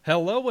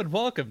Hello and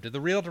welcome to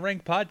the Real to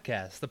Rank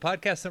podcast, the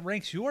podcast that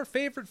ranks your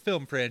favorite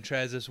film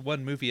franchises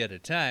one movie at a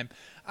time.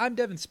 I'm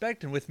Devin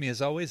Specht, and with me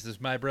as always is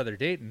my brother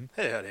Dayton.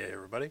 Hey, howdy,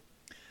 everybody.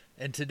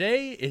 And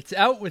today, it's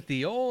out with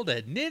the old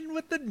and in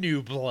with the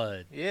new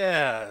blood.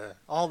 Yeah,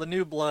 all the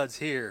new bloods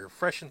here,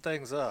 freshen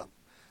things up.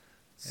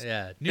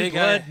 Yeah, new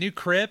blood, new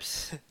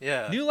Crips,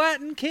 Yeah, new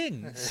Latin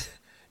Kings.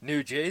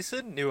 new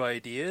Jason, new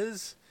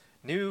ideas,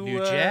 new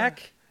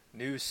Jack.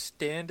 new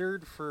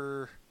standard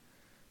for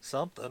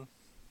something.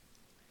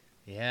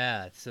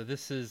 Yeah, so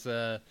this is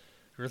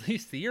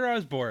released the year I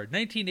was born,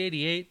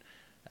 1988.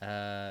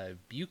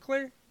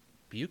 Buechler?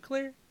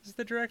 Buechler is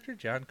the director?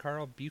 John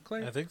Carl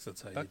Buechler? I think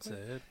that's how you'd say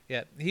it.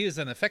 Yeah, he is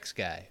an effects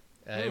guy.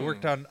 He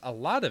worked on a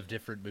lot of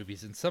different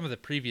movies and some of the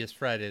previous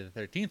Friday the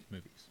 13th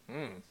movies.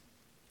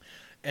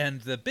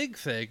 And the big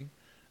thing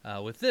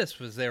with this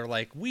was they were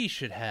like, we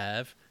should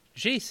have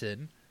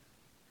Jason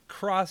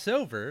cross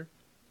over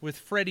with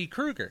Freddy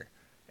Krueger.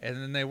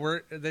 And then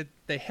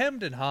they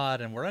hemmed and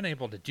hawed and were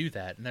unable to do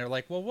that. And they're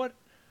like, well,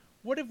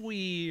 what if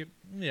we,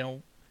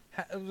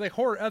 like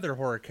other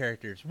horror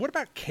characters? What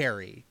about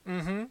Carrie?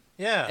 Mm-hmm.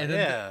 Yeah, and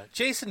yeah.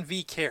 Jason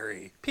v.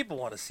 Carrie. People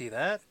want to see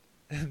that.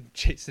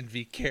 Jason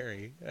v.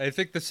 Carrie. I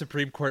think the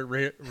Supreme Court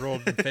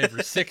ruled in favor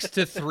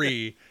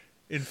 6-3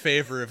 in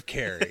favor of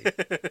Carrie.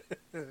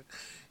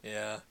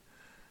 Yeah.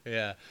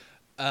 Yeah.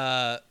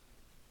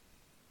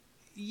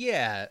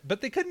 Yeah,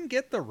 but they couldn't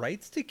get the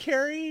rights to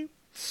Carrie.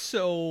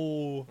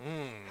 So,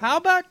 how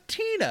about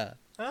Tina?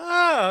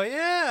 Oh,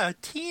 yeah,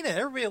 Tina.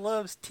 Everybody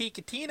loves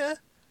Tina.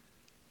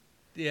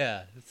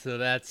 Yeah, so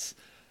that's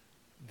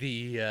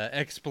the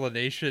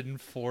explanation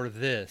for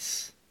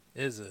this.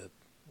 Is it?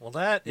 Well,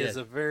 that is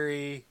a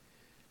very,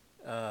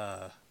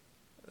 I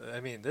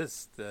mean, that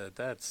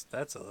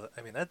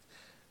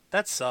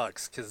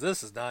sucks, because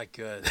this is not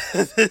good.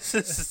 this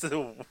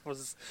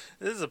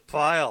is a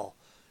pile.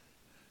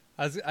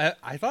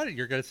 I thought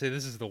you were going to say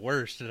this is the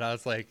worst, and I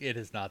was like, it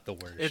is not the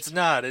worst. It's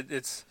not.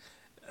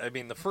 I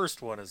mean, the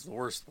first one is the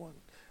worst one,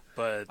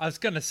 but I was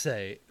going to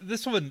say,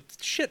 this one,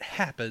 shit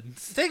happens.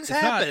 Things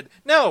happen.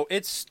 No,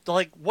 it's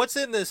like, what's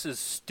in this is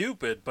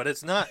stupid, but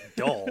it's not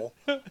dull.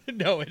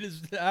 No, it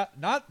is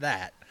not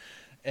that.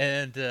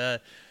 And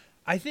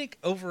I think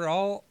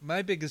overall,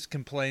 my biggest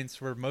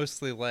complaints were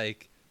mostly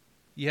like,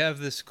 you have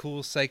this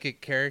cool psychic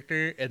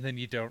character, and then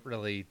you don't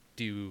really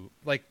do,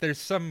 like,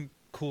 there's some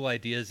cool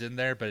ideas in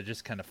there, but it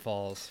just kind of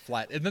falls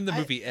flat. And then the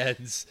movie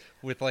ends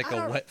with like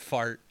a wet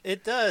fart.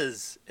 It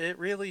does. It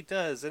really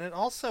does. And it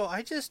also,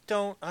 I just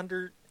don't I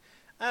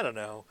don't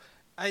know.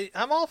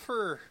 I'm all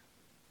for,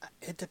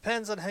 it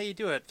depends on how you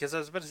do it. Because I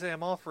was about to say,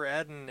 I'm all for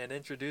adding and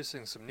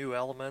introducing some new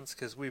elements,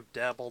 because we've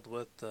dabbled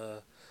with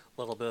a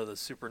little bit of the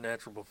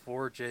supernatural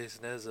before.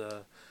 Jason is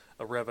a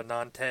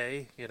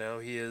Revenante.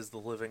 He is the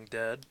living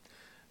dead.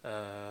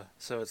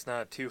 So it's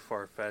not too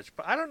far-fetched.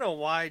 But I don't know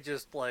why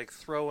just, like,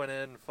 throwing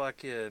in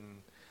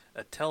fucking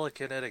a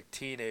telekinetic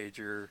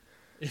teenager...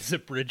 Is a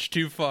bridge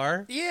too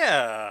far?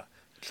 Yeah.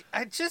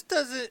 I just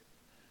doesn't...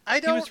 I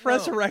don't know. He was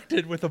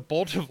resurrected with a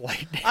bolt of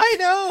lightning. I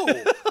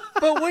know!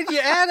 But when you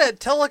add a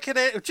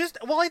telekinetic...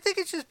 I think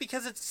it's just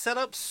because it's set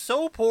up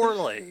so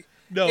poorly.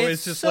 No,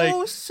 it's just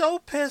like... so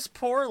piss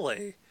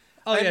poorly.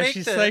 Oh, yeah,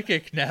 she's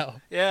psychic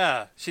now.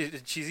 Yeah,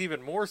 she's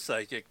even more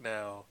psychic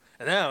now.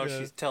 And now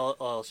she's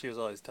she was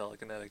always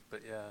telekinetic, but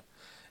yeah.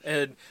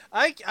 And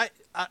I'm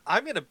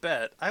gonna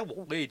bet, I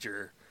will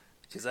wager,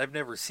 because I've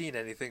never seen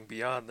anything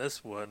beyond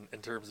this one in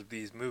terms of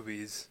these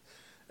movies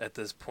at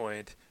this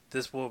point.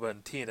 This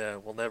woman, Tina,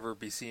 will never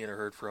be seen or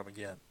heard from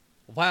again.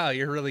 Wow,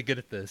 you're really good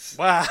at this.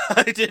 Wow,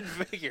 I didn't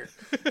figure.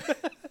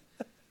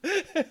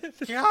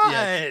 God.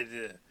 Yes.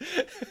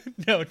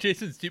 No,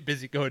 Jason's too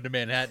busy going to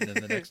Manhattan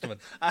in the next one.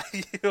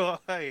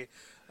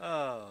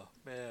 Oh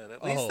man,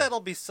 at least that'll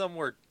be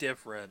somewhere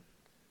different.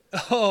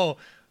 Oh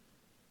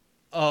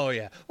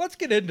yeah. Let's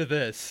get into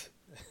this.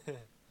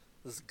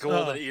 This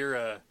golden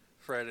era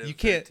Friday the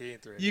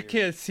 13th.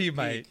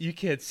 You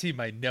can't see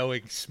my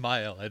knowing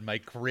smile and my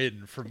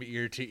grin from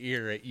ear to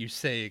ear at you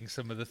saying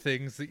some of the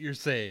things that you're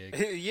saying.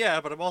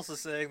 Yeah, but I'm also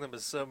saying them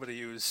as somebody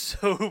who's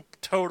so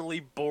totally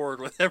bored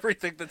with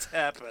everything that's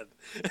happened.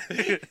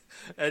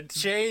 And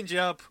change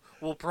up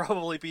will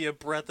probably be a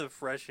breath of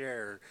fresh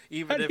air,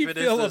 even if it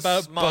is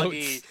the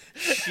smoggy,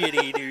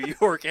 shitty New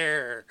York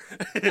air.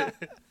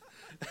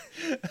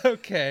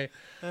 Okay.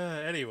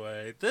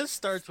 Anyway, this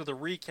starts with a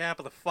recap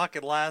of the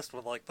fucking last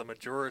one, like the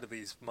majority of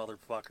these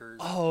motherfuckers.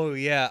 Oh,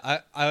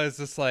 yeah. I was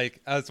just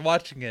like, I was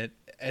watching it,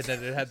 and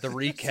then it had the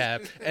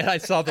recap, and I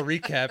saw the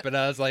recap, and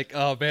I was like,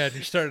 oh, man,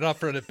 you're starting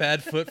off on a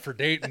bad foot for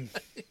Dayton.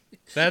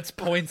 That's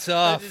points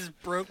off. I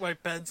just broke my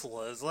pencil.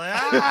 I was like,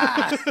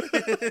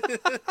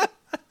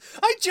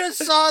 I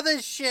just saw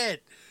this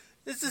shit.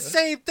 It's the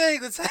same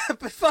thing that's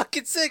happened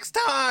fucking 6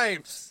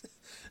 times.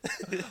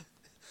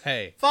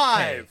 Hey.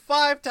 5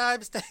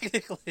 times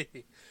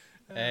technically.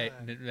 Hey,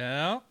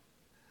 no.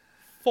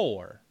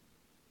 4.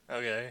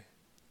 Okay.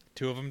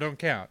 2 of them don't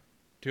count.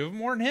 2 of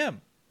them weren't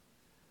him.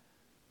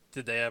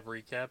 Did they have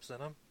recaps in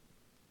them?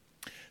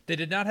 They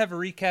did not have a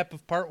recap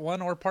of part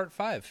 1 or part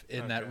 5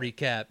 in that Okay.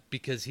 recap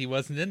because he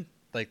wasn't in.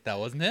 Like, that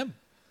wasn't him.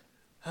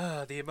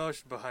 The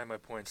emotion behind my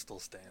point still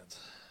stands.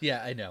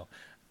 Yeah, I know.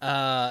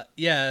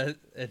 Yeah,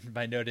 and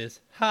my note is,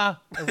 a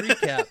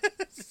recap.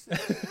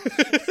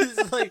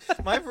 It's like,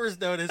 my first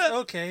note is,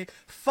 okay,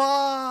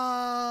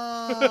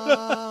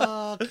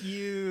 fuck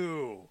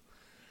you.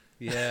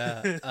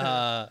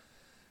 Yeah.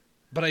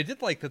 But I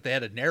did like that they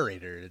had a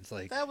narrator. It's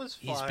like, That was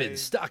he's fine. been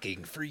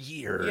stalking for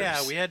years.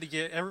 Yeah, we had to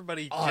get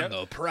everybody on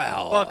the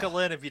prowl. buckle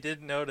in. If you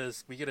didn't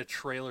notice, we get a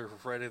trailer for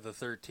Friday the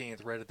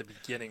 13th right at the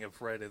beginning of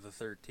Friday the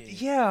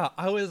 13th. Yeah,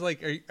 I was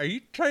like, are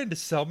you trying to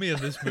sell me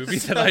on this movie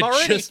that I'm I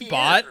already just here.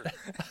 bought?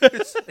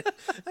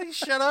 Like,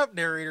 shut up,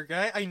 narrator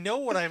guy. I know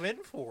what I'm in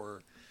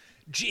for.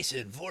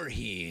 Jason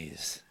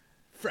Voorhees.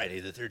 Friday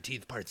the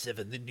 13th, Part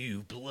 7, The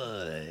New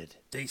Blood.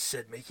 They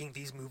said making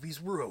these movies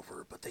were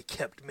over, but they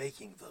kept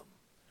making them.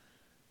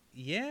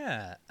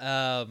 Yeah.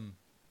 I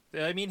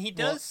mean, he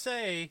does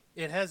say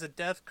it has a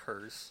death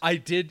curse. I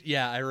did,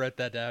 I wrote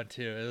that down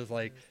too. It was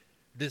like,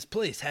 this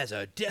place has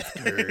a death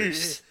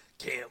curse.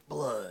 Camp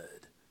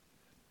Blood.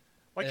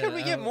 Why couldn't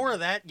we get more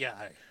of that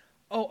guy?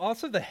 Oh,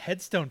 also the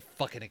headstone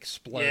fucking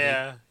exploded.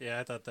 Yeah,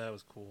 I thought that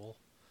was cool.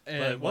 And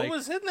But what like,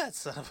 was in that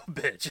son of a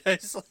bitch? I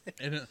was like,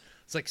 and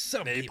it's like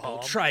some people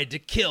Napalm. tried to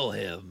kill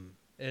him.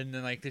 And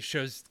then like this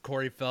shows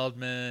Corey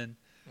Feldman.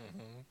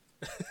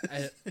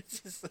 it's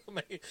just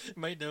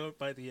my note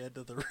by the end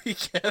of the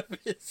recap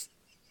is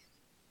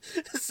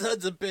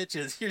sons of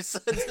bitches, you're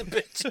sons of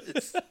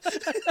bitches.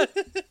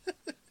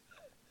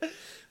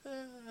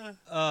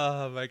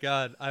 Oh my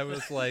god. I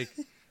was like,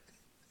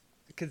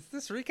 because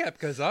this recap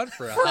goes on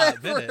for a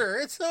hot minute. Forever.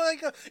 It's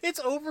like it's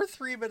over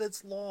 3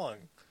 minutes long.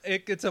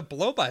 It's a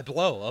blow by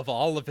blow of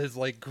all of his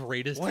like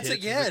greatest Once hits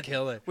again, as a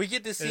killer. we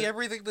get to see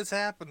everything that's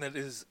happened that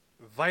is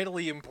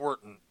vitally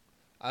important.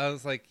 I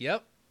was like,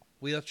 yep,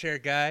 wheelchair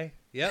guy.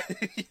 Yep,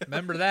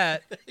 remember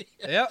that.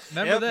 Yep,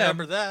 remember them.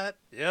 Remember that.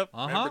 Yep,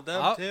 remember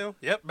them too.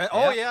 Yep.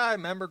 Oh Yep. yeah, I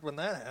remembered when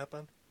that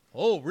happened.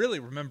 Oh, really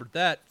remembered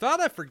that. Thought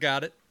I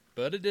forgot it,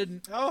 but it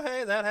didn't. Oh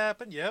hey, that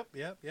happened. Yep.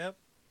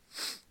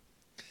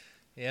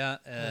 Yeah,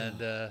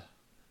 and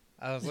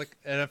I was like,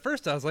 and at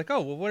first I was like,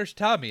 oh, well, where's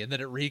Tommy? And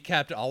then it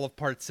recapped all of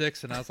part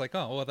 6, and I was like,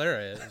 oh, well, there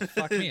it is.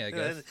 Fuck me, I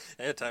guess.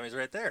 Yeah, Tommy's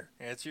right there.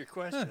 Answer your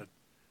question.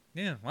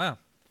 Yeah, wow.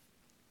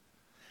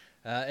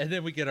 And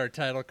then we get our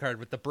title card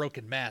with the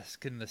broken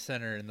mask in the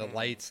center and the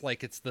lights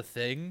like it's the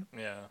Thing,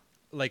 Yeah.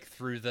 like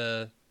through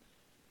the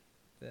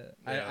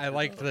I through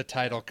liked the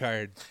title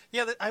card.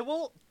 Yeah, I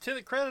will. To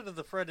the credit of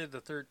the Friday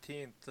the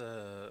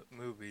 13th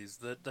movies,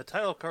 the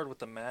title card with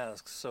the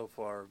masks so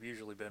far have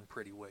usually been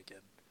pretty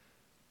wicked.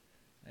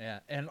 Yeah,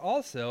 and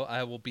also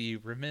I will be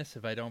remiss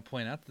if I don't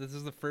point out that this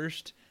is the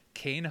first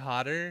Kane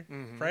Hodder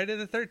Friday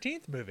the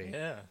 13th movie.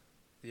 Yeah,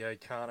 the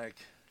iconic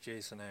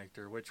Jason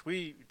actor, which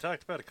we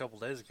talked about a couple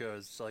days ago,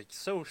 is like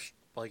so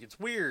like it's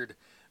weird,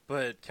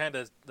 but kind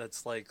of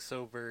that's like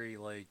so very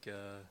like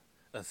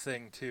a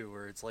thing too,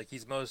 where it's like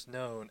he's most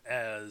known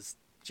as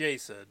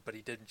Jason, but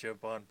he didn't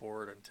jump on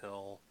board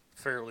until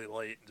fairly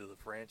late into the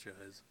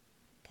franchise.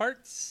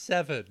 Part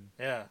 7.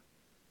 Yeah,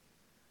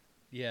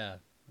 Yeah,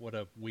 what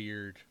a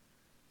weird.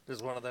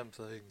 there's one of them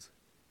things.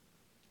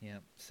 Yeah.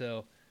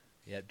 So,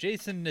 yeah,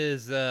 Jason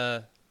is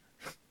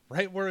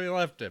right where we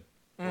left him,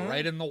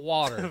 right in the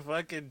water.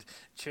 Fucking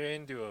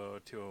chained to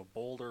a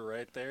boulder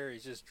right there.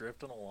 He's just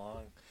drifting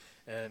along,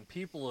 and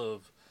people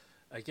have,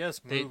 I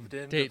guess, moved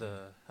into Dayton. the.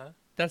 Huh?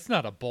 That's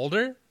not a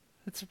boulder.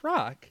 It's a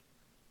rock.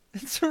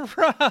 It's a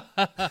rock.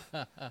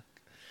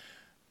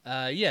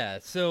 Yeah.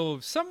 So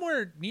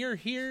somewhere near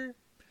here,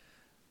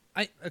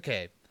 I'm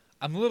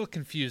a little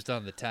confused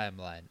on the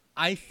timeline.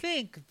 I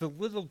think the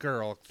little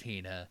girl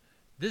Tina,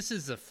 this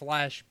is a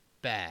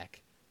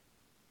flashback,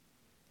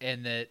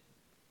 and that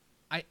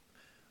I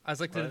was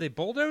like, What? did they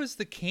bulldoze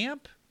the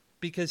camp?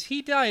 Because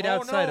he died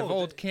outside of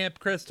Old Camp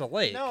Crystal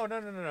Lake. No.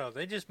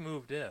 They just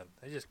moved in.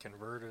 They just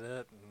converted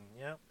it,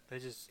 and they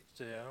just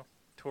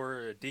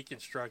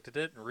deconstructed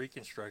it and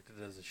reconstructed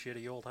it as a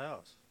shitty old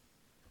house.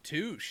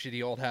 2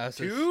 shitty old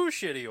houses. 2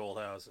 shitty old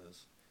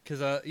houses.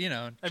 Because I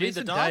mean,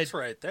 Jason the died. dock's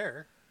right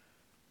there.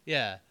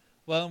 Yeah.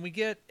 Well, and we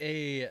get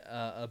a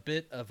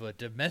bit of a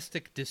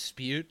domestic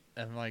dispute,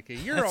 and like,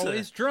 you're That's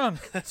always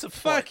drunk. That's a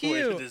Fuck fun way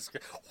you. to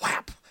describe.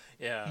 Whap.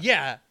 Yeah.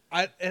 Yeah.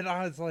 I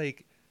was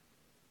like,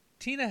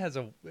 Tina has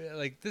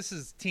this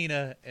is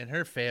Tina and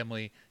her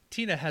family.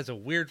 Tina has a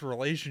weird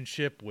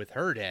relationship with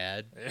her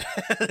dad.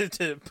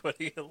 To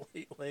putting it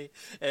lightly,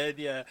 and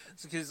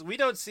because we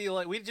don't see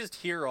we just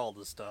hear all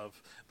the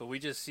stuff, but we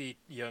just see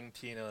young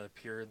Tina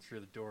appearing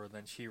through the door, and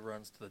then she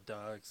runs to the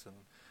docks and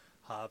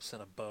hops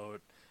in a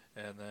boat,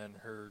 and then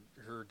her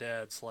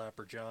dad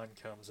Slapper John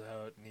comes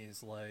out, and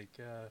he's like,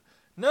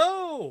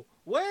 "No,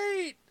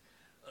 wait."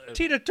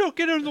 Tina, don't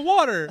get in the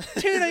water.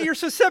 Tina, you're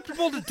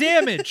susceptible to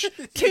damage.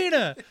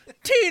 Tina.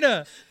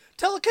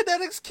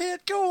 Telekinetics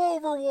can't go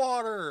over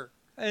water.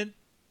 And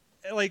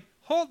like,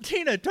 hold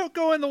Tina, don't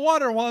go in the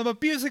water while I'm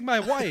abusing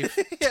my wife.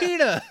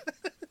 Tina.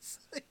 It's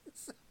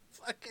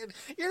fucking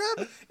you're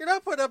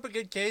not putting up a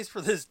good case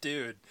for this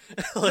dude.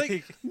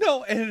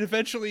 No, and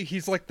eventually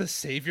he's like the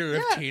savior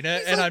of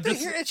Tina, and like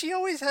and she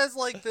always has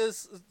like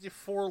this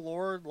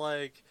forlorn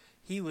like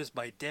he was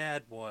my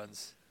dad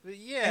once.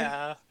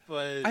 Yeah,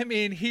 but I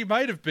mean, he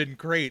might have been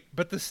great,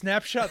 but the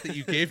snapshot that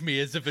you gave me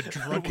is of a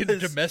drunken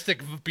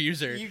domestic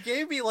abuser. You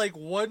gave me like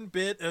one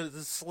bit of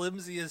the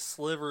slimsiest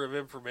sliver of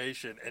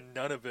information, and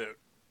none of it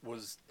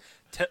was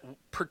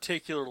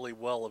particularly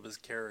well of his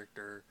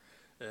character.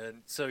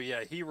 And so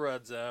yeah, he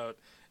runs out,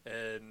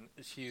 and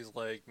she's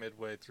like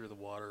midway through the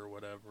water or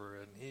whatever,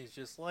 and he's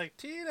just like,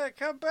 "Tina,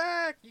 come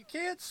back! You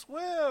can't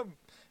swim!"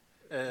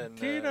 And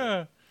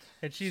Tina.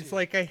 And she's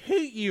like, I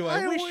hate you.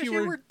 I wish you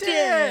were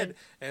dead.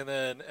 And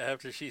then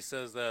after she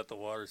says that, the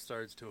water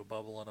starts to a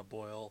bubble and a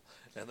boil.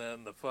 And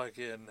then the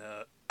fucking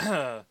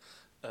the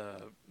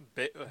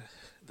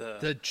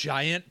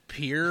giant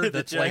pier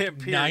that's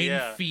like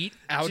 9 feet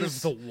out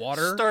of the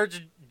water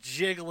starts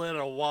jiggling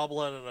and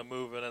wobbling and a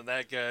moving, and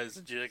that guy's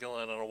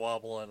jiggling and a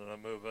wobbling and a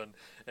moving,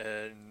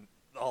 and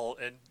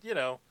you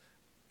know,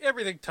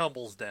 everything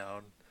tumbles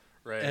down,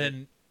 right?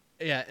 And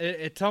yeah,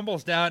 it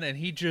tumbles down, and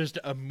he just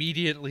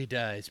immediately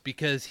dies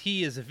because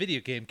he is a video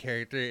game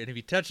character, and if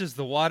he touches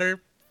the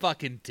water,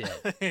 fucking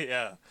dead.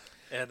 Yeah,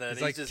 and then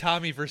he's like just,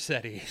 Tommy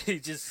Vercetti. He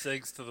just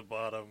sinks to the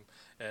bottom,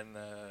 and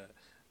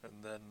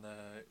then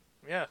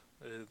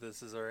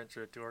this is our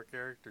intro to our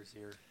characters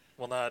here.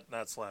 Well, not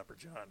Slapper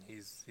John.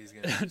 He's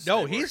gonna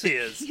no, he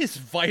is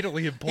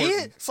vitally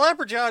important.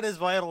 Slapper John is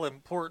vitally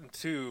important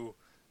to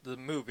the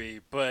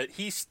movie, but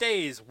he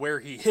stays where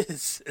he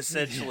is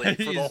essentially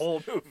for the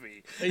whole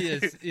movie. He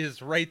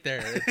is right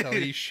there until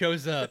he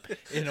shows up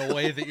in a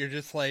way that you're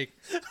just like,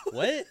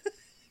 what?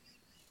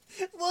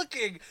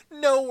 Looking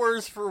no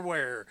worse for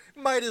wear.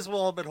 Might as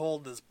well have been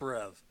holding his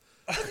breath.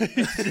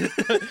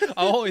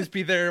 I'll always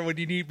be there when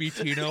you need me,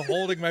 Tina,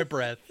 holding my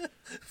breath.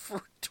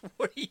 For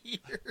 20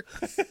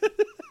 years.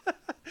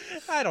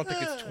 I don't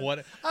think it's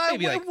 20.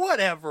 Maybe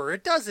whatever.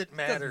 It doesn't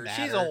matter.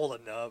 She's old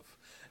enough.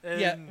 And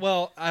yeah,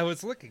 well, I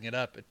was looking it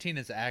up.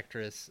 Tina's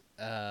actress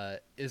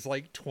is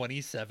like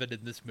 27 in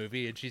this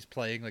movie, and she's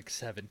playing like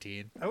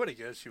 17. I would have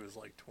guessed she was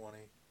like 20.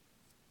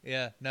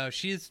 Yeah, no,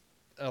 she's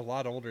a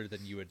lot older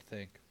than you would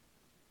think.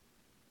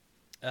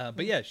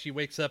 But yeah, she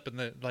wakes up and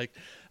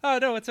oh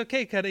no, it's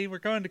okay, Cuddy, we're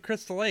going to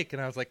Crystal Lake. And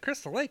I was like,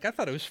 Crystal Lake? I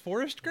thought it was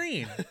Forest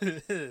Green.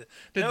 Did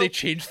they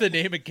change the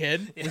name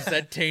again? Yeah. Was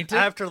that tainted?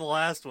 After the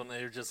last one,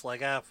 they were just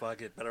like,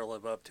 fuck it, better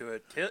live up to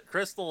it.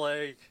 Crystal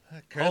Lake,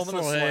 Home of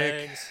the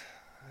Slangs.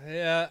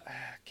 Yeah,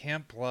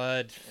 Camp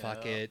Blood,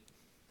 fuck it.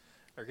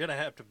 They're gonna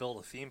have to build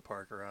a theme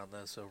park around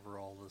this over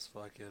all this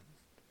fucking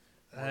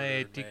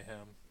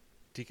mayhem.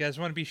 Do you guys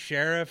want to be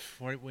sheriff?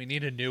 We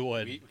need a new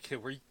one.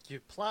 You're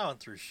plowing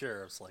through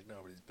sheriffs like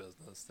nobody's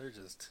business. They're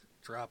just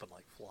dropping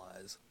like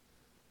flies.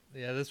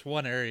 Yeah, this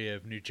one area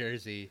of New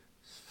Jersey.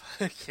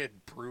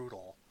 Fucking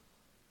brutal.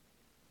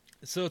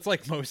 So it's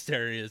like most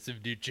areas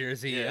of New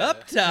Jersey. Yeah.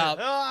 Up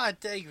top.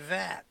 Take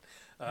that.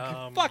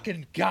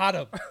 Fucking got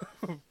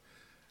him.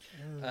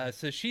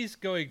 So she's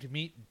going to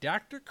meet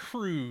Dr.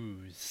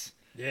 Cruz.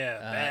 Yeah,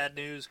 Bad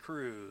News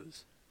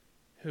Cruz.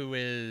 Who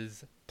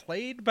is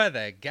played by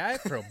the guy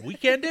from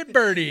Weekend at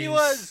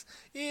Bernie's.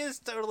 He is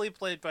totally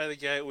played by the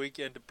guy at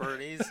Weekend at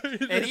Bernie's.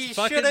 And he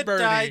should have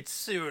died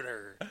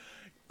sooner.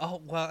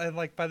 Oh, well, and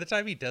like by the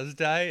time he does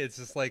die, it's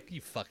just like,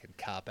 you fucking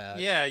cop out.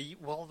 Yeah,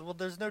 well,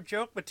 there's no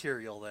joke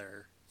material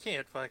there. You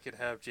can't fucking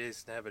have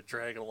Jason Abbott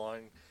drag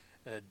along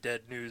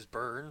Dead News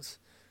Burns.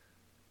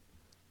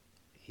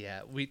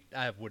 Yeah,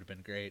 I would have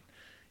been great.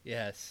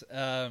 Yes.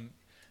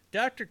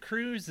 Dr.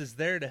 Cruz is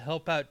there to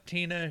help out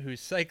Tina, who's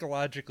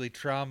psychologically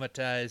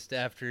traumatized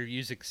after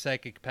using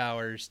psychic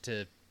powers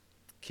to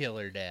kill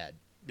her dad.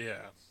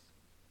 Yeah,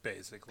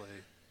 basically.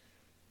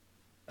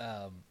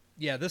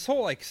 Yeah, this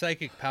whole like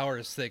psychic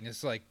powers thing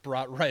is like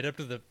brought right up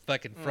to the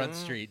fucking front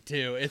street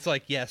too. It's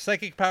like, yeah,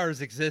 psychic powers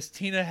exist.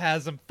 Tina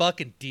has them.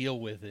 Fucking deal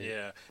with it.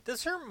 Yeah.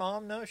 Does her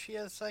mom know she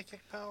has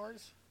psychic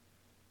powers?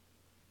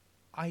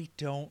 I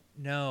don't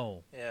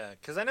know. Yeah,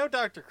 because I know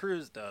Dr.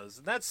 Cruz does.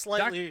 And that's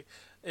slightly...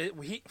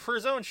 for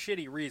his own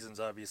shitty reasons,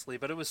 obviously,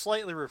 but it was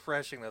slightly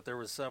refreshing that there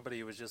was somebody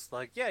who was just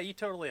like, yeah, you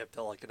totally have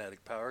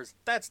telekinetic powers.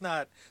 That's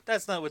not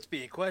what's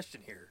being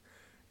questioned here.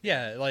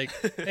 Yeah, like,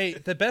 hey,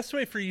 the best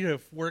way for you to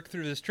work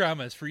through this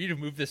trauma is for you to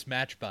move this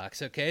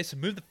matchbox, okay? So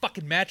move the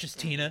fucking matches,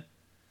 Tina.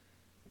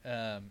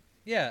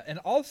 Yeah, and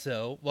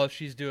also, while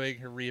she's doing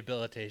her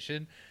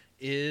rehabilitation,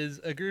 is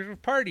a group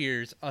of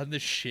partiers on the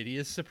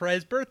shittiest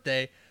surprise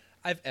birthday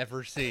I've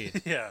ever seen.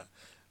 Yeah,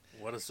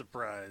 what a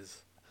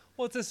surprise.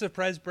 Well, it's a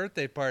surprise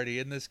birthday party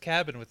in this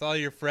cabin with all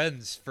your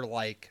friends for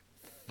like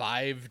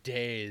 5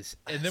 days.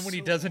 And then when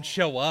he doesn't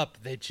show up,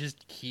 they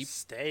just keep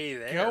stay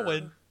there.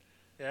 Going.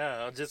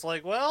 Yeah, I'm just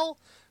like, well,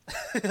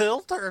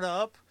 he'll turn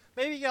up.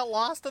 Maybe he got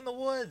lost in the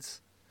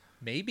woods.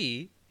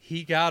 Maybe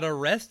he got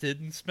arrested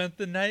and spent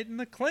the night in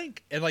the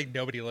clink. And like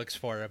nobody looks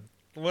for him.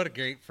 What a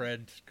great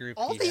friend group.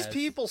 All these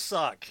people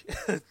suck.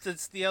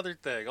 That's the other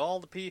thing. All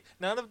the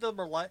none of them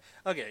are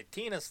okay,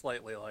 Tina's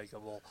slightly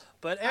likable,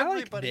 but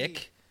everybody. I like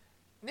Nick.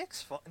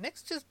 Nick's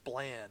just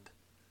bland.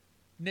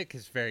 Nick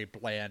is very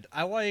bland.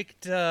 I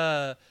liked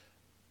the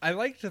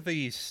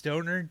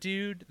stoner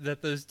dude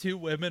that those two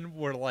women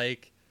were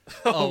like,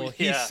 oh,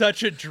 he's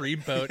such a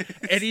dreamboat.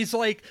 And he's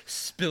like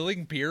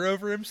spilling beer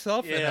over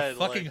himself in a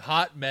fucking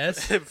hot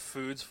mess.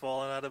 Food's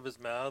falling out of his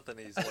mouth, and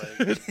he's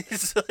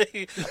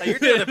like, you're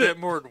doing a bit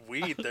more than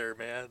weed there,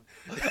 man.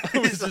 I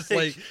was just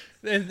like,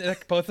 and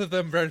like, both of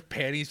them, their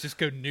panties just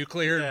go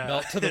nuclear and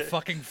melt to the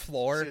fucking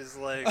floor. She's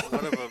like,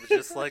 one of them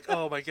just like,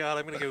 oh my god,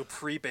 I'm going to go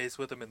pre-base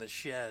with him in the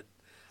shed.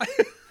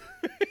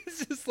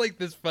 It's just like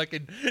this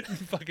fucking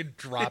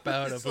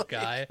dropout of a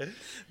guy.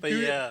 But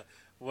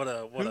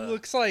who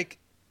looks like,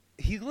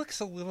 he looks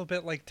a little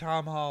bit like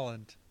Tom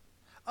Holland.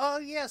 Oh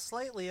yeah,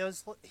 slightly.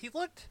 He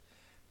looked,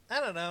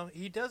 I don't know.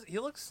 He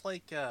looks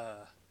like yeah,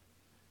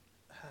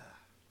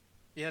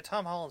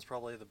 Tom Holland's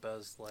probably the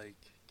best like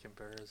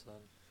comparison.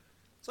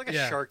 It's like a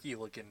sharky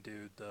looking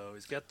dude though.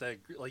 He's got that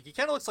like, he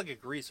kind of looks like a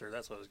greaser.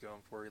 That's what I was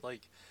going for.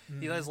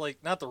 He has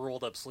like not the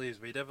rolled up sleeves,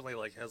 but he definitely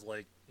like has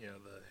like, you know,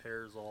 the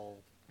hair's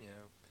all, you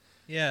know.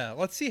 Yeah,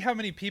 let's see how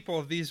many people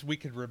of these we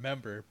can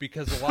remember,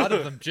 because a lot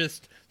of them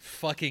just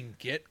fucking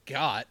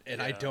got,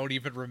 and I don't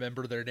even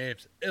remember their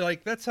names.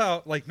 Like, that's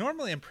how, like,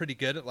 normally I'm pretty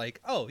good at,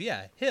 like, oh,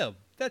 yeah, him,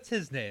 that's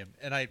his name,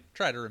 and I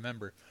try to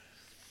remember.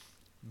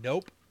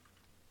 Nope.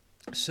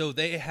 So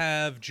they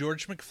have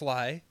George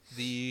McFly,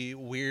 the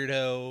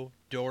weirdo,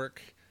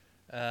 dork,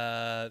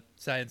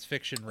 science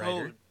fiction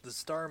writer. Oh, the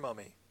Star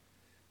Mummy.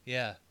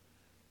 Yeah.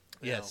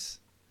 Yes.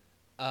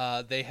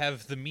 They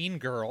have the mean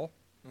girl.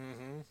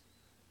 Mm-hmm.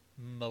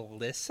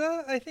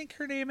 Melissa, I think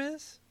her name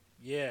is.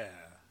 Yeah.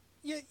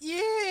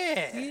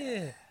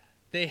 Yeah.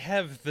 They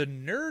have the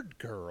nerd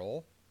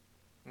girl,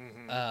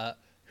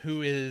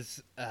 who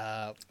is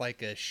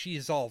like a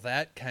she's all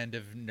that kind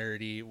of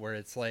nerdy, where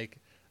it's like,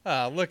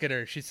 look at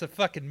her, she's a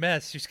fucking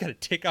mess. She's got to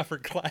take off her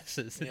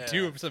glasses and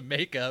do some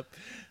makeup.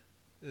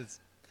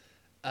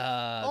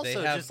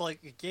 Also, just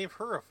like it gave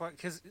her a fun,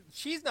 because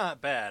she's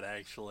not bad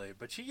actually,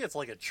 but she gets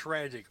like a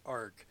tragic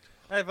arc.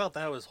 I felt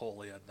that was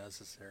wholly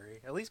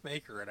unnecessary. At least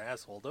make her an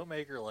asshole. Don't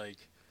make her like,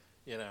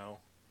 you know,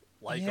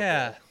 likable.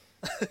 Yeah.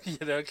 You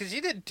know, because she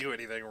didn't do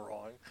anything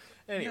wrong.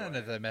 Anyway. None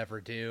of them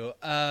ever do.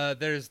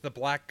 There's the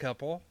black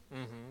couple.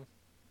 Mm-hmm.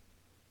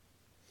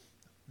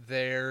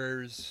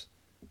 There's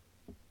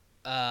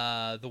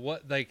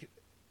the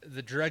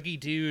the druggy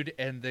dude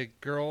and the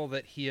girl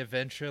that he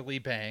eventually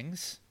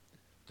bangs.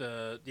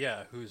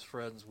 Who's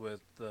friends with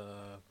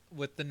the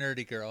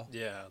nerdy girl.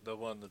 Yeah, the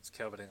one that's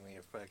coveting the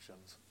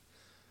affections.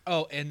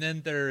 Oh, and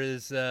then there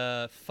is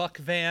Fuck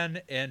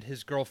Van and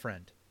his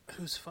girlfriend.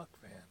 Who's Fuck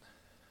Van?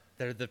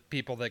 They're the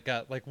people that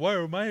got like,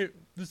 this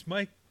is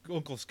my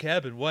uncle's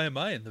cabin. Why am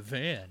I in the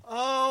van?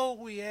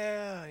 Oh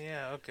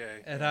yeah,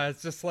 okay. And I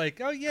was just like,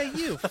 oh yeah,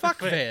 you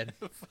Fuck Van.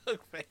 Fuck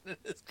Van and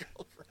his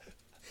girlfriend.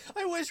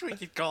 I wish we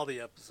could call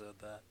the episode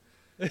that.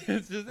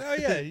 It's just, oh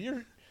yeah,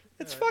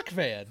 it's Fuck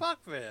Van.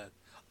 Fuck Van.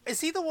 Is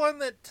he the one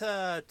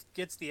that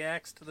gets the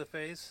axe to the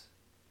face?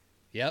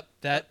 Yep,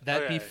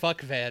 that'd be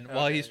Fuck Van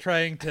while he's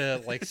trying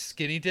to like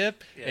skinny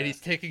dip, and he's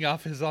taking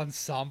off his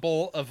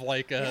ensemble of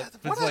like a.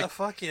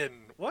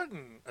 What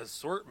an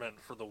assortment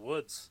for the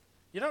woods!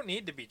 You don't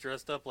need to be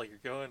dressed up like you're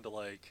going to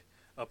like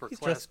upper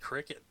class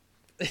cricket.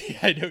 Yeah,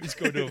 I know he's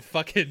going to a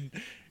fucking.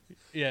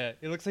 Yeah,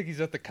 it looks like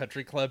he's at the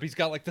country club. He's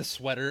got like the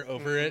sweater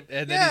over it,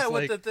 and then he's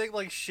with like the thing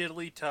like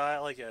shittily tie,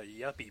 like a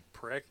yuppie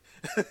prick.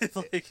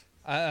 Like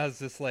I was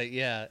just like,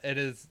 yeah, it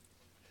is.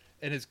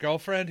 And his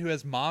girlfriend, who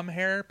has mom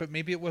hair, but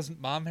maybe it wasn't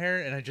mom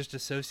hair, and I just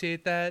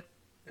associate that.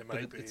 It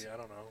might be. I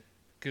don't know.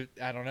 Good.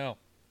 I don't know.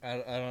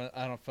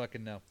 I don't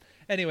fucking know.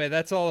 Anyway,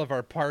 that's all of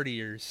our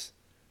partiers.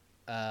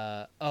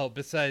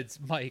 Besides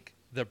Mike,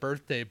 the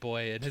birthday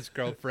boy, and his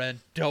girlfriend.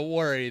 Don't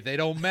worry, they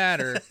don't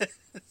matter.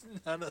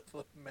 None of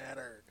them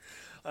matter.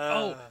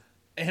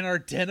 And our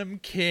denim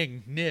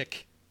king,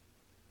 Nick.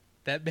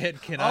 That man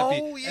cannot be.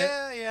 Oh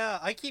yeah.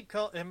 I keep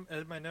calling him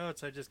in my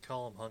notes. I just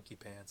call him Hunky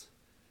Pants.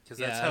 Because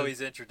that's how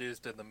he's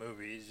introduced in the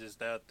movie. He's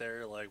just out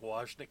there, like,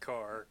 washing a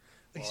car.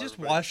 He's just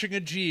washing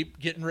a Jeep,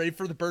 getting ready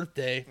for the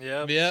birthday.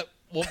 Yep.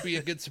 Won't be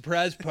a good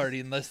surprise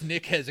party unless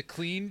Nick has a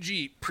clean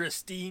Jeep.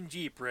 Pristine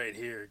Jeep right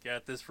here.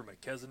 Got this from my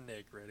cousin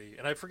Nick ready.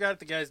 And I forgot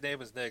the guy's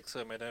name is Nick, so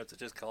in my notes I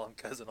just call him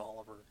Cousin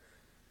Oliver.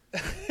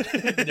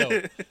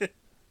 No.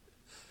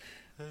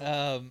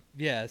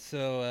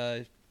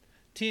 So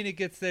Tina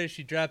gets there,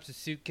 she drops a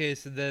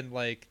suitcase, and then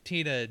like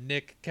Tina and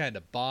Nick kind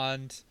of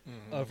bond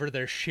over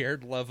their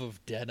shared love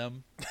of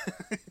denim.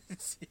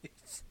 It's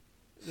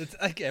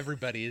like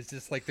everybody is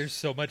just like, there's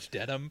so much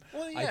denim.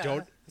 Well, yeah,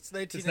 it's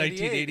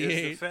 1988.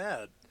 It's the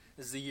fad.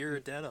 It's the year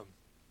of denim.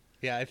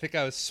 Yeah, I think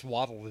I was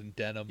swaddled in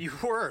denim. You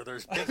were.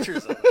 There's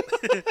pictures of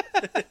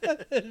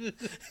it.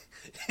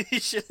 You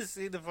should have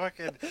seen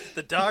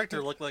the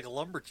doctor looked like a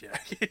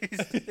lumberjack.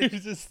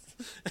 He's just.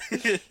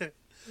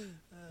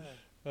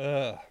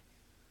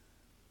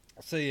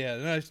 So yeah,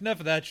 no, enough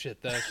of that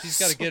shit though. She's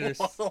got to get her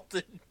swaddled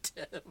in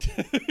denim.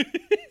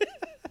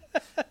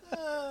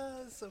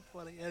 That's so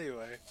funny.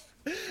 Anyway.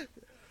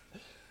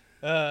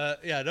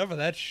 Yeah, enough of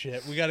that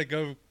shit. We got to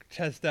go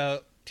test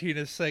out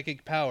Tina's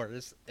psychic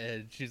powers,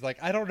 and she's like,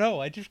 I don't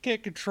know, I just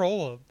can't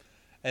control them.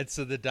 And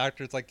so the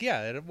doctor's like,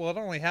 yeah, it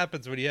only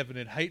happens when you have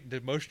an heightened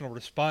emotional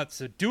response,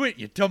 so do it,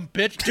 you dumb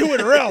bitch, do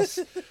it or else.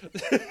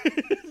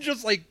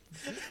 Just like,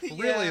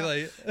 really,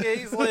 like... Yeah,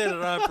 he's laying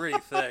it on pretty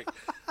thick.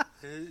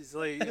 He's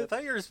like, I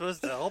thought you were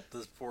supposed to help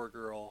this poor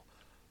girl.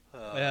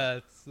 Yeah,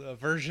 it's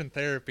aversion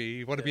therapy.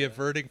 You want to be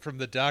averting from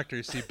the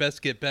doctor, so you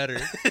best get better.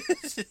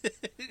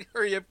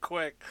 Hurry up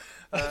quick.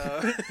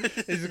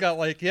 He's got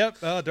like,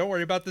 yep, don't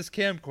worry about this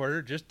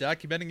camcorder, just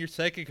documenting your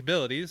psychic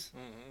abilities.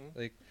 Mm-hmm.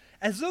 Like,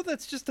 as though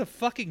that's just a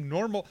fucking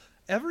normal...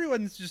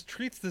 Everyone just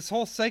treats this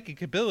whole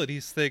psychic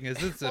abilities thing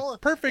as it's a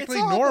perfectly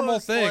normal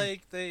thing.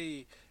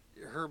 Like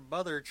her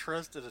mother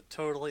trusted a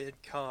totally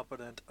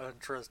incompetent,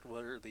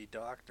 untrustworthy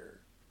doctor.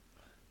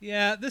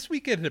 Yeah, this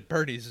weekend at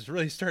Bernie's is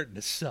really starting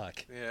to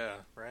suck. Yeah,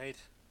 right?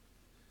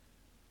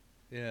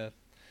 Yeah.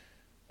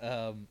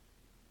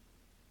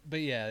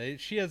 But yeah,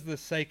 she has the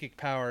psychic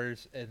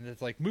powers, and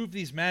it's like, move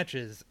these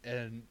matches,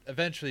 and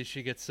eventually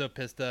she gets so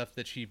pissed off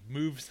that she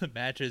moves the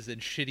matches in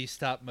shitty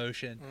stop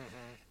motion,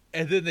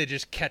 and then they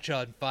just catch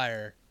on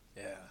fire.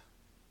 Yeah.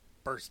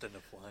 Burst into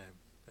flame.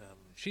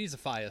 She's a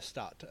fire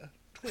starter.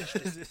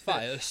 Twisted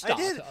fire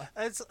starter.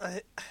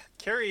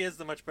 Carrie is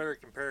the much better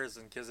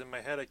comparison, because in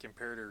my head I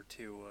compared her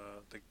to,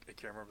 I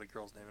can't remember the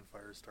girl's name in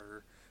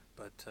Firestarter,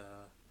 but...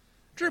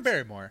 Drew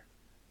Barrymore.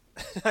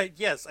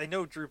 Yes, I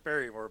know Drew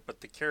Barrymore, but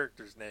the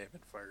character's name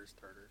in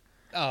Firestarter.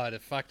 Oh, the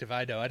fuck if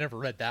I know. I never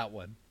read that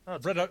one. Oh,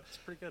 it's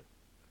pretty good.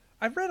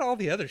 I've read all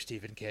the other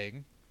Stephen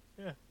King.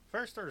 Yeah,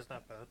 Firestarter's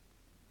not bad.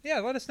 Yeah,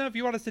 let us know if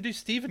you want us to do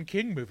Stephen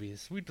King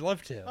movies. We'd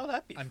love to. Oh,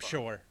 that'd be I'm fun.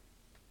 sure.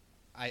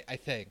 I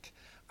think.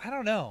 I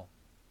don't know.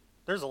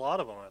 There's a lot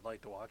of them I'd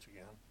like to watch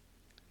again.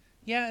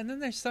 Yeah, and then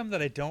there's some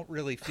that I don't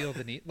really feel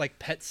the need, like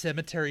Pet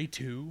Sematary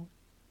 2.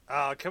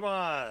 Oh, come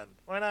on.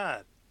 Why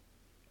not?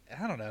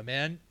 I don't know,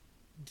 man.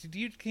 Can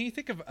you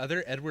think of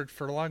other Edward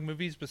Furlong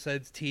movies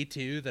besides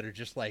T2 that are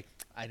just like,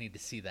 I need to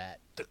see that?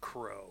 The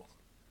Crow.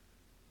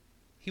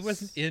 He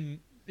was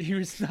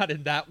not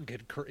in that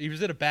good Crow. He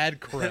was in a bad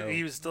Crow.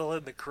 He was still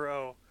in The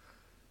Crow.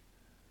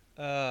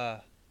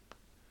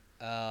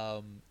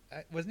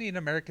 Wasn't he in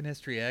American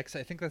History X?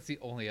 I think that's the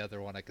only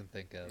other one I can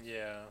think of.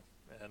 Yeah,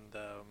 and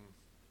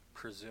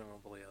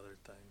presumably other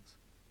things.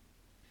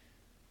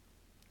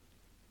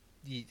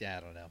 Yeah, I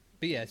don't know.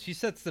 But yeah, she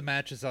sets the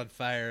matches on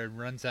fire and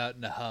runs out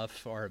in a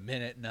huff, or a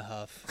minute in a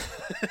huff.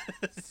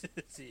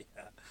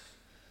 Yeah.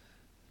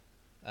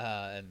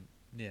 And,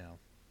 you know,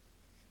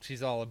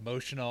 she's all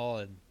emotional,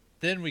 and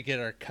then we get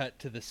our cut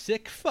to the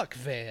sick fuck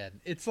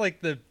van. It's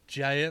like the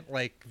giant,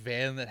 like,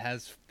 van that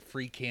has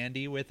free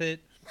candy with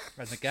it,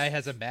 and the guy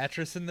has a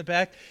mattress in the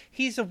back.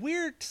 He's a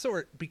weird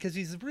sort, because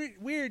he's a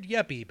weird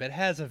yuppie, but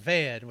has a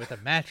van with a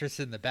mattress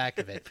in the back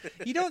of it.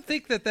 You don't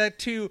think those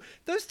two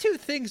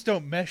things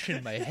don't mesh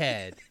in my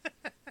head.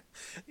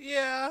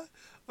 Yeah,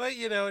 but,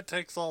 you know, it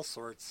takes all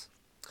sorts.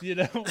 You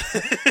know?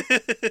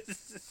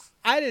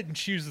 I didn't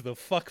choose the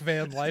fuck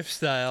van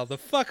lifestyle. The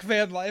fuck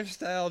van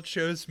lifestyle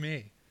chose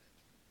me.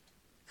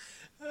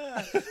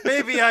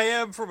 Maybe I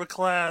am from a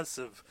class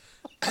of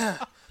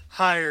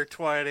higher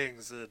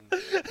twinings and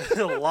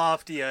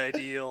lofty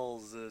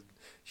ideals and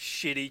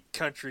shitty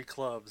country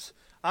clubs.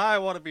 I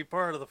want to be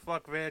part of the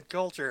fuck van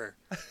culture.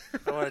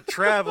 I want to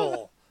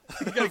travel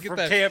from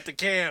camp to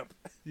camp.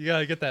 You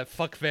gotta get that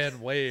fuck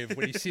van wave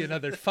when you see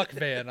another fuck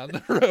van on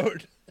the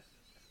road.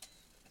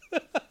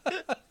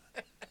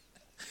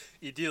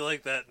 You do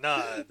like that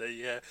nod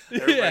that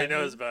everybody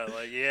knows about.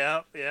 Like,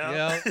 yeah.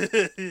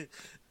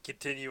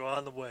 Continue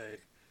on the way.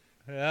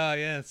 Ah,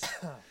 yes.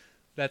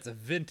 That's a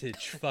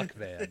vintage fuck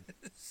van.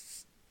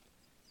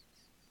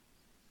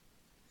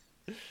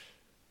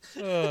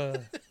 So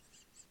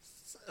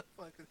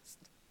fucking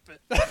stupid.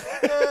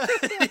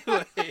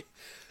 Anyway.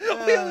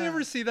 We only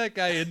ever see that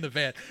guy in the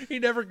van. He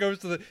never goes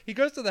to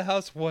the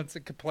house once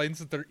and complains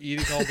that they're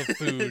eating all the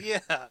food.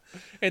 Yeah.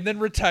 And then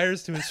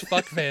retires to his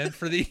fuck van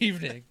for the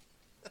evening.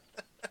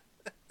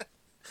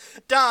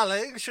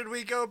 Darling, should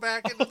we go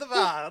back into the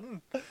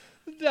van?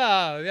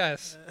 Ah,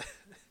 yes.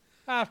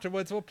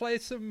 Afterwards, we'll play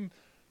some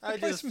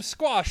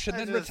squash and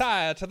then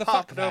retire to the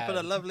fuck van. Open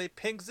a lovely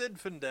pink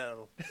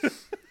Zinfandel.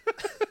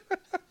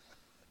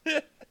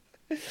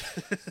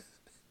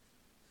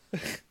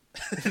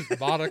 His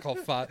monocle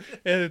font.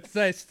 And it's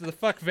nice. The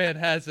fuck van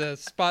has a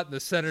spot in the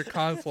center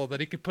console that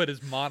he can put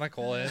his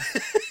monocle in.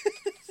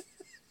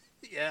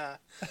 Yeah.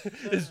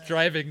 His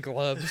driving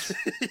gloves.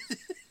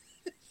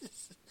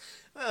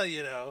 Well,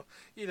 you don't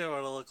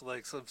want to look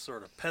like some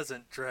sort of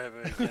peasant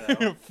driving, you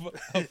know.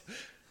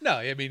 No,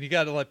 I mean, you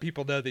got to let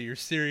people know that you're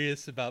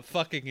serious about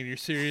fucking and you're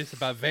serious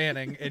about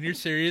vanning and you're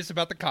serious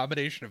about the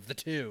combination of the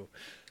two.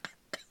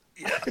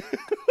 Yeah.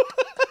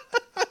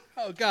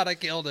 Oh, God, I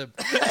killed him.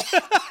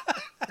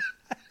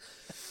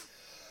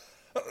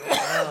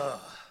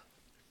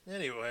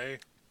 Anyway.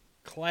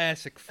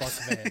 Classic fuck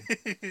man.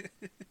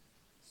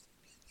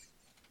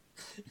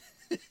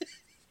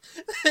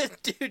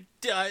 Dude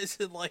dies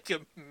in like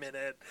a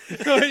minute.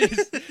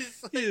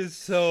 He is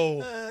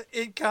so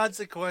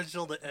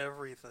inconsequential to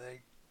everything.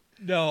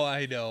 No,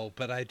 I know,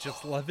 but I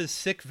just love his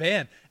sick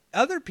van.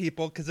 Other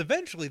people, because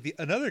eventually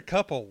another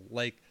couple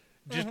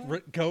just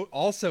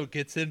also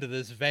gets into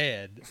this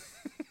van,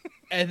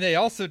 and they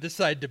also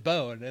decide to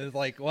bone. And it's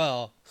like,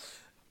 well,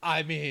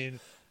 I mean,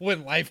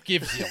 when life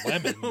gives you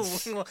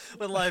lemons,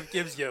 when life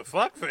gives you a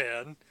fuck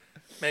van,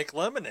 make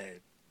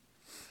lemonade.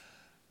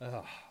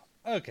 Oh,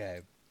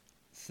 okay.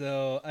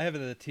 So I have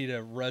that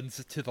Tina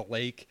runs to the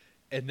lake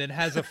and then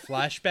has a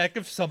flashback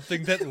of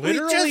something that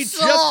literally just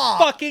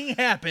fucking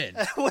happened.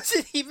 Was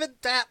it even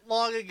that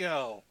long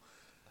ago?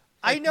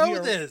 I know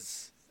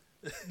this.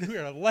 We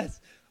are less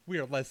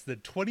than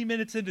 20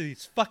 minutes into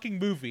this fucking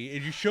movie,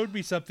 and you showed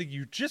me something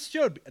you just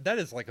showed me. That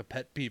is like a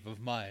pet peeve of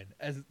mine.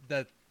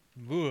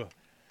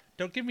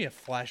 Don't give me a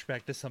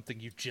flashback to something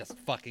you just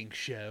fucking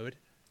showed.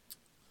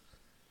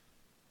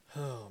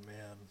 Oh,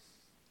 man.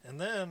 And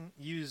then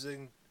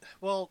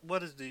what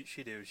does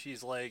she do?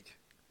 She's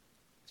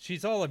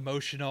all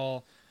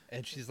emotional,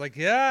 and she's like,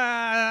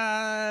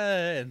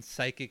 yeah, and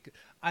psychic.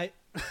 I'm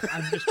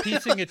just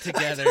piecing it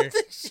together. I don't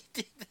think she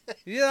did that.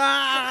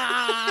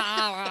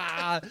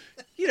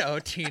 Yeah,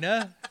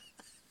 Tina.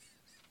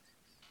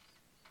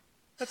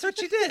 That's what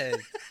she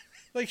did.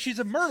 Like, she's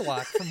a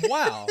Murloc from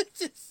WoW.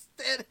 Just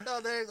standing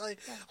on there like,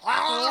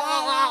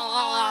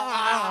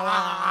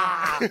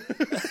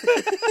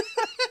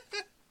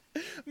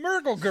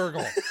 Murgle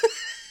Gurgle.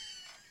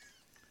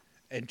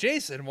 And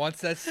Jason wants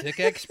that sick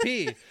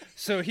XP.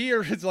 So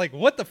here it's like,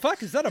 what the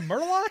fuck? Is that a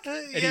Murloc?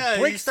 And he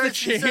breaks the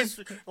chain. He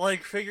starts, whoa,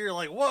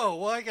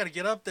 well, I gotta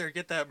get up there and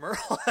get that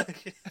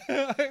Murloc.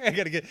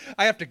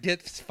 I have to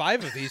get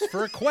 5 of these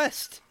for a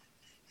quest.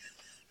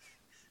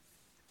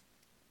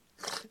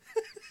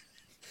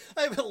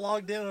 I haven't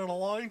logged in a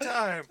long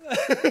time.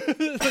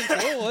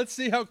 Oh, let's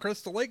see how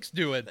Crystal Lake's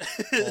doing.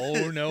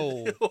 Oh,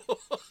 no.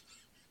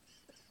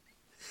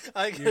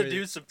 I gotta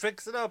do some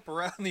fixing up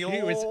around the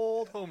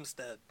old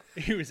homestead.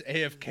 He was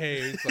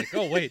AFK. It's like,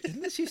 oh, wait,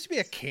 didn't this used to be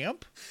a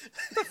camp?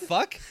 What the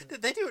fuck?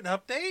 Did they do an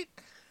update?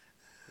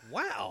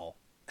 Wow.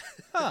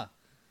 Huh.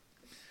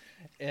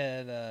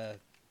 And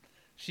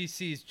she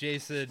sees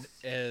Jason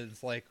and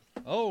is like,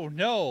 oh,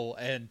 no,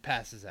 and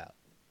passes out.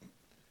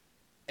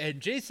 And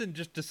Jason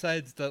just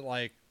decides that,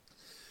 like,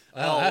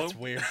 oh, that's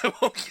weird. I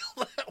won't kill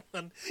that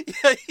one.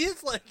 Yeah, he's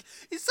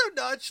so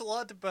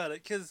nonchalant about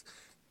it, because...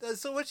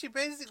 So what she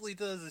basically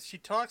does is she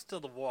talks to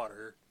the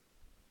water,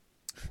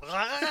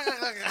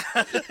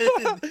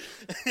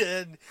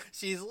 and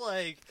she's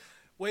like,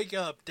 "Wake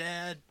up,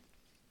 Dad,"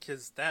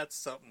 because that's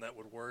something that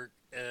would work.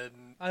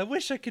 And I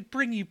wish I could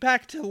bring you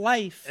back to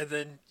life. And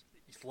then,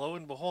 lo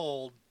and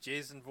behold,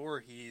 Jason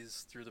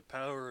Voorhees, through the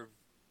power of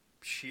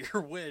sheer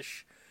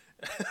wish,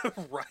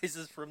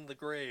 rises from the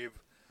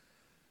grave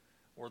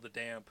or the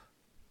damp.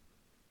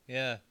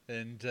 Yeah,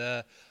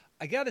 and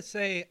I gotta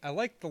say, I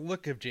like the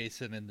look of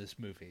Jason in this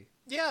movie.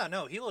 Yeah,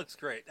 no, he looks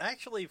great.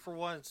 Actually, for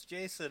once,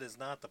 Jason is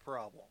not the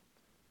problem.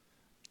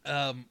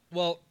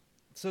 Well,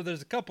 so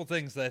there's a couple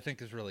things that I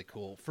think is really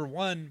cool. For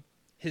one,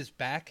 his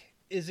back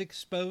is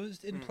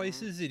exposed in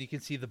places, and you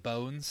can see the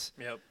bones.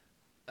 Yep.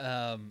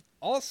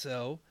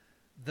 Also,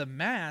 the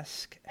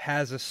mask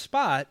has a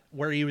spot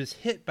where he was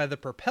hit by the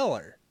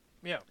propeller.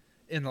 Yeah.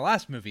 In the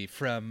last movie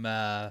from,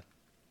 her.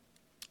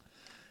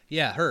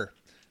 Yeah.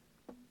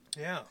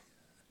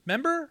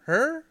 Remember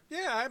her?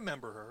 Yeah, I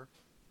remember her.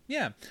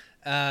 Yeah.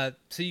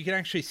 So you can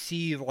actually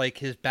see, like,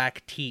 his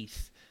back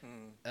teeth.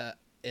 I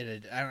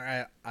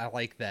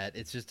like that.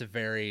 It's just a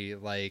very,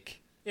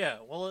 like... Yeah,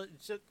 well,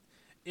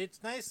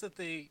 it's nice that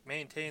they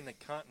maintain the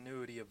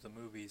continuity of the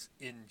movies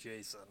in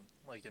Jason,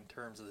 like, in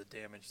terms of the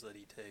damage that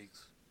he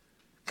takes.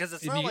 Because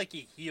it's not like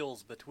he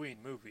heals between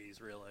movies,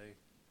 really.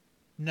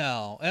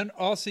 No. And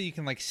also you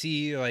can, like,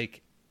 see,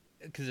 like...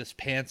 Because his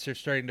pants are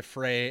starting to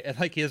fray, and,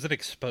 like, he has an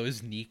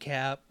exposed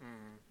kneecap.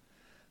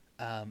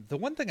 The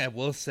one thing I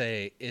will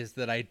say is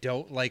that I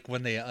don't like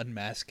when they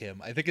unmask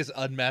him. I think his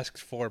unmasked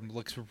form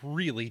looks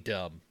really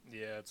dumb.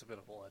 Yeah, it's a bit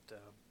of a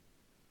letdown.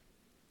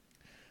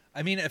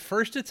 I mean, at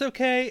first it's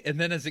okay, and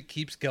then as it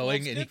keeps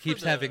going, and he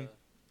keeps having...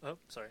 Oh,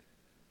 sorry.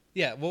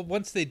 Yeah, well,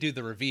 once they do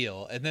the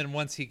reveal, and then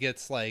once he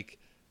gets, like,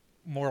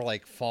 more,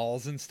 like,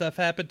 falls and stuff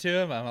happen to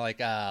him, I'm like,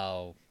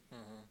 oh.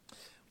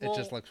 It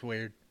just looks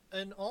weird.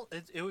 And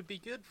it would be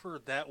good for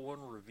that one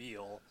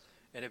reveal...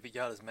 And if he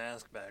got his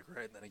mask back,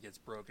 right, then it gets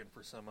broken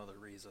for some other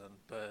reason.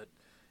 But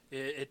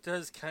it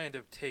does kind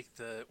of take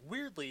the...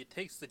 Weirdly, it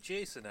takes the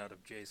Jason out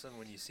of Jason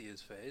when you see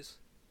his face.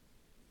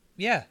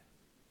 Yeah,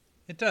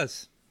 it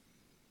does.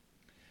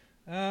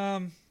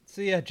 So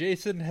yeah,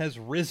 Jason has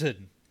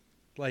risen.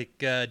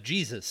 Like,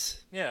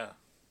 Jesus. Yeah.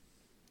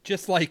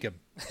 Just like him.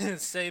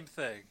 Same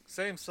thing.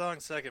 Same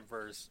song, second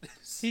verse.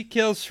 He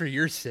kills for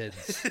your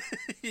sins.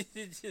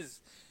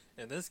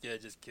 And this guy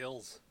just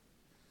kills.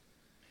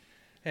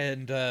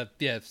 And,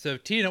 so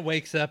Tina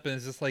wakes up and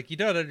is just like, you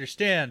don't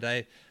understand.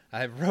 I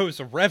I rose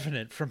a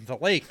revenant from the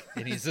lake.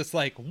 And he's just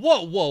like,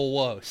 whoa, whoa,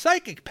 whoa.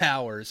 Psychic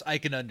powers, I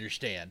can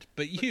understand.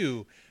 But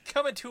you...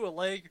 Coming to a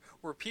lake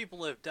where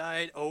people have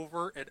died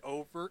over and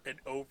over and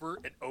over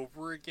and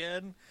over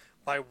again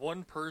by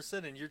one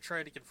person, and you're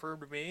trying to confirm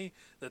to me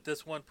that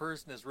this one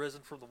person has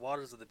risen from the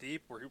waters of the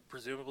deep, where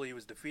presumably he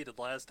was defeated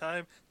last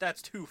time,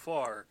 that's too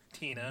far,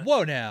 Tina.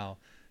 Whoa now.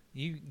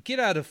 You get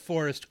out of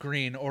Forest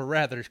Green, or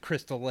rather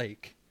Crystal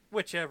Lake.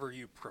 Whichever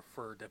you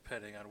prefer,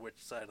 depending on which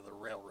side of the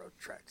railroad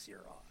tracks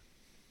you're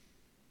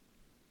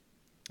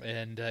on.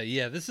 And,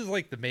 yeah, this is,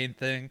 like, the main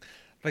thing.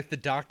 Like, the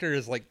doctor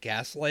is, like,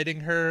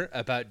 gaslighting her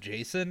about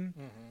Jason.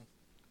 Mm-hmm.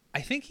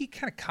 I think he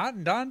kind of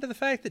cottoned on to the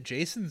fact that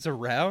Jason's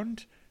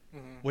around.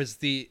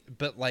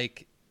 But,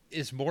 like,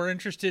 is more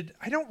interested.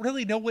 I don't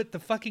really know what the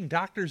fucking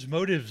doctor's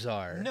motives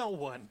are. No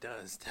one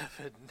does,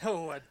 Devin.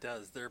 No one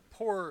does. They're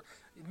poor.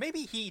 Maybe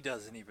he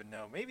doesn't even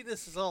know. Maybe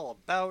this is all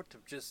about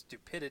just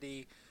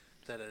stupidity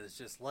that has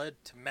just led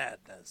to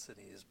madness, and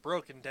he has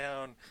broken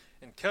down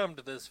and come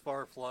to this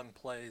far-flung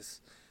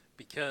place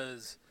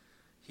because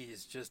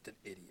he's just an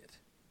idiot.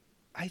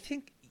 I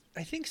think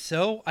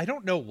so. I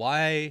don't know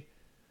why.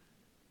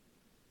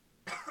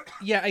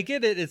 Yeah, I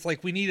get it. It's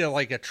like we need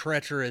a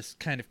treacherous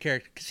kind of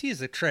character, because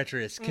he's a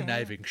treacherous,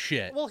 conniving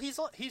shit. Well,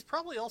 he's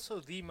probably also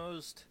the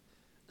most,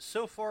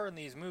 so far in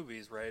these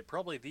movies, right?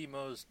 Probably the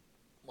most,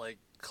 like,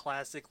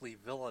 classically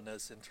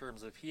villainous in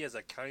terms of he has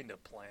a kind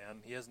of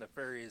plan. He has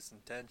nefarious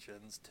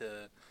intentions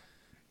to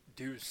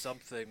do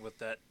something with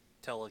that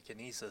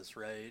telekinesis,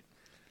 right?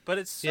 But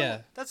it's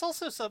so, that's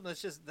also something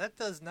that's just, that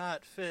does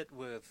not fit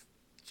with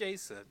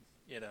Jason,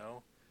 you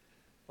know?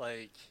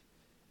 Like,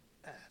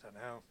 I don't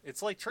know.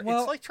 It's like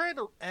it's like trying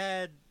to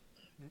add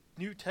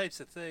new types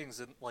of things,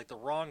 and like the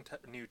wrong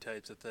new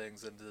types of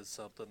things into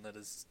something that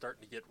is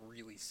starting to get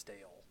really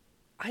stale.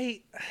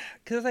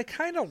 Because I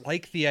kind of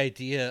like the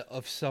idea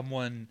of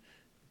someone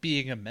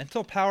being a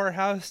mental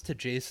powerhouse to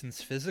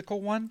Jason's physical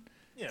one,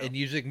 and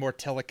using more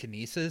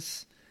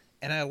telekinesis.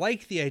 And I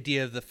like the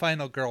idea of the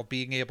final girl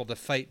being able to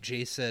fight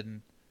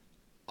Jason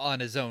on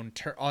his own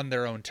on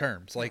their own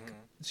terms. Like,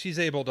 she's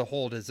able to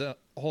hold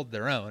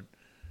their own.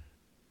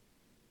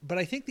 But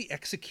I think the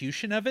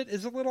execution of it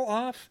is a little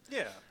off.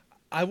 Yeah.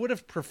 I would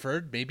have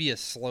preferred maybe a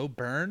slow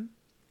burn.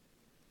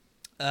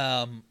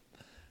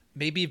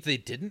 Maybe if they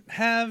didn't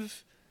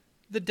have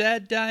the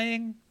dad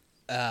dying,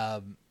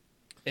 and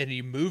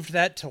you moved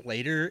that to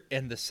later,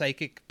 and the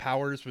psychic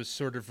powers was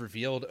sort of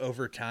revealed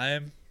over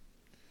time.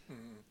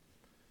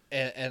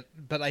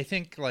 But I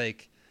think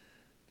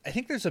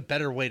there's a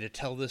better way to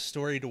tell this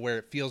story to where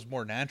it feels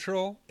more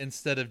natural,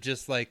 instead of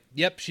just like,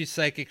 yep, she's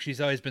psychic, she's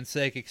always been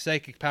psychic.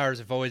 Psychic powers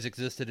have always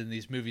existed in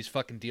these movies,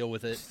 fucking deal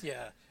with it.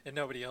 Yeah, and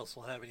nobody else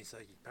will have any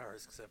psychic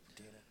powers except for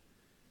Tina.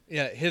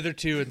 Yeah,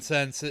 hitherto, and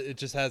since it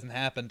just hasn't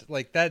happened.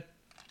 Like that,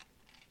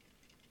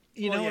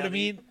 you know what I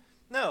mean?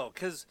 No,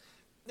 because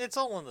it's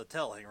all in the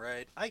telling,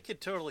 right? I could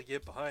totally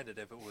get behind it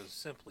if it was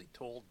simply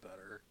told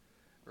better,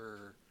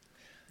 or,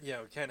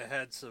 kind of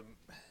had some,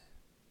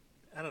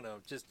 I don't know,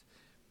 just...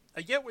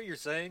 I get what you're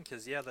saying,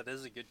 because, that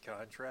is a good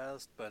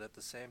contrast, but at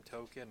the same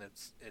token,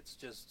 it's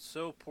just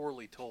so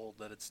poorly told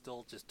that it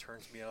still just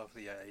turns me off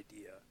the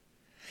idea.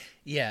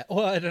 Yeah,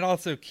 well, and it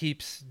also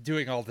keeps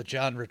doing all the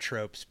genre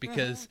tropes,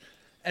 because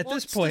at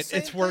this point,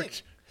 it's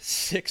worked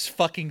 6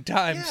 fucking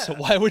times, so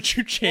why would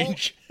you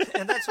change? Well,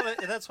 and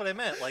that's what I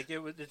meant. Like,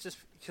 it's just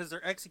because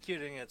they're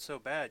executing it so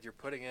bad, you're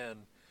putting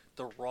in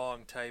the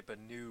wrong type of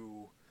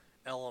new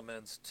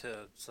elements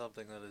to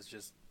something that is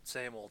just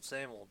same old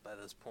by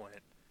this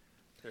point.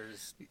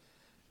 There's,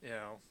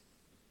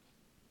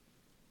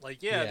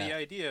 the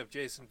idea of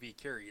Jason v.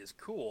 Carrie is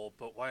cool,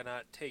 but why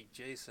not take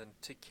Jason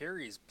to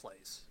Carrie's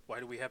place? Why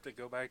do we have to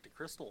go back to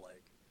Crystal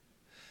Lake?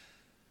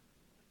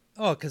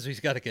 Oh, because he's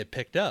got to get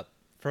picked up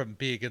from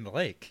being in the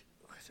lake.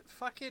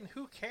 Fucking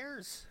who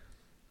cares?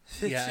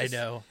 Yeah, I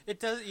know. It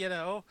does,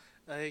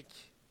 like...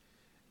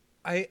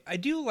 I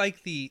do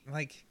like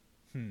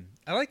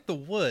I like the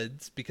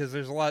woods, because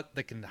there's a lot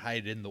that can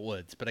hide in the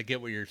woods, but I get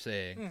what you're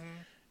saying.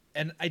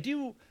 And I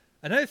do...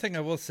 Another thing I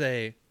will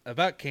say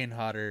about Kane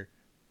Hodder,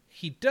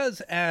 he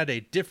does add a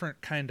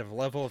different kind of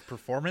level of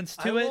performance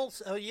to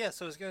it. Oh,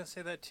 yes, I was going to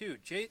say that too.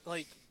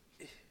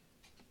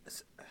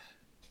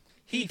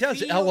 He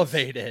does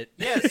elevate it.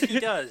 Yes, he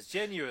does,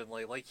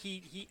 genuinely. Like,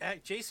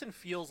 Jason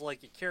feels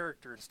like a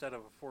character instead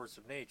of a force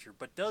of nature,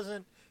 but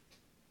doesn't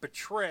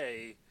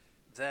betray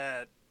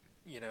that,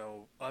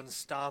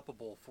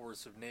 unstoppable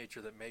force of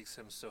nature that makes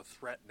him so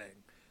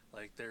threatening.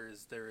 Like, there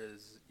is,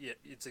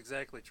 it's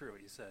exactly true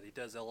what you said. He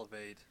does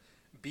elevate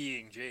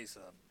being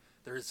Jason.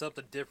 There is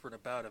something different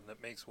about him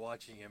that makes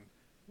watching him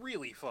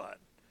really fun.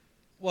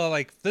 Well,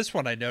 like, this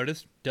one I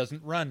noticed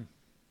doesn't run.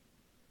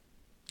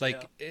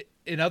 Like,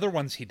 in other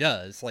ones he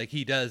does. Like,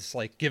 he does,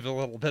 like, give a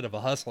little bit of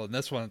a hustle. And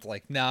this one, it's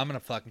like, nah, I'm going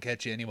to fucking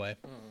catch you anyway.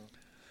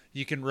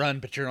 You can run,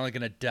 but you're only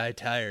going to die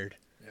tired.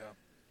 Yeah.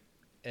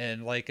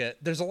 And, like,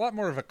 there's a lot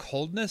more of a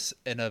coldness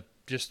and I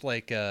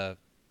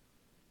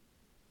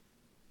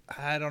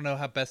don't know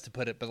how best to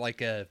put it, but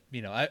like I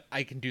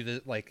can do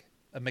the, like,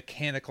 a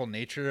mechanical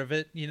nature of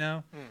it, you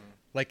know? Hmm.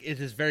 Like, it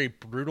is very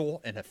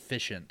brutal and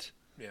efficient,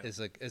 Yeah. is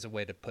a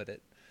way to put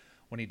it,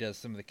 when he does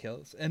some of the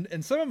kills.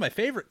 And some of my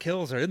favorite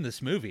kills are in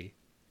this movie.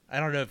 I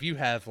don't know if you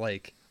have,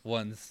 like,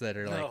 ones that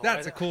are like,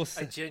 that's a cool...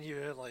 I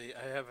genuinely,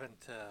 I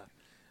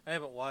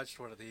haven't watched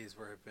one of these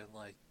where I've been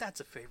like, that's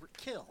a favorite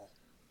kill.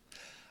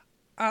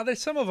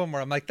 There's some of them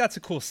where I'm like, that's a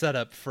cool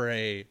setup for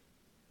a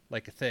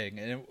thing,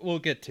 and we'll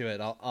get to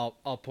it.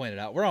 I'll point it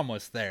out. We're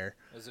almost there.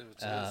 Is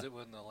it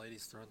when the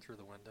lady's thrown through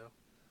the window?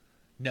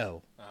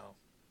 No. Oh,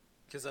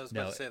 because I was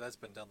about to say that's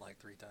been done like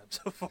 3 times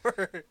so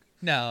far.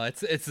 No,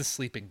 it's the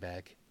sleeping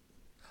bag.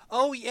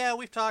 Oh yeah,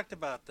 we've talked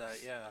about that.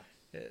 Yeah.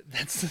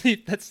 That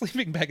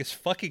sleeping bag is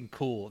fucking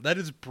cool. That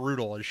is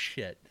brutal as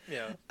shit.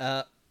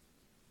 Yeah.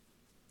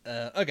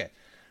 Okay,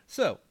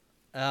 so,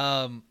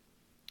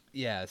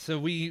 yeah, so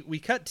we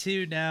cut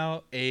to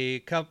now a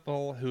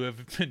couple who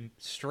have been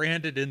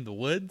stranded in the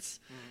woods,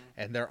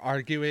 and they're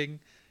arguing,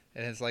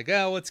 and it's like,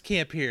 oh, let's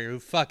camp here.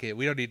 Fuck it,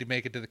 we don't need to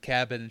make it to the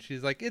cabin. And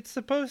she's like, it's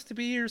supposed to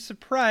be your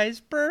surprise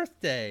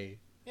birthday.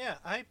 Yeah,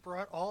 I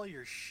brought all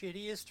your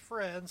shittiest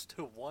friends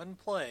to one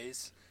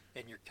place,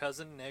 and your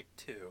cousin Nick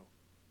too.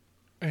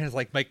 And it's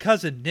like, my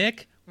cousin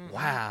Nick? Mm-hmm.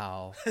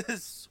 Wow.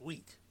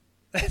 Sweet.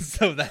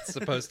 So that's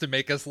supposed to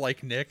make us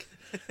like Nick?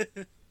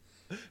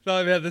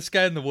 No, man, this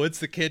guy in the woods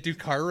that can't do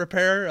car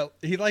repair,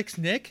 he likes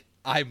Nick?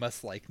 I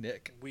must like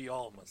Nick. We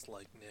all must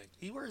like Nick.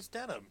 He wears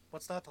denim.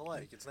 What's not to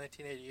like? It's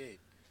 1988.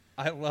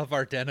 I love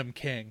our denim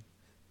king.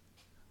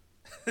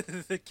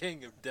 The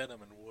king of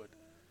denim and wood.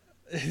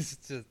 It's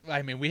just,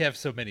 I mean, we have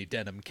so many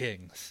denim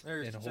kings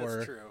in horror.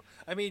 That's true.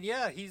 I mean,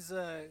 yeah, he is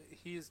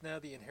now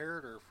the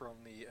inheritor from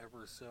the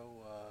ever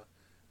so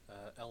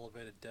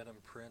elevated denim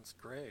prince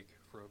Greg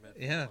from Ed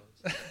Yeah.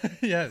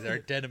 Yeah, they're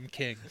denim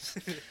kings.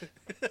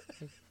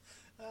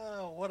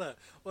 Oh, what a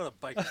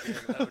biker gang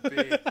that would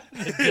be.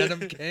 The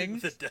Denim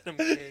Kings? The Denim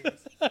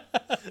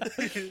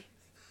Kings.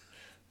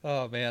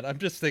 Oh man, I'm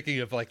just thinking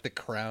of like the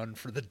crown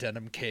for the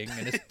Denim King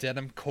and his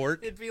denim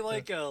court. It'd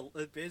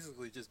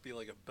basically just be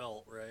like a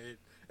belt, right?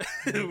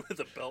 With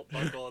a belt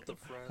buckle at the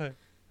front.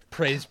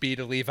 Praise be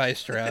to Levi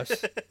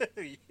Strauss.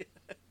 Yeah.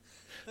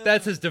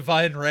 That's his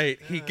divine right.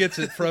 He gets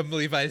it from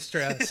Levi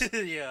Strauss.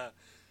 Yeah.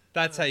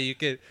 That's how you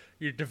get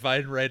your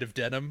divine right of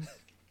denim.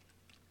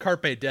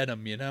 Carpe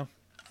denim, you know?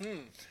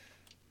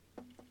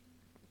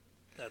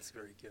 That's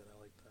very good.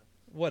 I like that.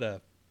 What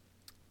a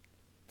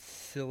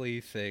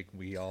silly thing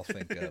we all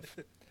think of.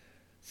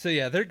 So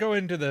yeah, they're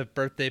going to the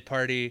birthday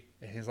party,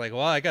 and he's like,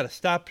 well, I gotta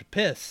stop to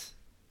piss.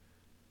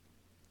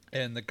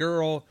 And the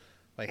girl,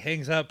 like,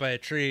 hangs out by a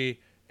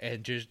tree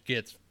and just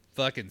gets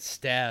fucking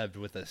stabbed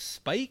with a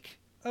spike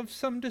of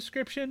some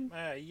description.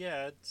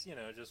 Yeah, it's,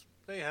 just,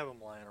 they have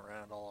them lying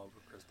around all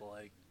over Crystal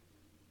Lake.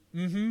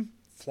 Mm-hmm.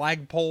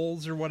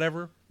 Flagpoles or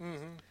whatever.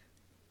 Mm-hmm.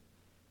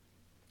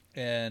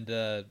 And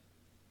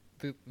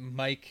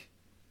Mike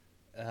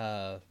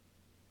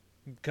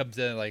comes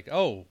in like,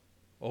 oh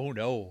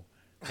no.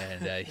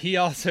 And he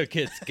also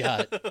gets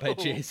got by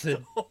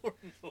Jason.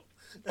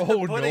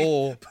 Oh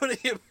no. Putting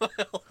it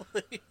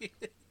mildly.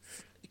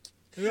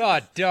 Oh,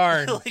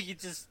 darn. Like you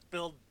just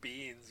spilled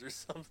beans or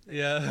something.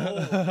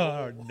 Yeah.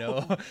 Oh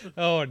no.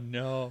 Oh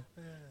no.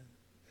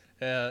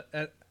 And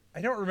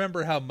I don't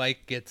remember how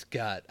Mike gets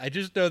got. I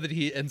just know that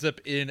he ends up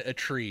in a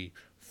tree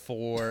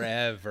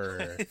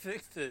forever. I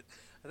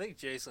think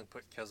Jason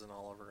put Cousin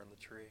Oliver in the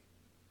tree.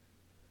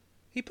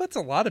 He puts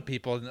a lot of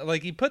people in,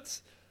 like he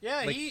puts.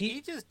 Yeah, like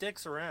he just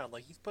dicks around.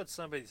 Like he's put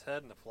somebody's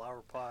head in a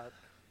flower pot.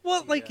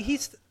 Well,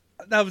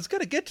 I was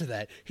gonna get to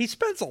that. He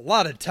spends a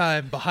lot of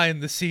time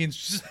behind the scenes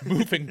just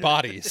moving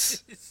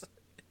bodies.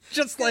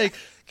 Just like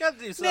gotta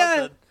do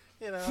something.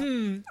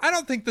 I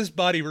don't think this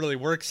body really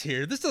works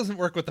here. This doesn't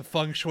work with the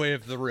feng shui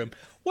of the room.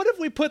 What if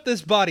we put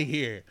this body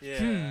here?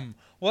 Yeah.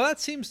 Well,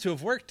 that seems to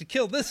have worked to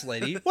kill this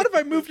lady. What if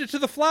I moved it to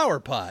the flower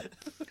pot?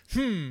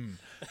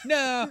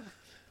 Nah.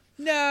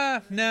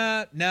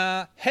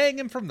 Hang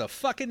him from the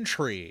fucking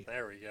tree.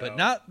 There we go. But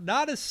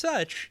not as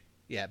such.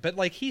 Yeah, but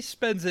like he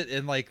spends it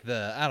in like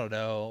the, I don't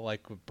know,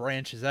 like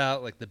branches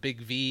out, like the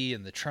big V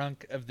in the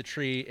trunk of the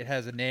tree. It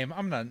has a name.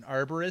 I'm not an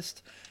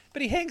arborist,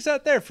 but he hangs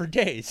out there for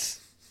days.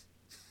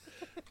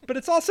 But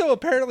it's also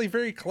apparently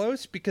very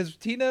close because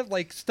Tina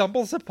like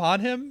stumbles upon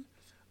him.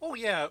 Oh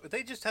yeah,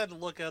 they just had to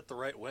look out the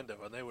right window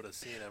and they would have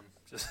seen him.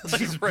 Just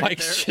like right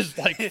Mike's there. just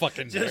like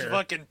fucking just there.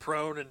 Fucking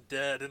prone and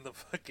dead in the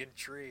fucking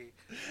tree.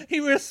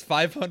 He was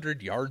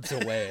 500 yards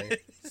away.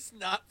 It's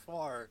not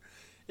far.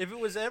 If it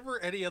was ever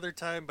any other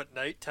time but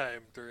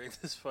nighttime during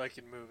this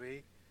fucking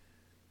movie,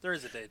 there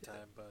is a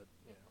daytime, but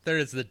there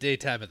is the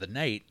daytime of the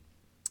night.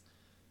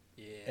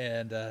 Yeah.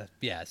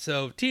 And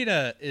so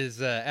Tina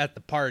is at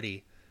the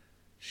party.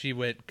 She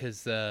went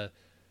because her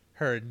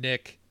and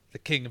Nick, the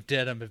king of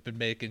denim, have been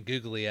making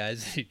googly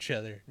eyes at each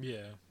other.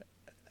 Yeah.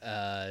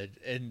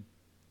 And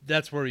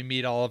that's where we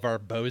meet all of our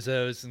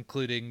bozos,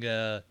 including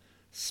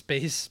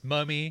Space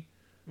Mummy.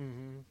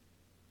 Mm-hmm.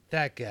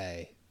 That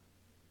guy.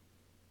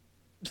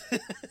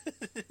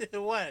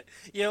 What?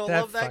 You don't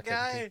love that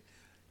guy?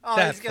 Oh,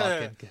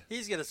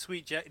 he's got a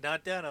sweet jacket.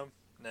 Not denim.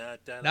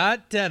 Not Denham.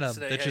 Not Denham,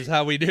 which is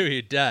how we knew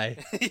he'd die.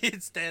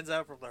 It stands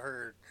out from the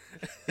herd.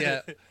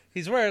 Yeah.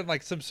 He's wearing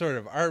like some sort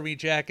of army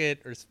jacket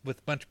or with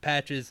a bunch of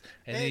patches,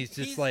 and he's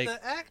just like...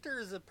 The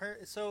actor is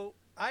apparently... So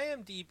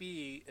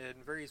IMDb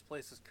and various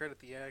places credit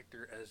the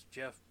actor as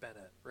Jeff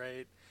Bennett,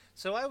 right?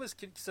 So I was...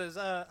 Says,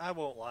 I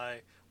won't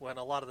lie, when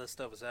a lot of this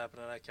stuff was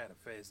happening, I kind of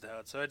phased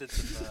out. So I did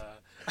some,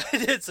 I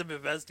did some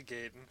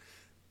investigating.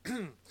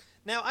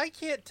 Now, I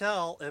can't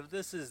tell if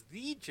this is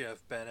the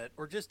Jeff Bennett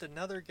or just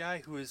another guy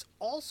who is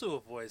also a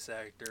voice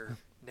actor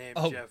named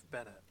Jeff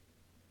Bennett.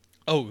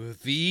 Oh,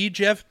 the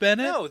Jeff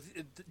Bennett? No,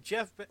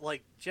 Jeff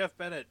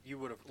Bennett, you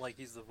would have, like,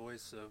 he's the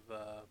voice of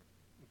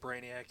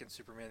Brainiac in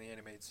Superman the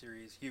Animated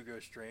Series, Hugo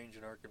Strange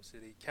in Arkham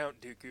City,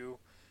 Count Dooku,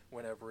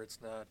 whenever it's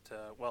not,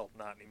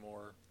 not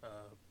anymore.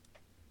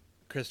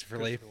 Christopher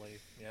Lee.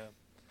 Yeah.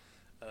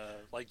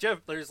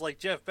 There's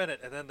Jeff Bennett,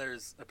 and then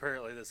there's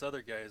apparently this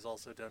other guy who's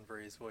also done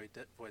various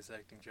voice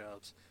acting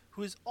jobs,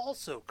 who is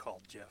also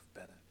called Jeff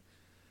Bennett.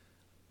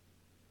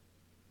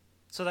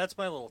 So that's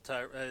my little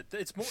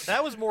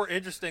that was more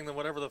interesting than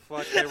whatever the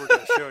fuck they were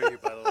going to show you,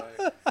 by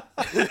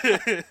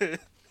the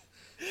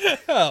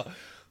way.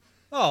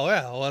 Oh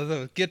yeah.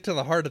 Well, get to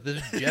the heart of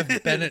this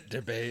Jeff Bennett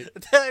debate.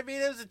 I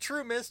mean, it was a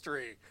true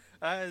mystery.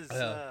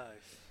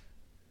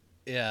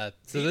 Yeah.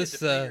 So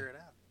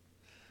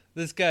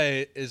this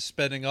guy is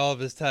spending all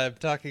of his time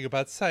talking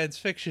about science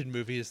fiction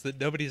movies that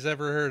nobody's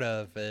ever heard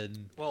of,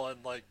 and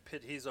like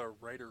Pitt, he's our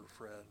writer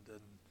friend,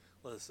 and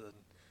listen,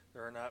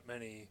 there are not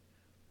many.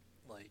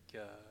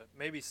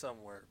 Maybe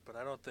somewhere, but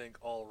I don't think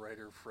all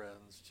writer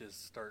friends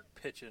just start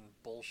pitching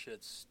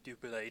bullshit,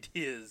 stupid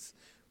ideas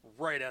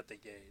right out the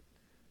gate.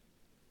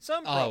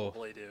 Some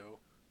probably do.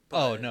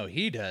 Oh, no,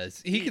 he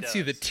does. He can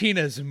see that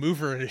Tina's a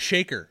mover and a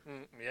shaker.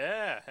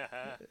 Yeah.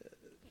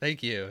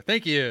 Thank you.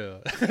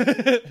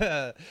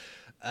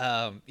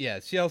 Yeah,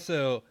 she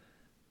also,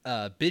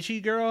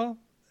 bitchy girl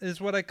is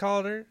what I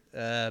called her,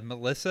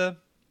 Melissa.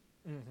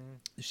 Mm-hmm.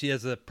 She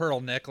has a pearl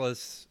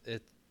necklace.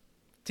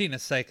 Tina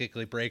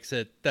psychically breaks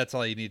it. That's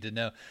all you need to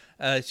know.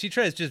 She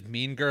tries just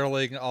mean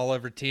girling all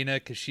over Tina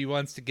because she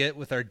wants to get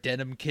with our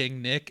denim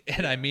king Nick,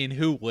 and I mean,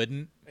 who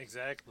wouldn't?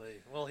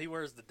 Exactly. Well, he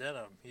wears the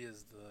denim. He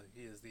is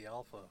the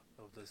alpha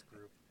of this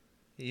group.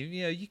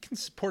 You can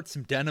support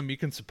some denim. You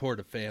can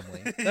support a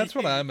family. That's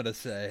what I'm gonna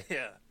say.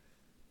 Yeah.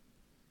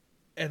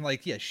 And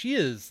she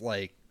is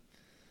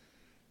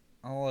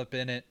all up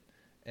in it,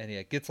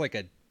 and gets like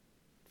a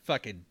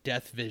fucking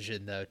death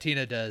vision though.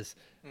 Tina does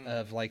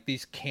of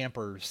these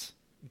campers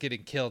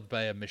getting killed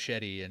by a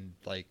machete, and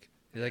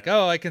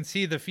oh, I can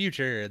see the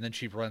future, and then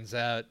she runs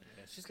out.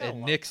 Yeah, she's got a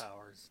lot of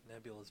powers,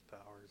 nebulous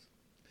powers.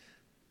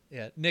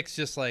 Yeah, Nick's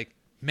just like,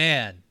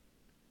 man,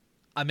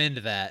 I'm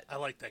into that. I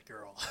like that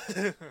girl.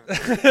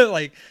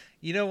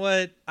 You know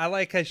what? I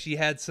like how she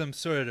had some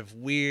sort of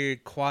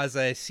weird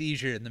quasi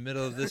seizure in the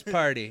middle of this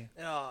party.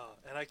 Oh,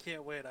 and I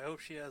can't wait. I hope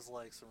she has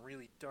some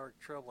really dark,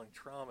 troubling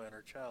trauma in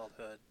her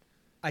childhood.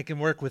 I can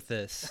work with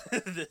this.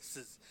 This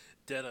is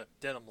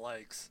Denim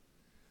likes.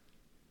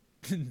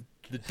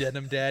 The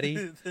denim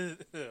daddy?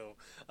 No.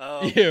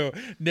 Ew,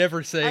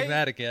 never saying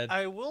that again.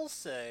 I will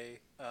say,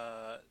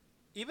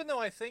 even though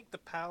I think the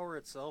power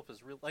itself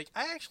is real, I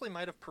actually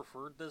might have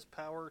preferred this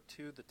power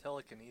to the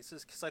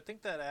telekinesis, because I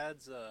think that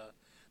adds,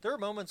 there are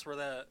moments where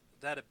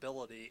that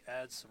ability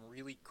adds some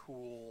really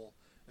cool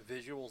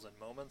visuals and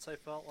moments, I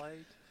felt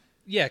like.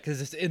 Yeah, because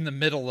it's in the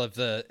middle of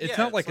it's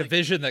not like a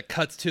vision that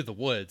cuts to the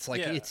woods.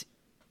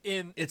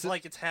 It's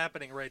like it's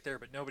happening right there,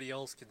 but nobody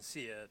else can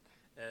see it.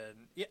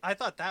 And I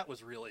thought that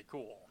was really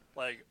cool.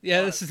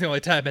 This is the only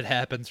time it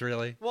happens,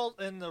 really. Well,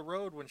 in the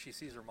road when she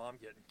sees her mom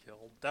getting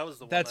killed, that was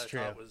the one That's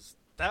true.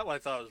 That one I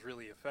thought was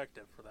really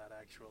effective for that,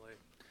 actually.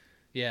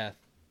 Yeah.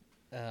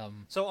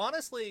 So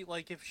honestly,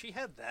 if she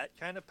had that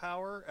kind of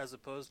power as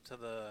opposed to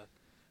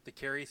the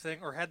Carrie thing,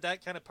 or had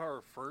that kind of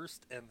power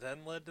first and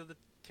then led to the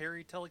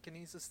Carrie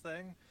telekinesis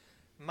thing,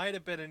 might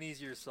have been an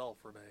easier sell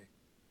for me.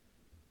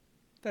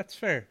 That's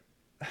fair.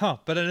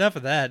 But enough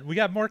of that. We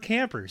got more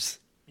campers.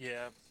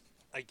 Yeah,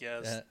 I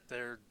guess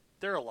they're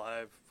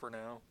alive for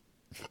now.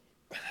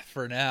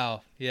 For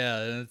now,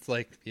 yeah, and it's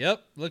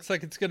yep, looks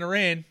like it's gonna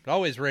rain. It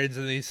always rains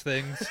in these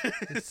things.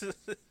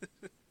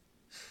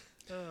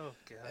 Oh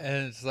god!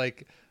 And it's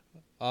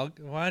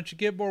why don't you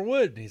get more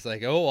wood? And he's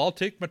like, oh, I'll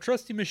take my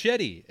trusty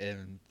machete.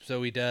 And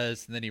so he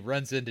does, and then he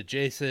runs into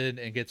Jason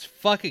and gets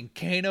fucking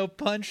Kano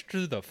punched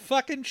through the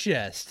fucking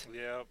chest.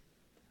 Yep.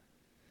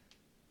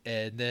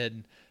 And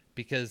then,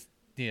 because,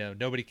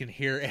 nobody can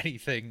hear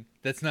anything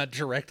that's not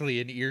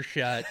directly in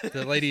earshot,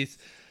 the lady's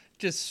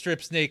just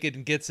strips naked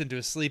and gets into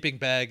a sleeping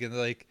bag, and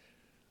are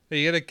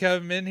you gonna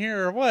come in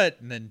here or what?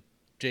 And then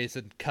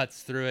Jason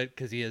cuts through it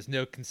because he has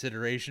no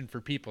consideration for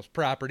people's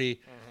property.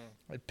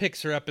 Mm-hmm.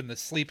 Picks her up in the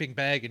sleeping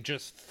bag and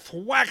just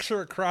thwacks her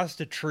across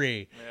a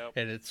tree. Yep.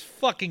 And it's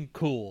fucking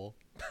cool.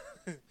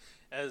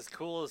 As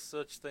cool as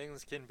such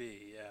things can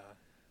be,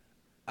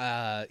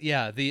 yeah.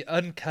 Yeah, the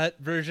uncut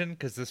version,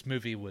 because this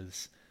movie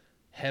was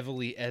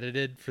heavily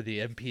edited for the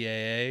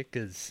MPAA,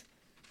 because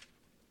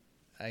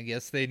I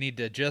guess they need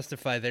to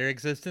justify their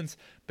existence,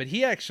 but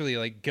he actually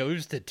like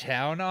goes to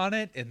town on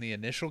it in the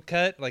initial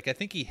cut. Like I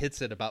think he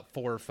hits it about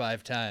 4 or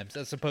 5 times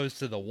as opposed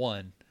to the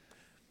one.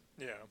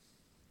 Yeah.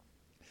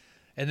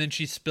 And then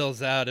she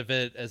spills out of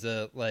it as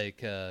a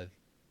like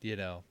you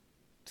know,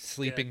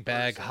 sleeping Dead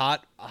bag, person.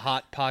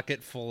 hot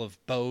pocket full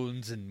of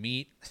bones and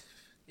meat.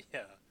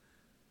 Yeah.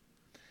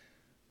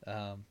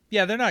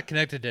 Yeah, they're not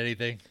connected to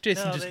anything.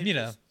 Jason No, just, they you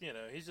know, just,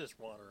 he's just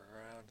wandering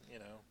around,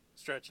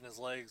 stretching his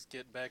legs,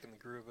 getting back in the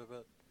groove of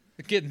it.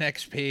 getting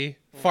XP,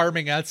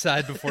 farming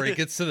outside before he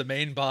gets to the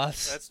main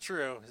boss. That's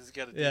true. He's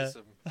got to do Yeah.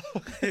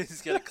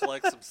 he's got to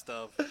collect some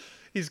stuff.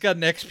 He's got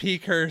an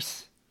XP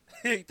curse.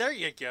 There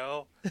you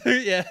go.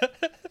 Yeah.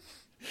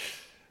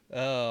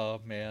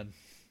 Oh man.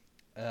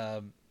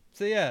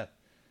 So yeah,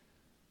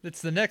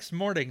 it's the next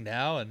morning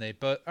now, and they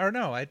both. Or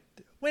no,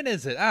 when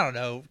is it? I don't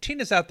know.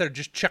 Tina's out there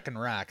just chucking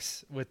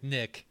rocks with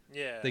Nick.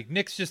 Yeah. Like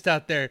Nick's just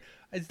out there.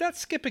 He's not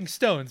skipping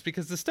stones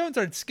because the stones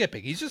aren't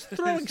skipping. He's just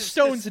throwing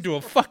stones into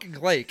a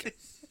fucking lake.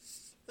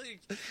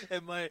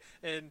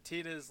 and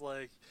Tina's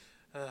like,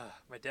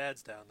 my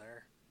dad's down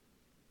there.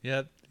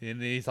 Yep.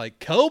 And he's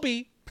like,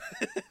 Kobe.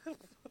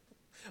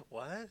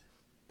 What?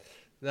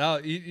 No,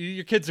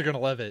 your kids are gonna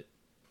love it.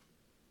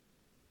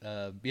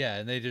 Yeah,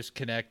 and they just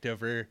connect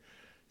over.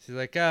 She's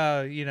like,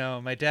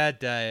 oh, my dad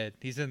died.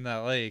 He's in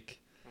that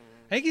lake.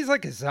 Mm-hmm. I think he's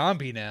like a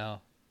zombie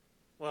now.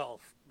 Well,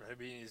 I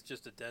mean, he's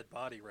just a dead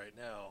body right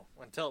now.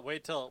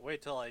 Wait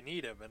till I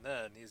need him, and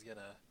then he's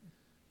gonna.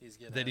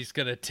 Then he's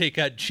gonna take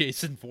out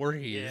Jason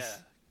Voorhees. Yeah,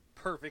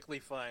 perfectly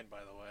fine, by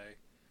the way.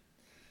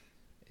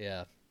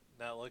 Yeah.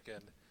 Not looking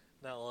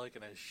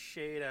a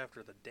shade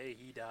after the day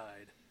he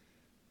died.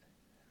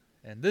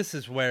 And this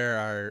is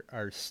where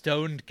our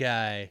stoned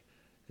guy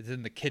is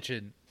in the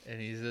kitchen, and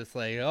he's just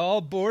like, all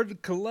aboard the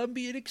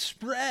Columbian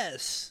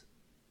Express.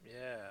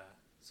 Yeah.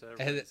 So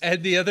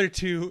And the other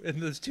two, and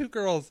those two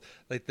girls,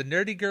 like the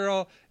nerdy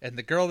girl and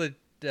the girl that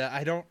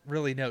I don't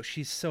really know,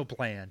 she's so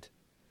bland.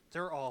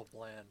 they're all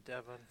bland,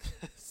 Devin.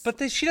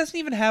 But she doesn't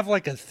even have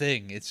like a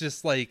thing. It's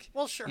just like,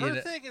 well, sure,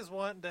 her thing is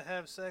wanting to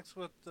have sex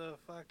with the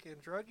fucking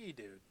druggy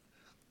dude.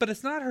 but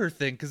it's not her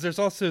thing because there's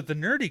also the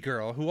nerdy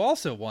girl who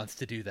also wants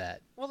to do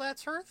that. Well,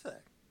 that's her thing.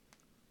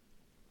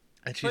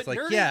 And she's But like,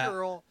 nerdy yeah.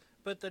 girl,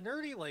 but the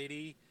nerdy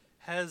lady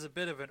has a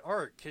bit of an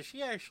arc because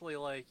she actually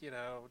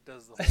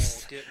does the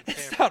whole getting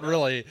It's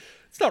pampered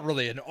not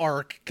really an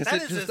arc because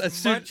That it is just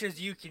as much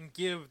as you can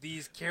give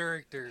these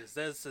characters.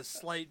 That's a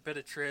slight bit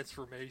of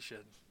transformation.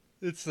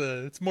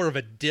 it's more of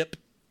a dip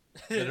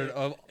than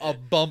a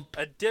bump.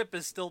 A dip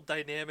is still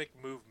dynamic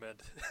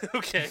movement.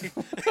 Okay.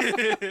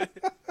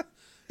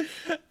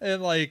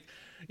 And like,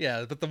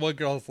 yeah, but the one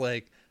girl's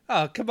like,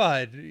 oh, come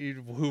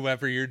on,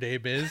 whoever your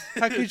name is.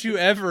 How could you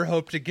ever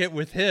hope to get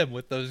with him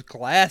with those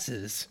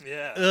glasses?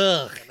 Yeah.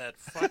 Ugh. And that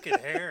fucking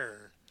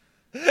hair.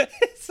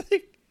 It's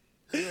like,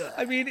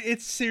 I mean,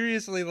 it's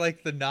seriously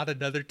like the Not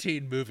Another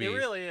Teen movie. It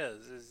really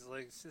is. It's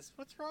like,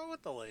 what's wrong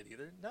with the lady?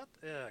 They're not.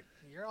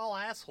 You're all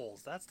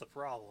assholes. That's the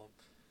problem.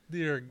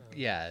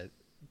 Yeah,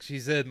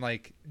 she's in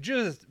like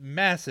just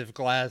massive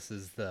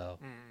glasses though.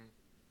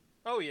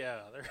 Oh yeah,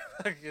 they're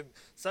fucking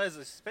size.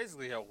 It's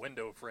basically got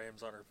window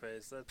frames on her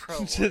face. That's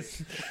probably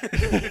Just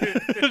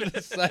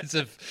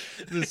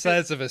the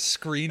size of a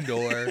screen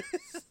door.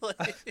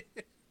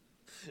 like,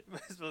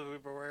 might as well be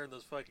wearing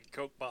those fucking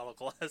Coke bottle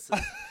glasses,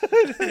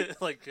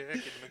 like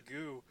fucking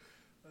Magoo.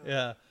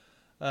 Yeah.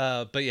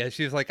 But yeah,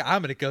 she's like,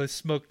 I'm gonna go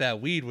smoke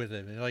that weed with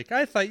him. And like,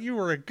 I thought you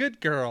were a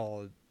good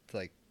girl. It's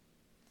like,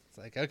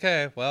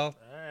 okay, well.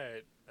 All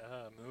right,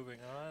 moving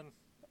on.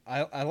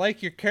 I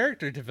like your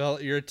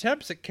your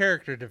attempts at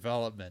character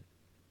development.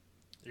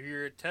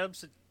 Your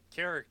attempts at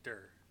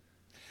character.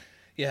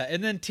 Yeah,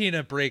 and then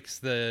Tina breaks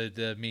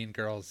the mean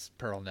girl's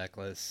pearl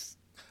necklace.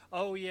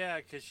 Oh yeah,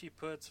 because she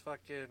puts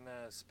fucking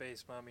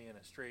Space Mummy in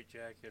a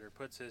straitjacket, or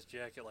puts his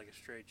jacket like a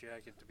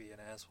straitjacket to be an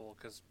asshole,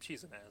 because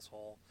she's an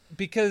asshole.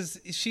 Because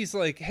she's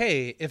like,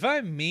 hey, if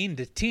I'm mean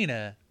to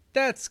Tina,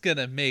 that's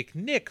gonna make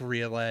Nick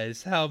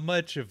realize how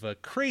much of a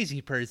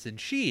crazy person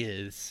she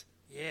is.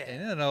 Yeah.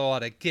 And then he'll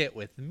want to get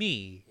with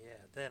me. Yeah,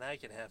 then I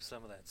can have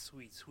some of that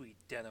sweet, sweet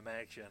denim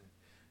action.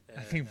 And,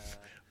 I can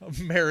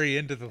marry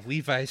into the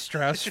Levi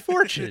Strauss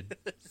fortune.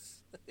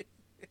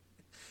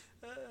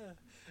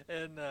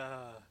 and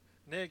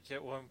Nick,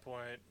 at one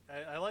point,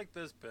 I like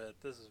this bit.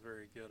 This is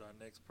very good on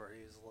Nick's part.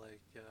 He's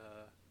like,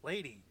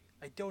 lady,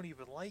 I don't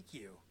even like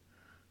you.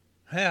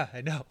 Yeah,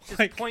 I know. Just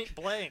Like, point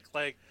blank,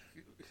 like,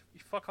 you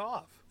fuck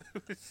off.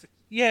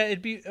 yeah,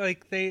 it'd be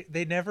like they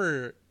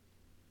never...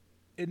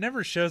 It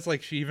never shows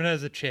like she even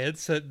has a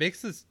chance, so it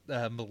makes this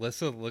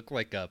Melissa look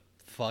like a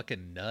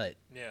fucking nut.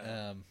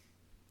 Yeah.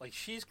 Like,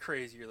 she's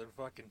crazier than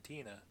fucking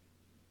Tina.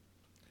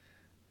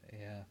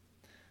 Yeah.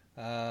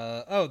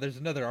 Oh, there's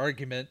another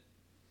argument,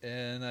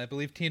 and I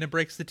believe Tina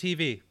breaks the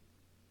TV.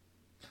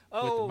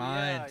 Oh,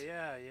 Mind.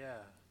 yeah.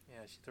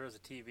 She throws a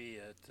TV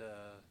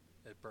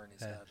at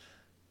Bernie's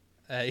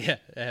head.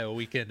 Yeah, a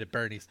weekend at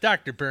Bernie's.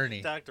 Dr.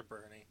 Bernie. Dr.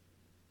 Bernie.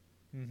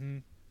 Mm-hmm.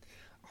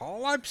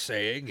 All I'm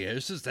saying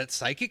is that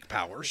psychic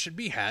powers should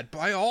be had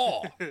by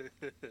all.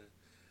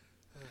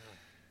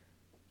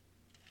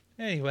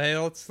 Anyway,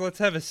 let's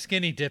have a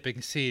skinny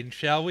dipping scene,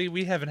 shall we?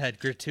 We haven't had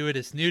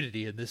gratuitous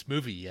nudity in this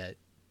movie yet.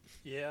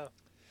 Yeah.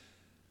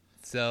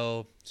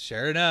 So,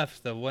 sure enough,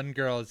 the one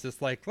girl is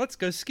just like, let's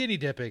go skinny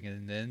dipping,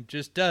 and then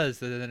just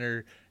does,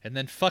 and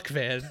then Fuck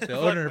Van, the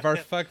owner of our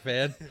Fuck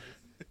Van,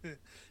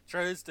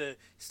 starts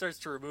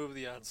to remove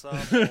the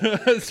ensemble.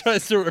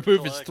 tries to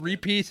remove his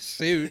 3-piece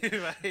suit.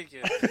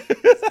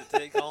 To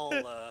take all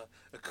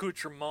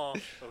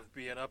accoutrement of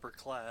being upper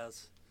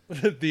class.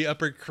 The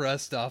upper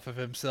crust off of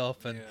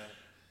himself, and Yeah.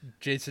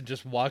 Jason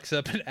just walks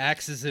up and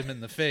axes him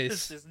in the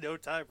face. There's no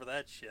time for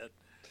that shit.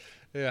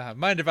 Yeah,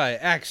 mind if I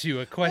ask you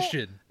a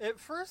question? Well, at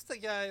first, the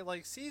guy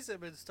sees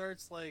him and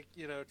starts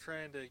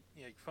trying to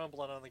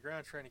fumbling on the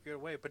ground, trying to get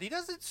away. But he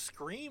doesn't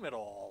scream at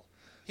all.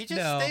 He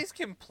just stays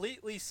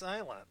completely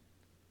silent.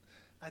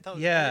 I thought it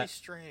was very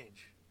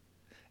strange.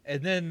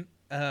 And then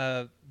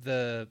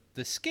the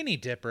skinny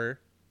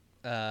dipper,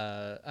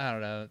 I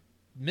don't know,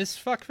 Miss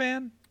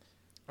Fuckvan.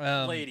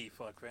 Lady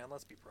Fuckvan,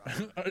 let's be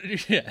proper.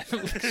 Yeah,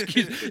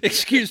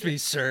 excuse me,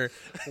 sir,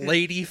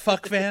 Lady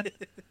Fuckvan.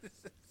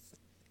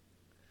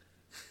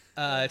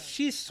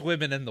 She's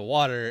swimming in the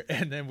water,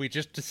 and then we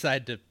just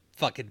decide to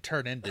fucking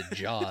turn into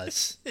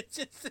Jaws.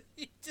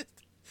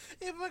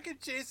 Fucking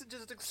Jason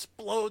just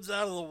explodes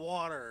out of the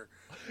water.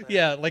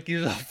 Yeah, like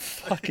he's a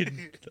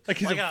fucking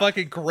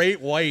fucking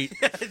great white.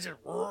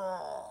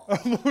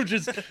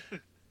 Just,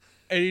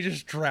 and he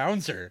just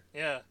drowns her.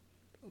 Yeah.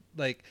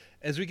 Like,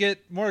 as we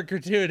get more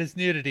gratuitous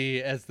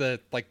nudity as the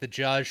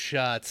Jaws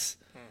shots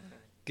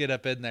get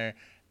up in there,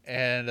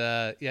 and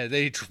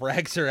they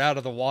drags her out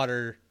of the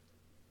water,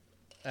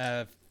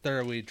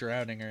 thoroughly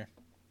drowning her.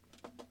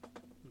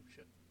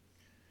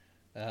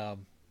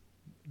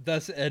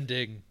 Thus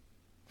ending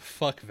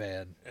Fuck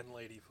Van. And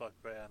Lady Fuck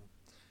Van.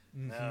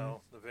 Mm-hmm.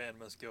 Now the van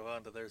must go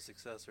on to their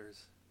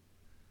successors.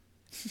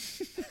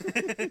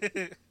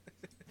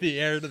 The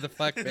heir to the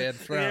Fuck Van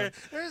throne.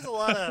 There's a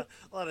lot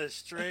of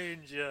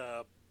strange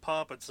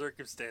pomp and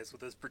circumstance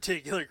with this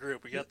particular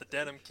group. We got the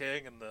Denim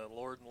King and the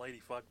Lord and Lady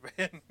Fuck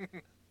Van.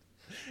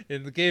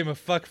 In the game of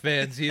Fuck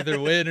Vans, you either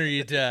win or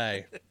you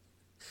die.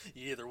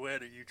 You either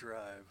win or you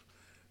drive.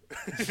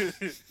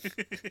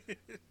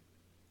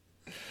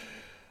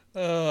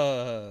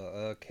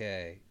 Oh,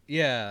 okay.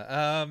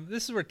 Yeah,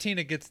 this is where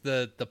Tina gets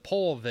the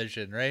pole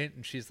vision, right?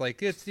 And she's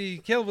like, it's the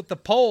kill with the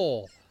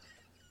pole.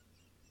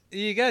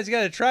 You guys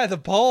gotta try the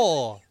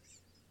pole.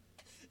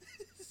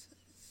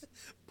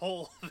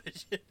 Pole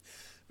vision.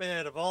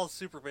 Man, of all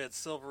Superman's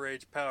Silver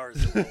Age powers,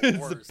 the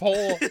worst. The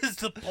pole. Is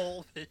the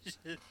pole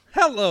vision.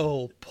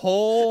 Hello,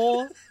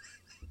 pole.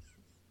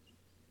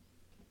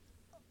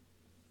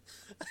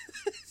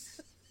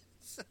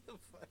 So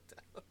fucked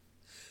up.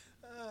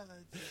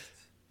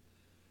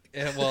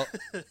 Yeah, well,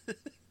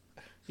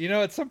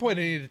 at some point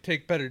I need to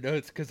take better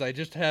notes because I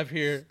just have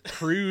here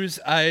Cruz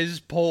Eyes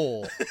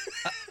Pole.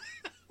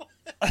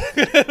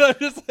 And I'm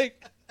just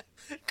like,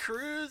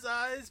 Cruz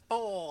Eyes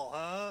Pole,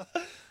 huh?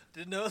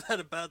 Didn't know that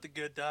about the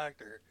Good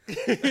Doctor.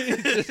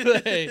 just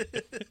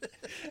like,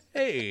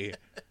 hey,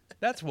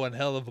 that's one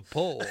hell of a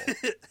pole.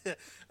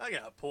 I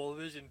got pole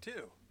vision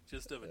too,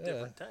 just of a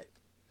different type.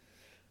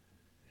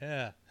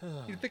 Yeah.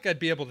 You'd think I'd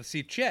be able to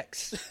see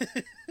checks.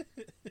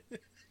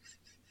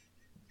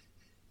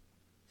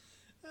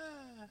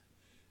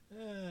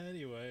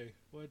 Anyway,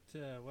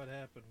 what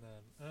happened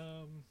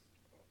then?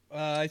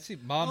 I see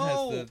Mom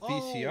has the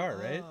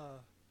VCR, right?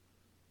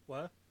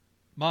 What?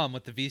 Mom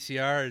with the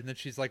VCR, and then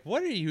she's like,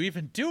 "What are you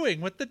even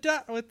doing with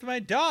with my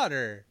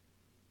daughter?"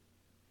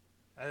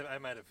 I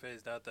might have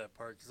phased out that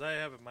part because I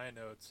have in my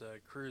notes,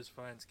 Cruz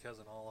finds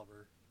Cousin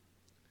Oliver.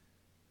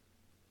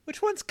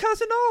 Which one's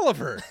Cousin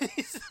Oliver?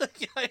 He's the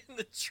guy in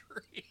the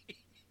tree.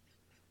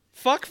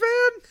 Fuck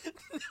Van?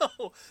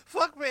 No,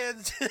 Fuck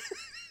Van's...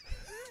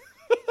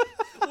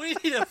 We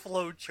need a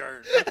flow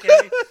chart,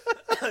 okay?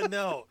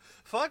 No,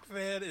 Fuck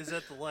Van is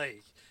at the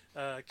lake.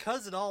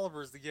 Cousin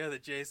Oliver's the guy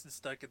that Jason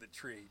stuck in the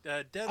tree.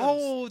 The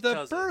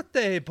cousin.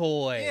 birthday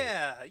boy.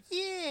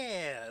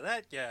 Yeah,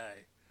 that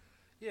guy.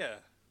 Yeah.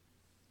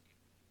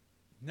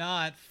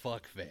 Not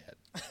Fuck Van.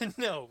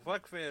 No,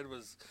 Fuck Van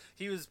was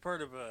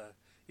part of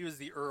he was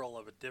the Earl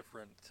of a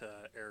different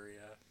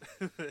area.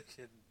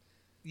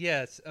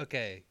 Yes,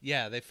 okay.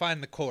 Yeah, they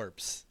find the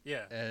corpse.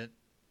 Yeah. And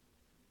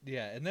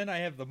then I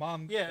have the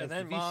mom and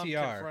then the Mom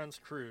VCR. confronts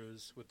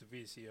Cruz with the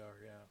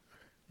VCR, yeah.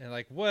 And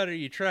like, what are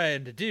you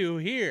trying to do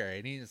here?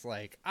 And he's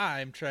like,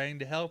 I'm trying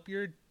to help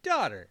your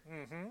daughter.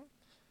 Mm-hmm.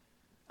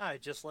 I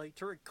just like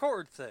to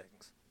record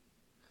things.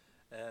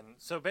 And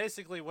so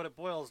basically what it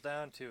boils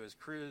down to is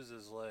Cruz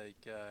is like,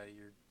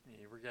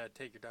 we're going to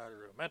take your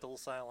daughter to a mental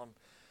asylum.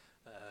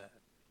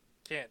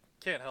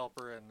 Can't help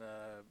her, and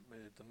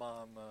the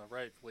mom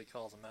rightfully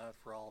calls him out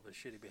for all of his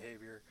shitty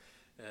behavior.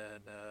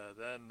 And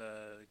then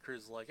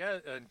Cruz is like,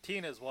 and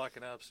Tina's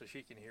walking up so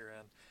she can hear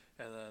him.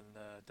 And then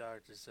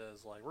doctor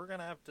says, like, we're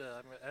gonna have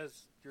to,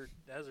 as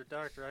her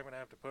doctor, I'm gonna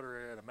have to put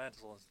her in a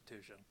mental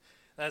institution.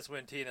 That's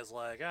when Tina's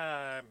like,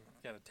 I'm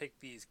gonna take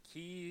these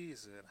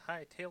keys and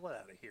hightail it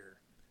out of here.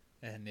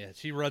 And yeah,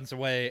 she runs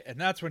away, and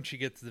that's when she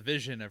gets the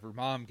vision of her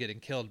mom getting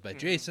killed by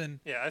Jason.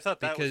 Yeah, I thought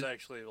that was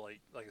actually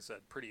like I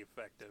said, pretty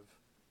effective.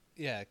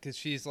 Yeah, because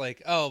she's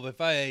like, oh,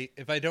 if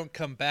I don't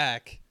come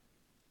back,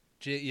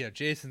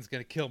 Jason's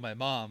gonna kill my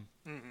mom.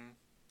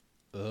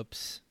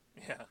 Oops.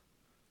 Yeah.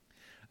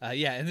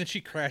 Yeah, and then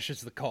she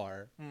crashes the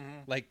car,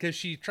 like, because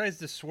she tries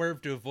to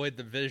swerve to avoid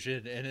the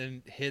vision, and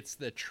then hits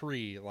the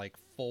tree like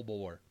full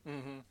bore.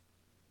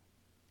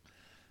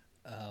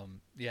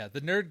 Yeah,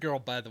 the nerd girl,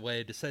 by the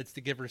way, decides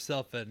to give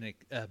herself a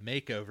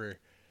makeover,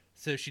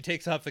 so she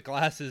takes off the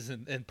glasses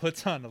and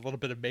puts on a little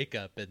bit of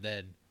makeup, and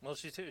then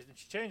she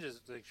changes,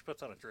 like, she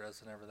puts on a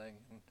dress and everything,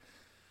 and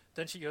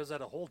then she goes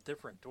out a whole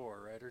different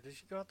door, right? Or did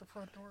she go out the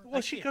front door?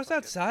 Well, she goes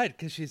outside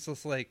because she's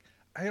just like,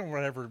 I don't know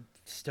whatever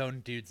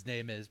stone dude's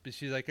name is, but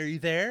she's like, are you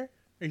there?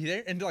 Are you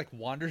there? And like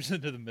wanders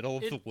into the middle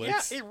of the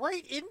woods. Yeah,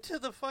 right into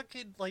the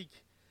fucking, like,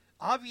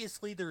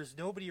 obviously there's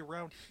nobody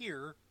around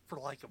here for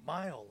like a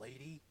mile,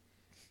 lady.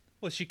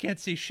 Well, she can't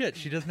see shit.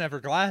 She doesn't have her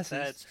glasses.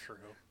 That's true.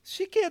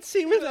 She can't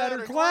see without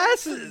her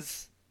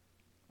glasses.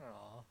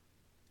 Aw.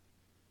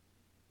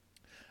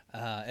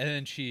 And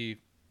then she,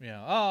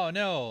 oh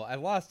no, I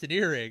lost an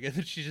earring. And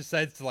then she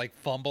decides to like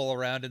fumble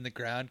around in the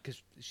ground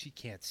because she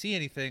can't see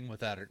anything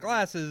without her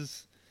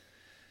glasses.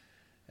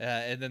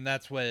 And then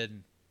that's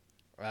when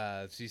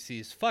she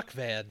sees Fuck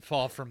Van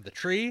fall from the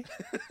tree.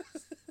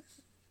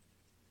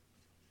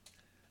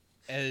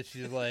 And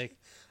she's like,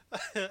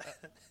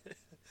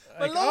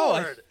 my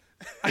lord!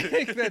 I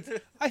think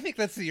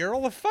that's the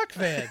Earl of Fuck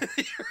Van.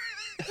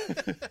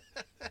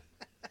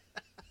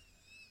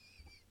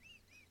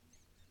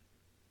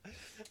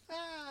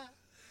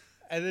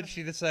 And then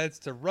she decides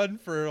to run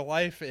for her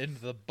life in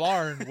the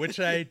barn, which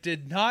I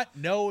did not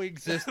know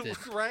existed.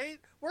 Right?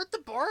 Where'd the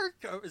barn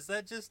go? Is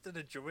that just an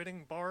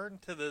adjoining barn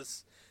to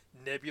this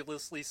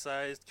nebulously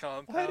sized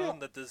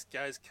compound that this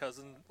guy's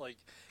cousin, like...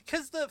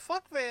 Because the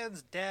Fuck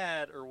Van's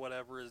dad, or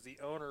whatever, is the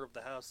owner of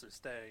the house they're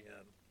staying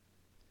in.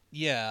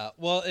 Yeah,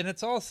 well, and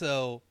it's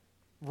also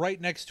right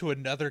next to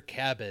another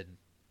cabin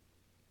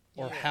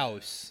or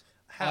house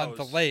on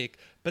the lake,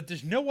 but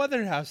there's no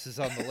other houses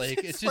on the lake.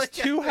 It's just like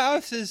two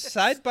houses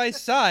side by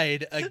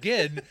side,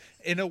 again,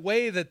 in a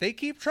way that they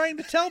keep trying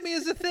to tell me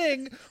is a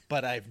thing,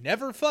 but I've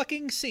never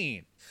fucking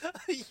seen.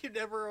 You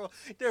never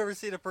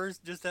seen a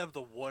person just have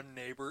the one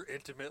neighbor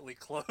intimately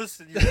close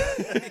in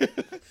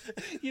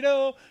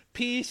your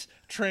peace,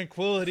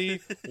 tranquility,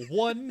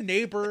 one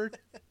neighbor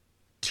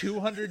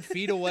 200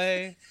 feet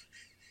away.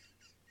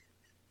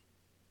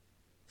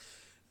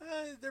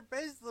 They're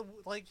basically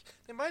like,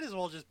 they might as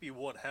well just be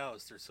one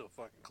house. They're so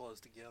fucking close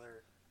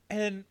together.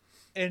 And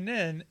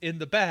then in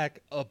the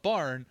back, a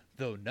barn,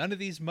 though none of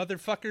these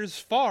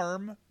motherfuckers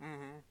farm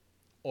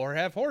or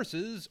have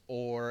horses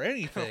or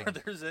anything. Or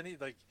there's any,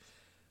 like,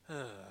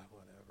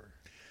 whatever.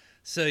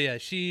 So yeah,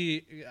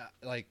 she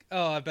like,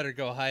 oh, I better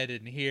go hide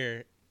in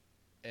here.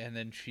 And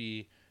then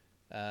she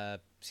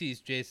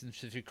sees Jason,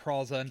 so she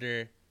crawls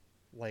under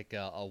like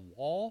a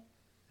wall,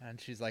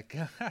 and she's like,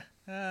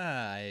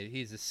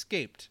 he's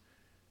escaped.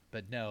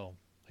 But no,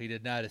 he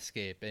did not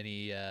escape, and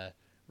he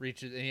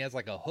reaches, and he has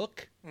like a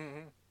hook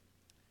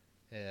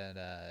and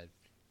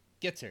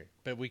gets her.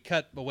 But we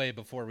cut away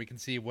before we can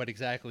see what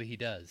exactly he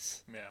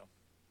does. Yeah.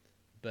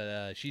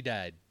 But she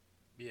died.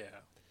 Yeah.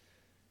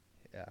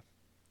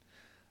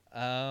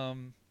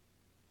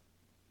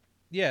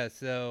 Yeah,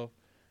 so...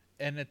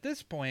 And at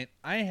this point,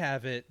 I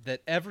have it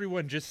that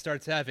everyone just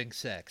starts having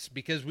sex,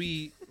 because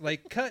we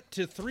like cut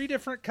to 3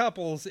 different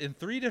couples in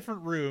 3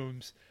 different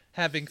rooms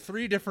having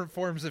 3 different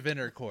forms of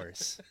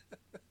intercourse.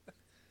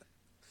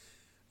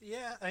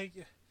 Yeah, let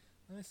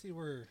me see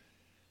where.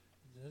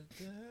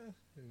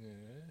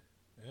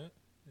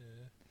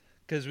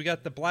 Because we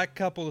got the black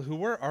couple who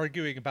were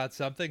arguing about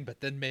something,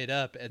 but then made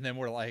up, and then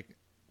we're like,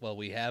 well,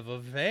 we have a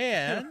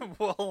van.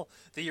 Well,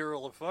 the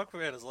Earl of Fuck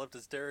Van has left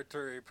his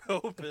territory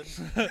open.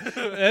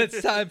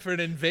 It's time for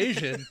an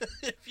invasion.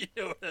 If you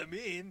know what I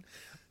mean.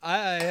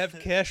 I have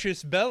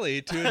Cassius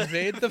Belly to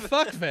invade the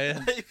Fuck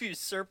Van. I've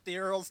usurped the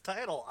Earl's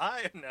title.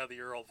 I am now the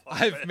Earl of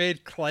Fuck I've Van.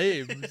 made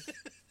claims.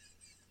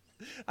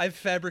 I've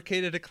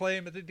fabricated a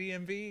claim at the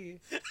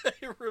DMV. I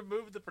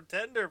removed the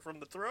pretender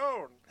from the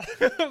throne.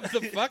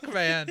 The Fuck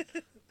Van.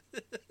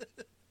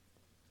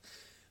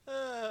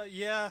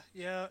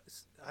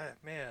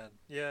 Man.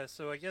 Yeah,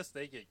 so I guess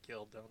they get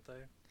killed, don't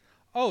they?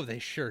 Oh, they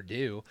sure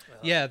do.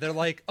 Yeah, they're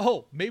like,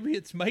 oh, maybe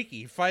it's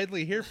Mikey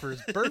finally here for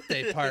his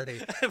birthday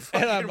party.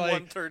 And I'm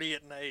like, 1:30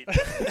 at night.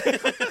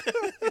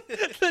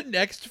 The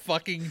next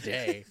fucking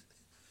day.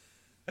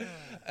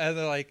 And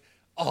they're like,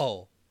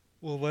 oh,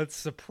 well, let's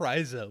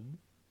surprise him.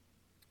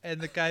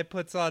 And the guy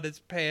puts on his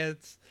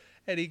pants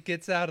and he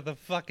gets out of the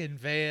fucking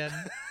van,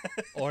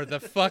 or the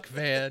fuck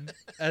van,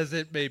 as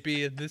it may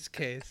be in this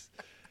case.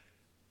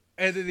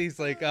 And then he's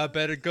like, I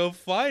better go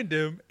find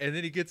him. And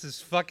then he gets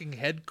his fucking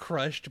head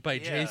crushed by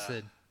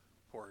Jason.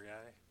 Poor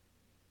guy.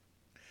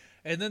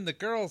 And then the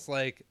girl's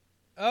like,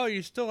 "Oh,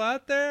 you're still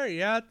out there?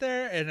 You out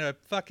there?" And a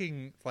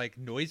fucking like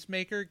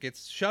noisemaker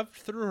gets shoved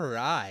through her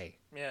eye,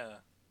 Yeah.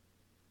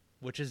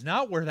 which is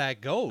not where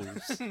that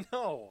goes.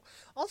 No.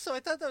 Also, I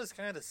thought that was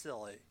kind of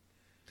silly.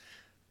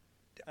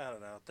 I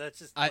don't know. That's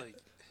just I- like.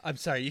 I'm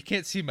sorry, you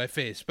can't see my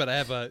face, but I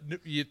have a.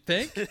 You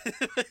think?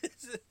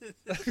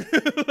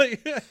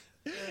 Like,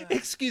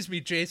 excuse me,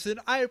 Jason.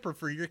 I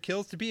prefer your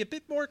kills to be a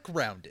bit more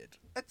grounded.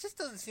 It just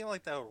doesn't seem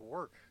like that would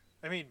work.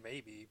 I mean,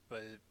 maybe,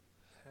 but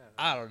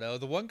I don't know.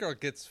 The one girl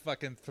gets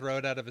fucking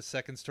thrown out of a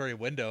second-story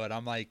window, and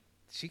I'm like,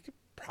 she could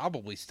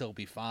probably still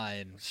be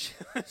fine.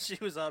 she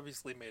was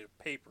obviously made of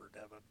paper,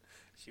 Devin.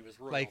 She was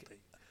royalty. Like,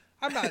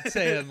 I'm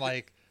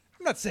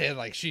not saying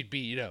like she'd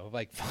be,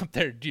 like up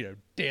there,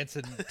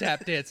 dancing,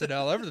 tap dancing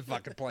all over the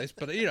fucking place.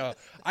 But I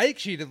think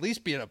she'd at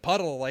least be in a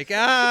puddle, like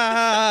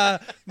my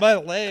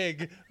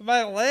leg.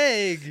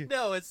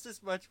 No, it's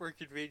just much more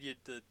convenient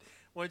to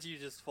once you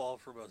just fall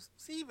from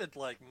even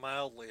like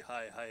mildly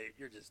high height,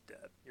 you're just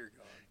dead. You're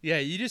gone. Yeah,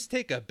 you just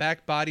take a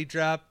back body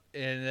drop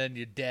and then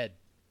you're dead.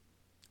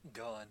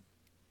 Gone.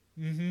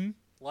 Mm-hmm.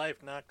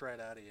 Life knocked right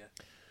out of you.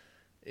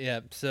 Yeah.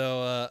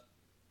 So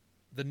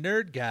the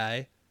nerd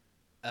guy,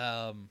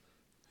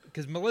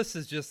 because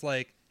Melissa's just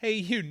like, "Hey,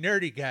 you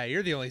nerdy guy,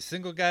 you're the only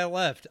single guy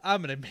left.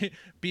 I'm gonna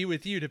be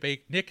with you to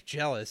make Nick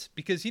jealous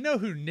because you know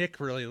who Nick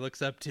really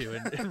looks up to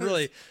and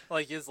really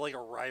is like a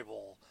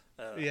rival.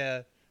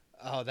 yeah.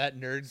 Oh, that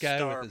nerd guy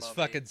Star with his Mummy.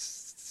 fucking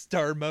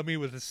Star Mummy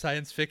with his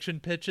science fiction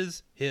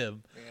pitches.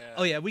 Him. Yeah.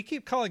 Oh yeah, we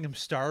keep calling him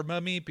Star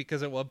Mummy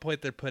because at one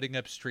point they're putting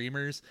up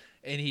streamers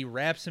and he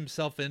wraps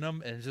himself in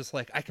them and is just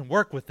like, "I can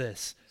work with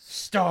this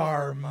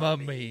Star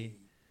Mummy."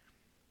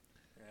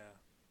 Yeah.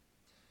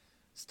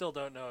 Still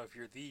don't know if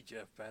you're the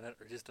Jeff Bennett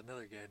or just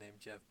another guy named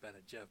Jeff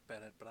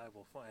Bennett, but I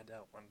will find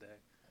out one day.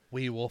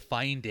 We will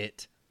find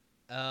it.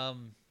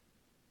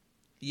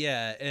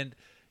 Yeah, and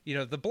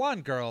the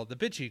blonde girl, the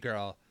bitchy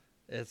girl,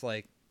 is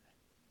like,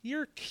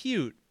 "You're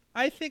cute.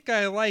 I think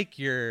I like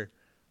your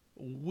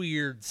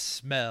weird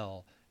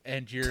smell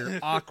and your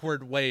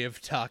awkward way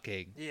of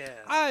talking. Yeah.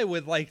 I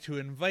would like to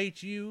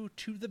invite you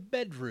to the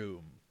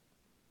bedroom."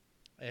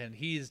 And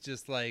he's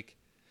just like,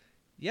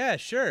 "Yeah,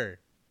 sure.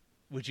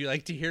 Would you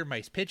like to hear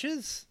my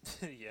pitches?"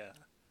 Yeah.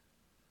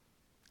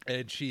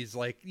 And she's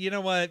like, "You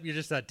know what? You're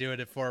just not doing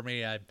it for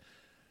me. I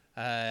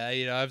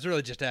was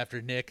really just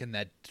after Nick and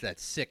that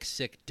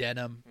sick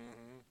denim.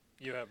 Mm-hmm.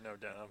 You have no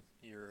denim.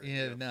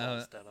 Yeah, you're no.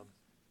 false denim.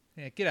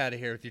 Yeah, get out of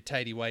here with your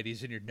tidy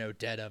whities and your no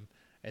denim."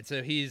 And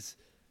so he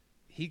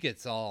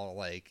gets all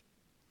like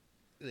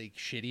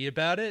shitty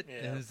about it. Yeah,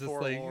 And it's just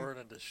forlorn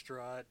and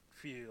distraught.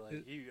 Feel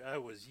like I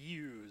was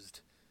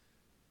used.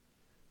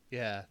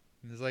 yeah.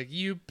 And it's like,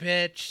 "You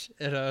bitch."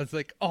 And I was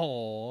like,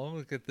 "Oh,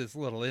 look at this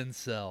little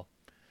incel."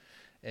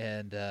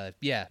 And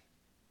yeah.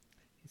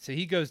 So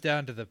he goes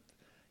down to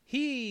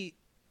I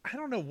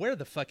don't know where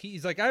the fuck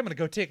he's like, "I'm going to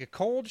go take a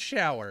cold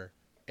shower."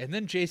 And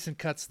then Jason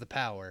cuts the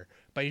power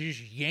by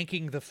just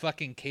yanking the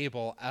fucking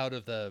cable out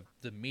of the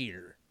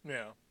meter.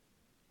 Yeah.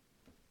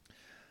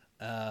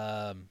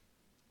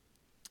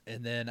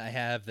 And then I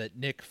have that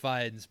Nick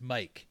finds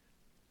Mike,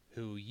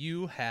 who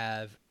you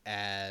have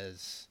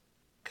as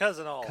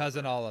Cousin Oliver.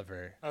 Cousin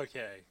Oliver,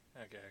 Okay.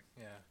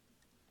 Yeah.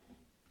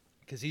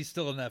 because he's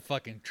still in that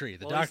fucking tree.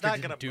 The Well, doctor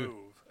he's not didn't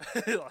do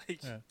gonna move.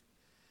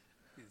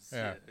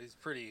 Yeah. He's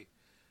pretty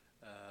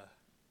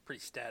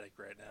static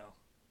right now.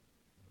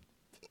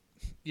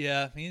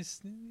 Yeah,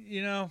 he's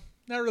not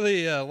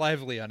really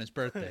lively on his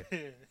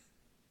birthday.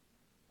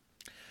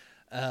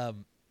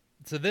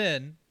 So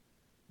then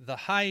the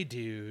high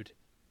dude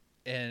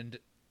and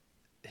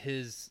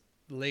his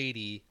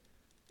lady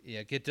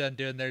get done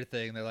doing their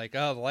thing. They're like,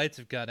 "Oh, the lights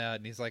have gone out,"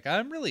 and he's like,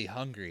 "I'm really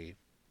hungry."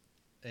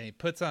 And he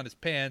puts on his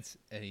pants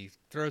and he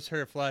throws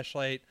her a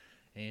flashlight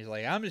and he's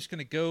like, "I'm just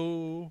gonna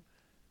go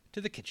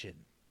to the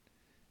kitchen."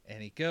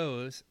 And he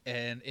goes,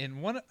 and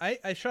in one,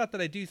 I shot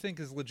that I do think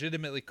is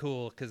legitimately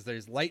cool because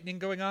there's lightning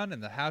going on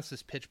and the house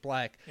is pitch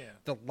black. Yeah.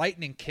 The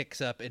lightning kicks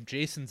up and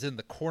Jason's in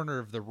the corner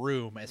of the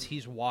room as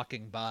he's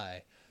walking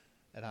by.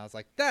 And I was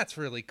like, that's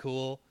really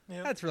cool.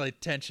 Yeah. That's really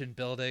tension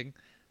building.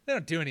 They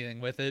don't do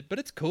anything with it, but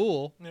it's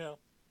cool. Yeah.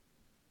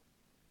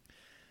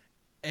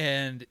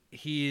 And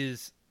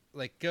he's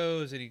like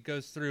goes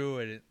through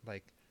and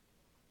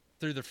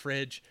through the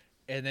fridge,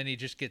 and then he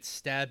just gets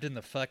stabbed in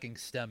the fucking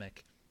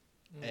stomach.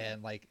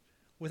 And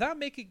without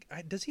making,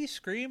 does he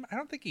scream? I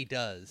don't think he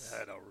does.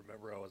 I don't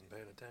remember. I wasn't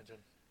paying attention.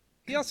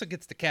 He also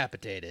gets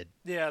decapitated.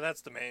 Yeah,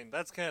 that's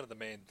kind of the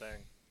main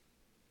thing.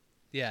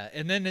 Yeah,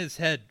 and then his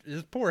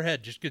poor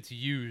head just gets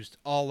used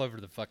all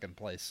over the fucking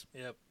place.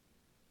 Yep.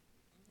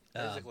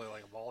 Basically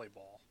like a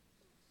volleyball.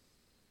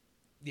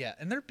 Yeah,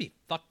 and there'd be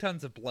fuck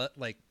tons of blood.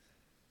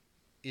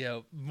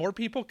 More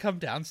people come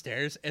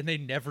downstairs and they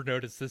never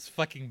notice this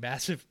fucking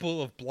massive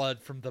pool of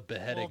blood from the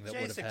beheading that would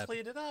have Jason happened.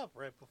 Cleaned it up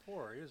right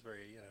before. He was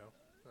very,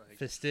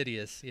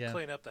 Fastidious, yeah.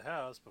 clean up the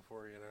house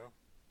before,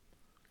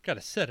 Got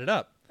to set it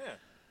up.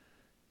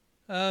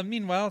 Yeah.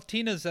 Meanwhile,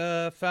 Tina's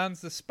found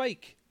the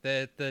spike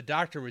that the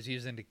doctor was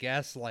using to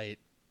gaslight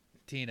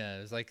Tina.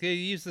 It was like, "Hey,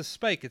 use the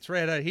spike. It's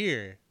right out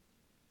here."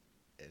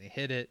 and he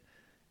hit it.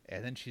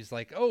 And then she's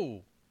like,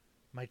 "Oh,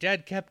 my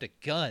dad kept a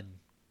gun,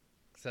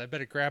 so I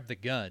better grab the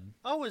gun."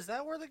 Oh, is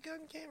that where the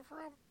gun came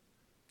from?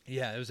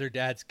 Yeah, it was her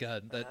dad's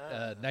gun. That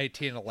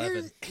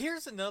 1911.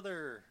 Here's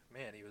another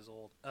man. He was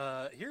old.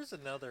 Here's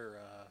another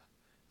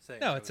thing.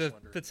 No, it's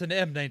an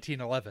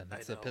M1911.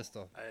 It's a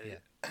pistol. Yeah.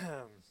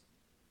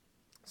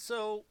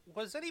 So,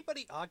 was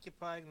anybody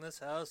occupying this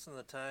house in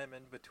the time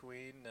in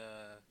between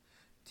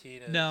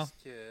Tina's No.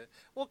 kid?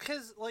 Well,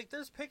 because, like,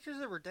 there's pictures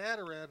of her dad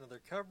around and they're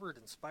covered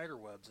in spider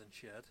webs and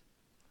shit.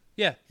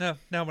 Yeah, no,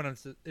 when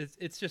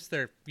it's just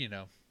their,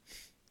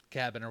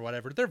 cabin or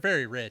whatever. They're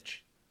very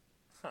rich.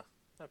 Huh,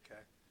 okay.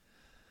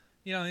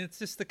 It's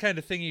just the kind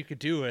of thing you could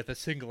do with a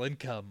single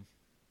income.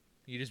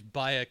 You just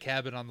buy a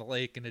cabin on the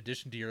lake in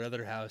addition to your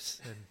other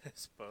house and I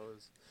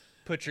suppose.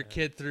 put your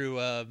kid through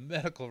a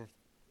medical,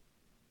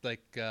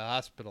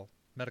 hospital.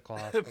 Medical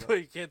hospital. Put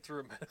your kid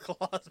through a medical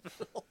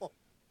hospital.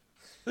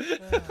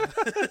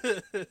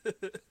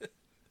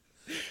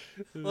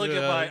 Look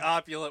at my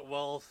opulent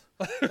wealth.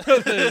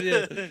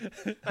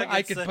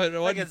 I could put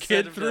one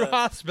kid through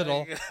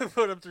hospital. I can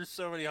put him through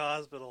so many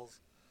hospitals.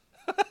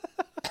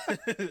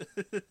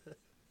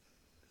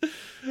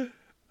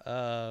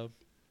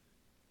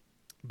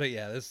 But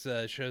yeah, this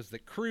shows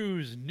that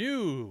Cruise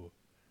knew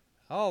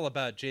all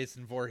about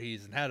Jason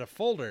Voorhees and had a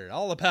folder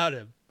all about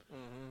him.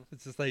 Mm-hmm.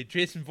 It's just like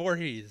Jason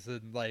Voorhees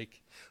and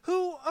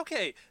who?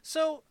 Okay,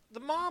 so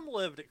the mom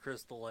lived at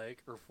Crystal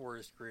Lake or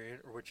Forest Green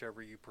or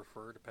whichever you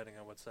prefer, depending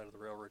on what side of the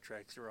railroad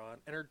tracks you're on,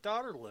 and her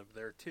daughter lived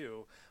there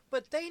too.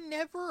 But they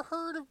never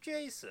heard of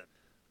Jason.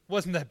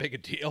 Wasn't that big a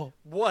deal?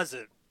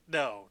 Wasn't.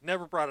 No,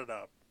 never brought it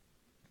up.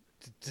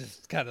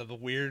 Just kind of the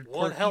weird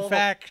one hell of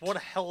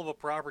a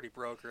property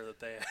broker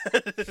that they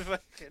had.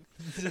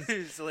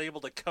 He's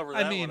able to cover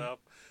that one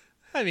up.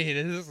 I mean,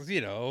 it's,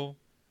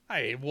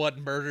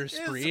 one murder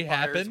spree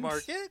happened.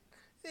 Market.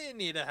 They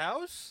need a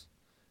house.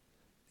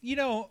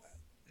 To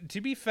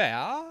be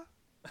fair.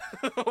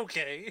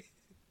 Okay.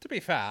 To be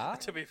fair.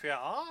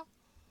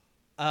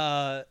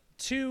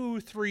 2,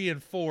 3,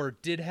 and 4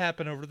 did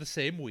happen over the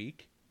same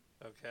week.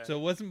 Okay. So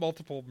it wasn't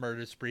multiple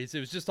murder sprees. It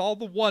was just all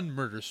the one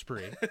murder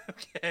spree.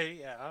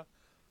 Okay, yeah.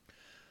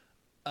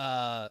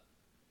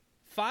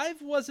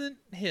 5 wasn't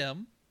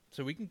him,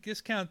 so we can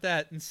discount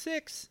that. And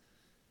 6,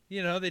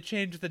 they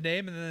changed the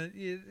name, and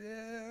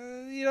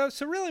then,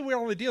 so really we're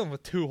only dealing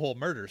with 2 whole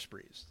murder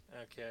sprees.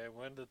 Okay,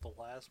 when did the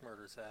last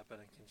murders happen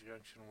in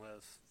conjunction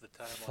with the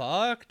timeline?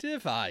 Fucked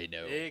if I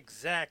know.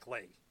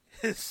 Exactly.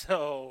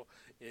 So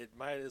it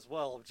might as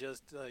well have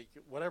just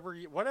what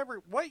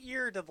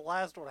year did the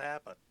last one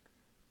happen?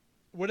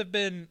 Would have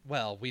been,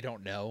 well, we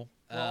don't know.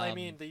 Well, I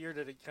mean, the year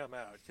did it come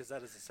out? Because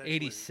that is essentially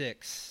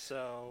 86.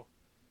 So,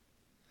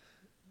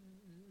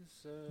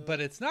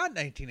 but it's not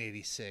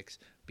 1986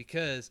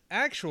 because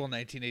actual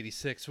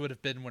 1986 would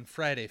have been when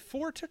Friday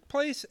 4 took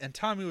place and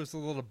Tommy was a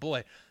little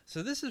boy.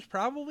 So this is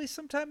probably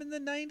sometime in the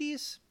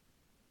 90s.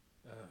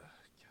 Oh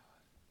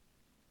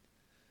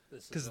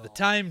God! Because of the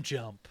time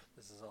jump.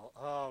 This is all.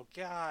 Oh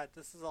God!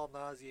 This is all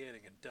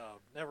nauseating and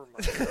dumb. Never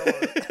mind.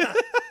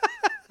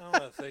 I don't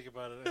want to think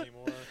about it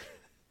anymore.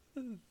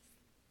 It's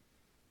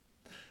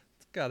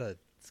got a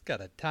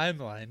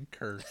timeline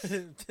curse.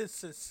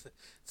 It's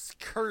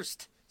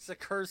cursed. It's a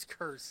curse.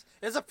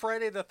 It's a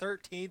Friday the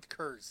 13th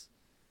curse.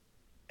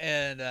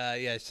 And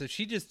so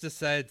she just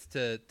decides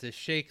to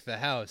shake the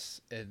house,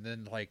 and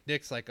then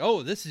Nick's like,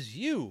 "Oh, this is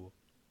you,"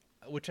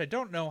 which I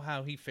don't know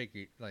how he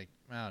figured. I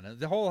don't know.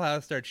 The whole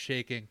house starts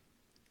shaking.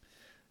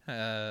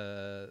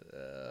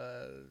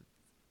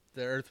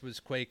 The earth was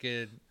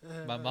quaking.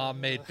 My mom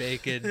made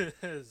bacon,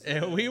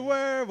 and we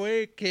were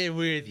waking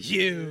with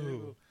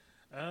you.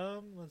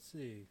 Let's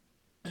see.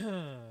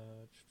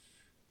 And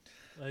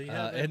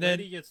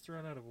lady gets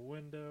thrown out of a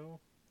window.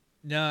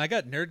 No, I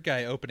got Nerd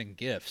Guy opening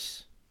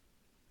gifts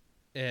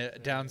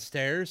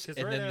downstairs, and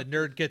then the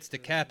nerd gets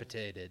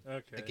decapitated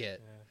again,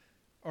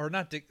 or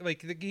not?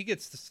 He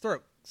gets his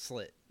throat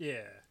slit.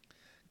 Yeah.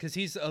 Because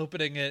he's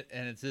opening it,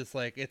 and it's just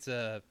it's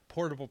a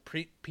portable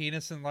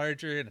penis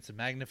enlarger, and it's a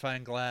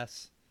magnifying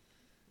glass.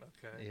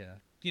 Okay.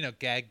 Yeah.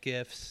 Gag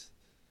gifts.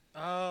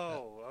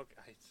 Oh, okay.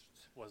 I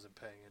wasn't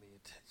paying any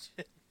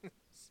attention.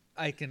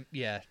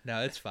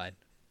 No, it's fine.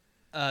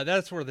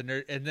 That's where the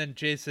nerd, and then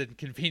Jason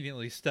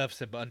conveniently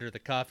stuffs him under the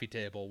coffee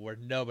table where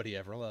nobody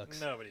ever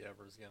looks. Nobody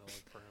ever is gonna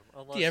look for him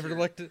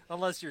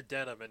unless you're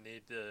denim and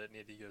need to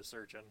go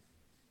searching.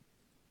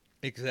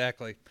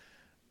 Exactly.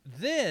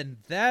 Then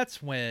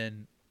that's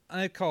when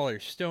I call her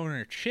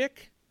Stoner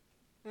Chick.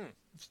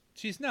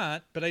 She's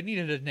not, but I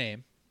needed a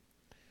name.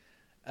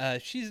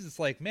 She's just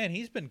like, man,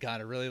 he's been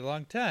gone a really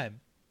long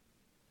time.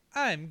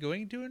 I'm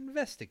going to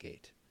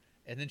investigate.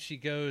 And then she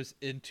goes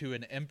into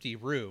an empty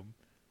room,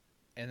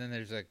 and then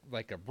there's a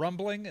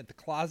rumbling at the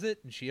closet,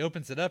 and she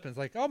opens it up and is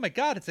like, oh my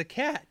God, it's a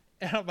cat.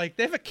 And I'm like,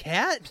 they have a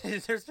cat?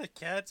 There's a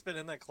cat's been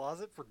in that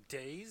closet for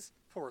days?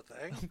 Poor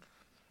thing.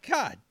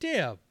 God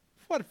damn.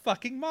 What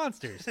fucking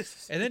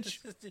monsters. And then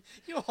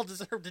you all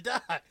deserve to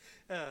die.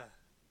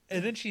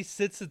 And then she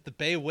sits at the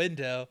bay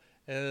window,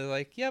 and they're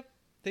like, yep,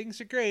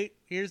 things are great.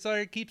 Here's how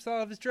he keeps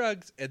all of his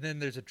drugs. And then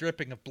there's a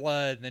dripping of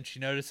blood, and then she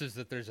notices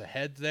that there's a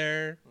head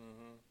there.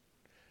 Mm-hmm.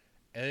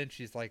 And then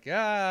she's like,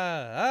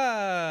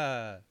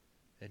 ah.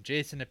 And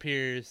Jason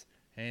appears,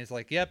 and he's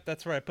like, yep,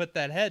 that's where I put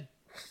that head.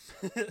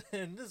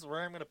 And this is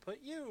where I'm going to put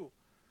you.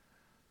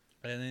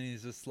 And then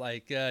he's just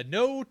like,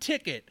 no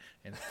ticket,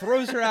 and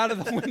throws her out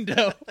of the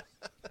window.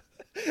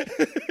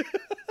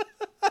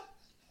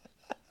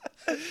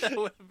 That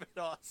would have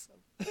been awesome.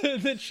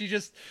 And then she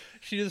just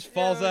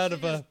falls out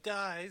of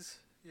dies,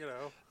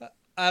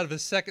 out of a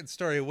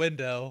second-story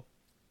window.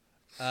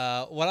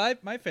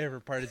 My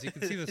favorite part is you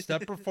can see the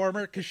stunt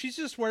performer because she's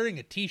just wearing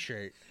a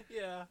t-shirt.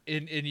 Yeah.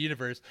 In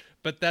universe,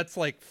 but that's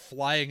like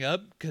flying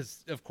up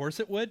because of course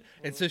it would,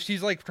 and so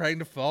she's like trying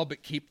to fall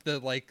but keep the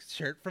like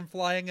shirt from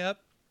flying up,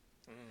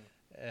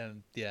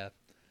 and yeah,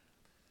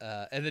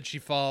 and then she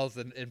falls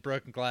in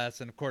broken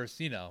glass, and of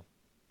course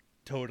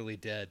totally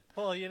dead.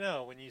 Well,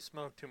 when you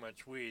smoke too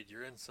much weed,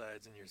 your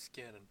insides and your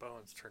skin and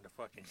bones turn to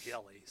fucking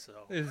jelly.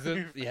 So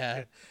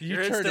yeah,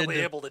 you're instantly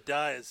able to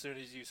die as soon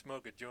as you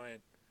smoke a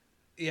joint.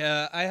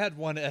 Yeah, I had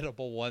one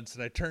edible once,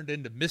 and I turned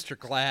into Mr.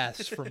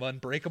 Glass from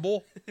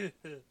Unbreakable.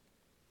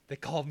 They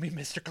called me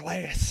Mr.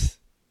 Glass.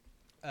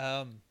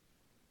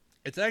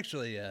 It's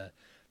actually, if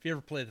you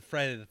ever play the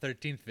Friday the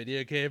 13th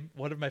video game,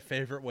 one of my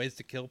favorite ways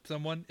to kill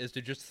someone is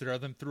to just throw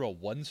them through a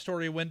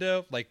one-story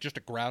window, like just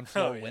a ground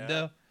floor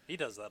window. He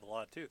does that a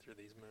lot, too, through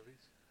these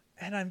movies.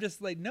 And I'm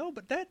just like, no,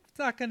 but that's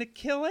not going to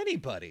kill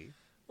anybody.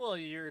 Well,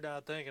 you're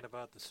not thinking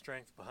about the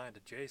strength behind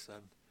a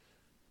Jason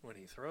when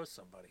he throws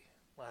somebody.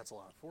 Well, that's a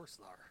lot of force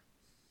there.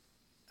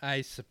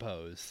 I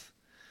suppose.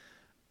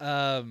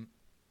 But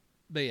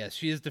yeah,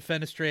 she is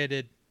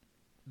defenestrated.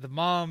 The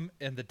mom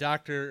and the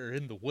doctor are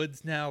in the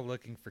woods now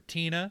looking for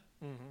Tina.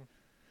 Mm-hmm.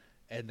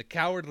 And the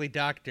cowardly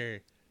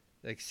doctor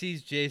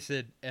sees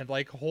Jason and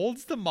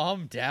holds the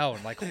mom down,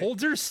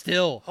 holds her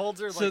still. Holds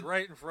her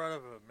right in front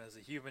of him as a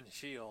human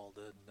shield,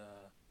 and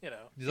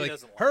he's he like,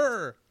 doesn't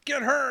her,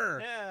 get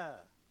her. Yeah.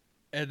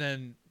 And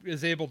then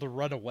is able to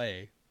run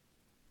away.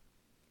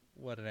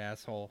 What an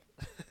asshole.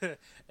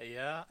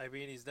 Yeah, I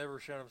mean, he's never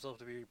shown himself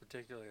to be a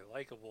particularly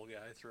likable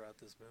guy throughout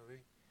this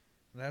movie.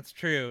 That's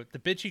true. The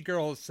bitchy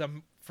girl is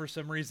for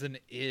some reason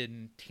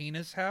in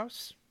Tina's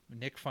house.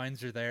 Nick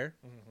finds her there.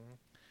 Mm-hmm.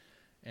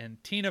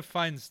 And Tina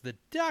finds the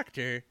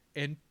doctor,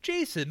 and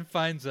Jason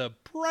finds a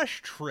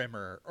brush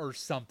trimmer or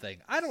something.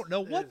 I don't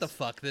know what the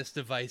fuck this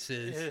device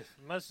is.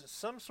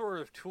 Some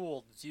sort of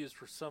tool that's used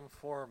for some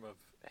form of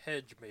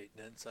hedge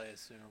maintenance, I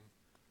assume.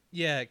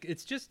 Yeah,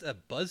 it's just a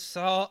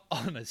buzzsaw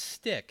on a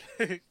stick.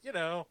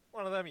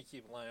 One of them you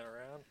keep lying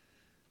around.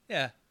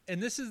 Yeah, and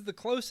this is the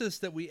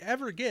closest that we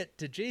ever get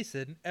to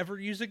Jason ever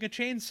using a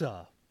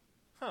chainsaw.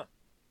 Huh.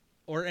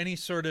 Or any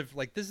sort of,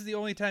 this is the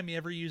only time he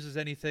ever uses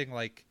anything,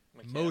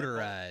 mechanical?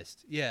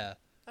 Motorized. Yeah.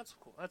 That's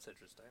cool. That's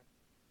interesting.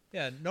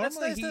 Yeah,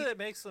 normally that's nice that it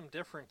makes them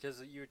different,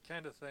 because you would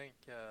kind of think,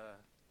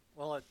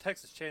 a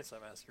Texas Chainsaw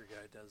Massacre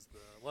guy does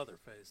the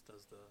Leatherface,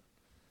 does the...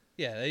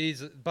 Yeah,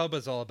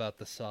 Bubba's all about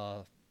the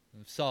saw.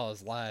 Saw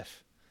is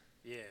life.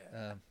 Yeah.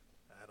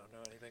 I don't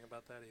know anything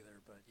about that either,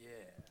 but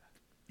yeah.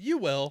 You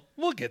will.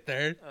 We'll get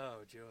there.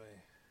 Oh,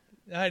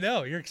 joy. I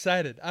know. You're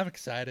excited. I'm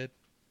excited.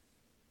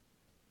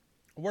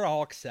 We're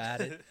all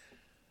excited.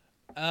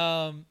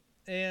 So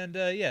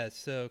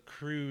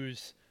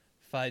Cruz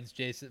finds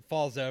Jason,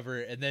 falls over,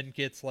 and then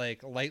gets,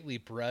 lightly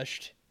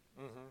brushed.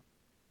 Mm-hmm.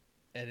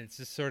 And it's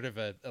just sort of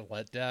a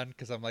letdown,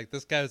 because I'm like,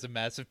 this guy was a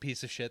massive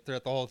piece of shit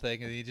throughout the whole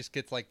thing, and he just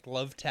gets,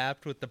 glove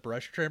tapped with the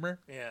brush trimmer.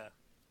 Yeah.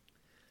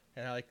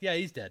 And I'm like, yeah,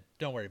 he's dead.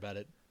 Don't worry about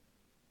it.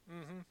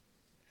 Mm-hmm.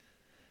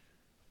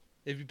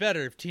 It'd be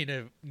better if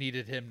Tina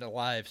needed him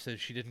alive so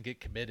she didn't get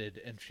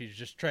committed, and she's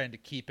just trying to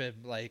keep him,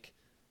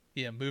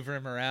 move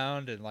him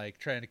around and,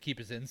 trying to keep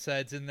his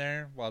insides in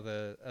there while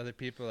the other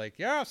people are like,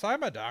 yes,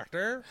 I'm a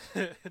doctor.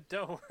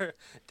 Don't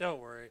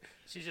worry.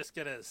 She's just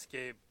going to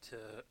escape to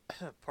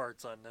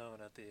parts unknown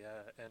at the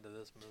end of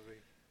this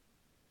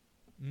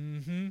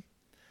movie.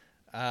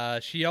 Mm-hmm.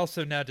 She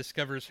also now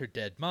discovers her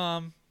dead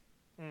mom.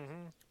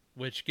 Mm-hmm.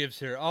 Which gives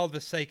her all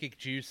the psychic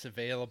juice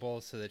available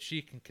so that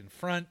she can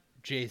confront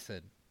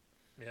Jason.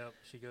 Yep,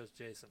 she goes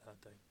Jason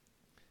hunting.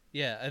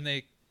 Yeah, and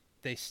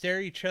they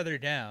stare each other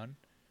down,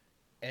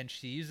 and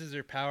she uses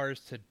her powers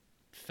to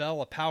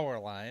fell a power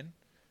line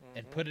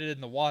and put it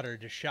in the water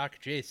to shock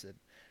Jason.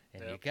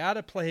 And you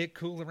gotta play it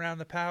cool around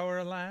the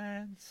power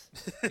lines.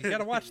 You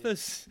gotta watch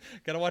those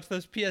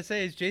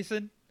PSAs,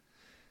 Jason.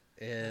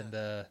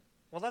 And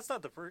well, that's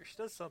not the first. She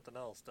does something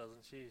else,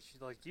 doesn't she? She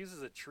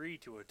uses a tree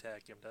to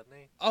attack him, doesn't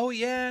he? Oh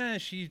yeah,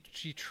 she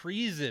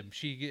trees him.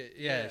 She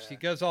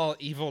goes all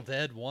Evil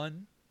Dead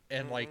 1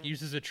 and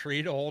uses a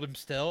tree to hold him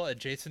still, and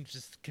Jason's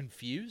just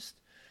confused.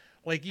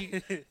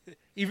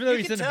 Even though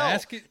he's in a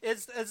mask,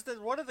 it's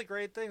one of the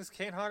great things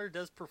Kane Hodder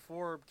does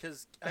perform,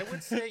 because I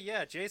would say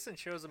Jason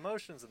shows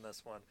emotions in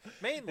this one,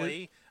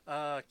 mainly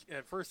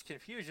at first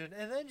confusion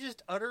and then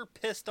just utter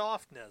pissed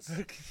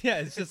offness.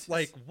 Yeah, it's just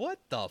what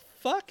the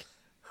fuck.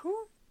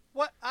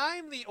 What?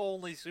 I'm the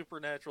only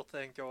supernatural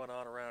thing going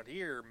on around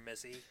here,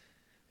 Missy.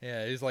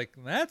 Yeah, he's like,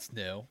 that's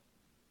new.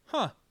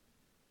 Huh.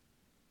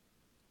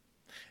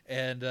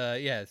 And,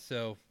 yeah,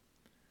 so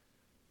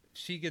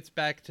she gets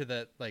back to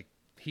the, like,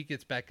 he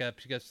gets back up,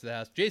 she goes to the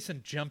house.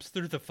 Jason jumps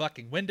through the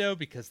fucking window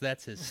because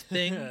that's his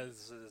thing.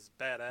 It's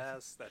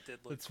badass. That did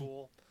look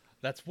cool.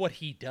 That's what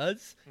he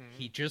does.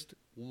 He just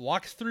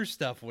walks through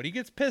stuff when he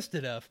gets pissed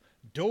enough.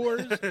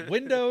 Doors,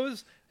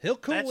 windows, he'll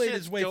Kool-Aid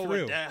his way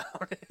through. Down.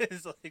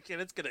 It's like,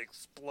 and it's going to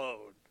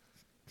explode.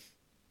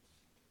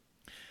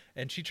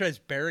 And she tries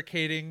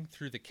barricading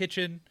through the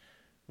kitchen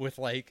with,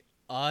 like,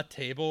 a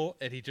table,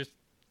 and he just,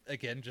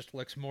 again, just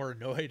looks more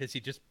annoyed as he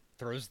just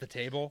throws the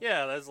table.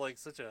 Yeah, that's like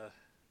such a...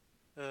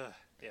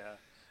 yeah.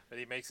 But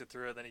he makes it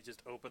through, and then he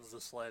just opens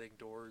the sliding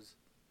doors.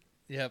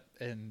 Yep,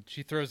 and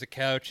she throws a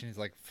couch, and he's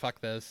like,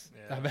 fuck this.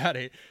 Yeah. I'm out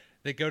of here.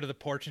 They go to the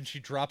porch, and she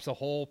drops a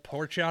whole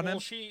porch on him. Well,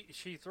 she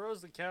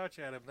throws the couch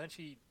at him, then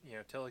she,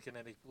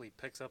 telekinetically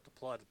picks up the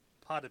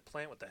potted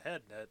plant with the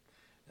head in it,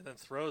 and then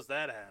throws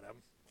that at him.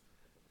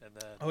 And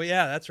then... Oh,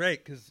 yeah, that's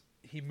right, because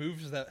he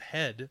moves that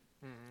head.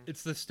 Mm-hmm.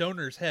 It's the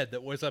stoner's head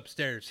that was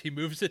upstairs. He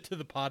moves it to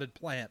the potted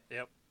plant.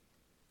 Yep.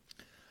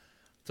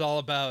 It's all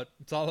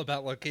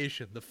about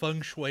location, the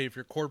feng shui of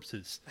your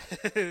corpses.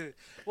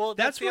 Well,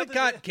 that's what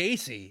got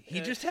Gacy.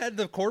 He just had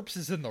the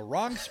corpses in the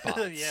wrong spots.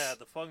 Yeah,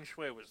 the feng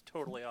shui was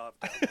totally off.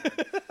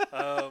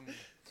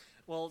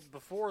 Well,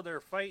 before their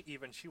fight,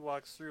 even she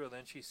walks through and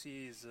then she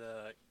sees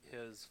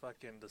his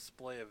fucking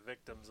display of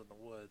victims in the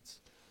woods.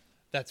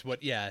 That's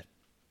what, yeah,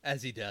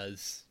 as he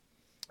does.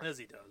 As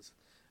he does.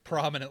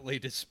 Prominently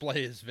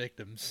display his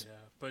victims. Yeah,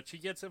 but she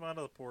gets him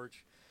onto the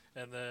porch,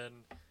 and then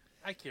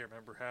I can't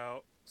remember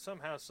how.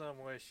 Somehow, some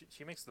way,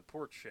 she makes the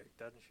porch shake,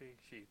 doesn't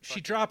she? She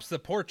drops the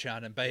porch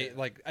on him by,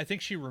 like, I think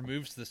she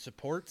removes the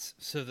supports,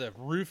 so the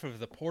roof of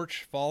the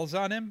porch falls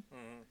on him.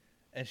 Mm-hmm.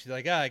 And she's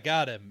like, I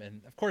got him.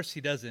 And, of course,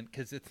 he doesn't,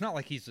 because it's not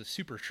like he's a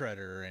super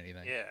shredder or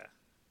anything. Yeah.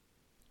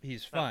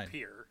 He's fine.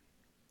 Peer.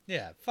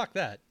 Yeah, fuck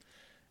that.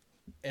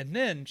 And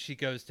then she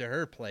goes to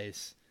her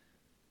place,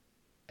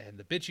 and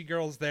the bitchy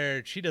girl's there,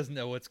 and she doesn't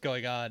know what's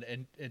going on,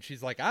 and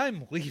she's like,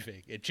 I'm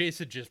leaving. And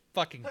Jason just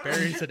fucking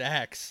buries an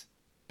axe.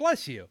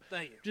 Bless you.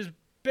 Thank you. Just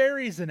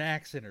buries an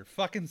axe in her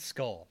fucking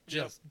skull.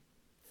 Just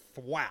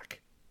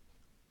thwack.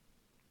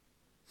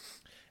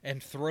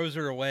 And throws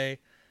her away.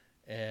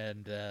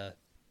 And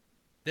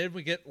then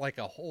we get like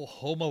a whole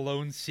Home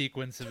Alone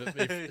sequence of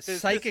it.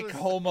 Psychic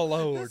Home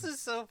Alone. This is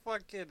so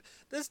fucking...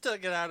 This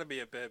took it out of me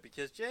a bit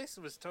because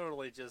Jason was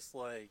totally just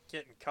like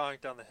getting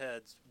conked on the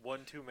heads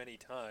one too many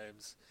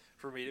times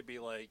for me to be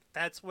like,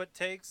 that's what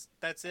takes?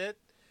 That's it?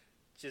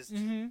 Just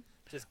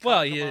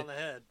conk him on the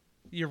head.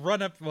 You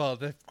run up,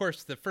 of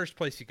course, the first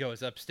place you go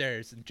is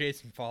upstairs, and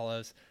Jason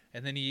follows,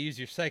 and then you use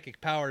your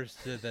psychic powers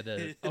so that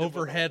an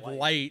overhead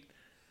light,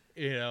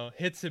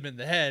 hits him in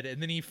the head,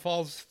 and then he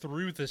falls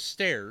through the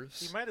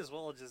stairs. You might as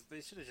well they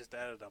should have just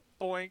added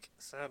a boink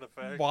sound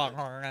effect.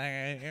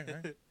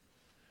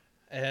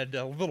 And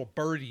little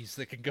birdies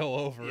that can go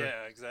over.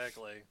 Yeah,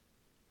 exactly.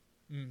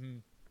 Mm-hmm.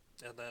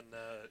 And then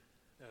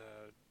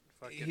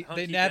fucking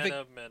Hunky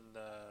Venom and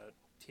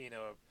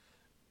Tino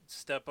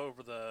step on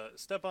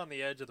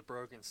the edge of the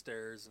broken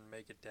stairs and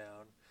make it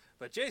down.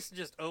 But Jason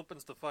just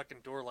opens the fucking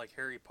door like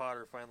Harry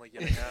Potter finally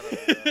getting out of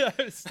it.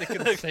 I was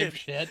thinking the same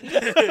shit.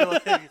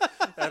 Like,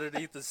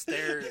 underneath the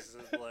stairs.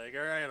 And like,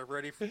 all right, I'm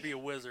ready to be a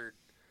wizard.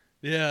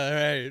 Yeah, all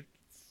right.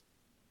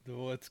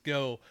 Let's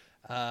go.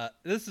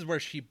 This is where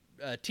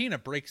Tina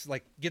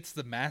gets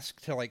the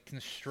mask to like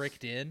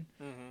constrict in,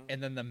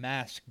 and then the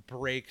mask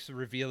breaks,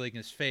 revealing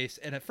his face.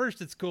 And at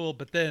first it's cool,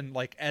 but then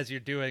like as you're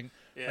doing,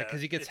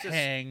 because he gets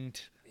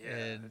hanged. Yeah,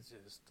 and it's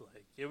just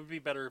like it would be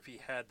better if he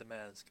had the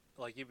mask.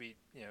 Like you'd be,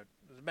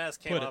 the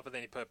mask came off and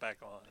then he put it back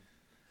on.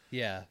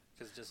 Yeah,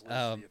 because it just loses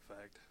the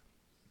effect.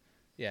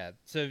 Yeah,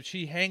 so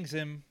she hangs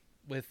him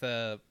with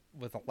a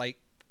light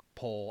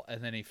pole,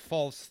 and then he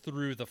falls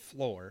through the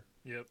floor.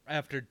 Yep.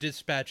 After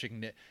dispatching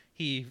Nick,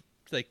 he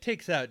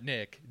takes out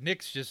Nick.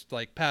 Nick's just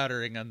like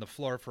powdering on the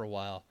floor for a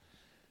while,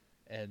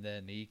 and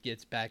then he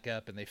gets back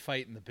up, and they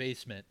fight in the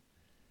basement.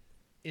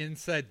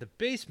 Inside the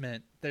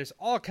basement, there's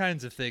all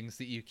kinds of things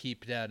that you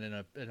keep down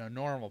in a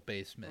normal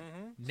basement.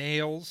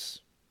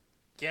 Nails,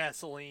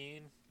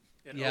 gasoline,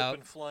 an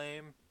open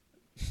flame,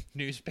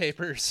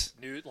 newspapers,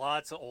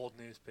 lots of old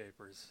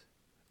newspapers,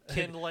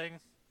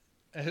 kindling,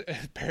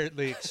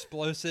 apparently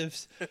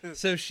explosives.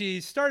 So she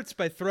starts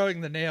by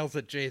throwing the nails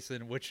at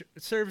Jason, which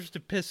serves to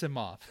piss him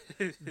off.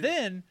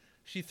 Then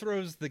she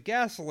throws the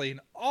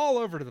gasoline all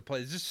over the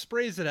place, just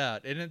sprays it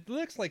out, and it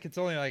looks like it's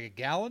only like a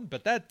gallon,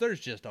 but there's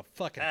just a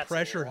fucking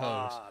pressure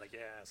hose. That's a lot of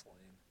gasoline.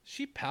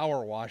 She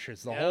power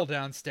washes the whole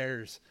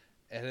downstairs,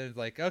 and it's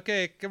like,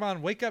 okay, come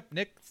on, wake up,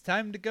 Nick, it's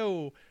time to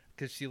go,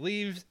 because she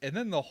leaves, and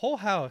then the whole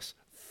house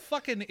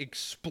fucking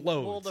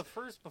explodes. Well,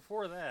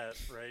 before that,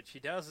 right, she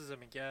douses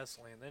him in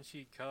gasoline, then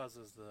she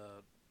causes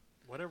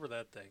whatever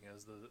that thing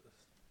is, the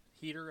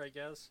heater, I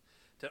guess,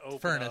 to open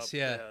furnace, up.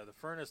 yeah. The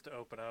furnace to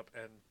open up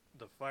and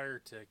the fire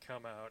to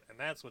come out, and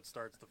that's what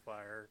starts the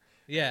fire.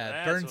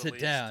 Yeah, it burns it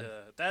down.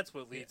 That's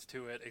what leads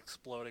to it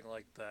exploding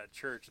like that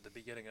church at the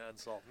beginning of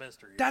Unsolved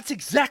Mysteries. That's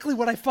exactly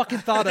what I fucking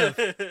thought of.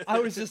 I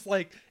was just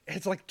like,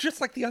 it's like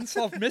just like the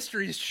Unsolved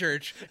Mysteries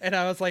church, and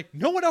I was like,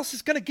 no one else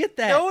is gonna get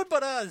that. No one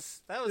but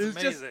us. That was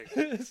amazing.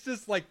 It's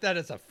just like that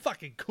is a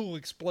fucking cool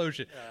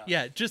explosion.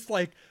 Yeah, just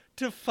like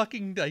to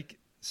fucking like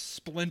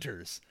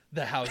splinters.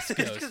 The house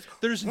goes.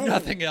 There's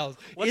nothing else.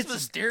 What's it's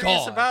mysterious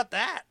gone. about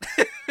that?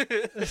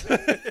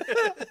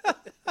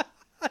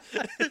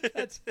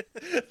 That's,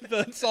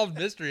 the unsolved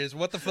mystery is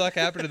what the fuck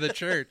happened to the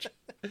church.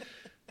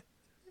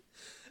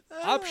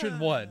 Option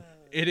 1,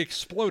 it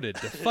exploded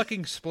to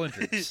fucking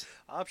splinters.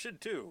 Option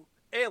 2,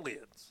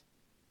 aliens.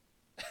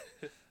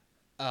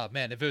 Oh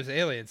man, if it was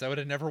aliens, I would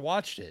have never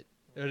watched it.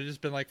 It would have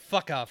just been like,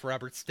 fuck off,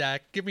 Robert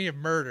Stack. Give me a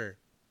murder.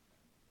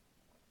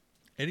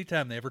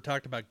 Anytime they ever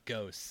talked about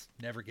ghosts,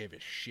 never gave a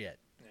shit.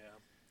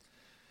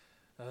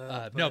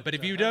 Yeah. But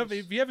if you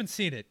haven't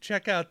seen it,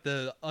 check out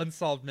the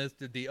Unsolved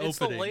Mystery, the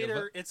opening.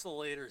 It's the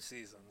later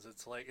seasons.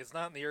 It's like it's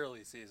not in the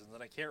early seasons,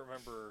 and I can't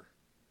remember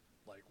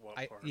like what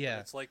part. Yeah,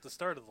 but it's like the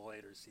start of the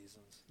later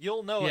seasons.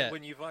 You'll know it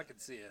when you fucking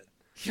see it.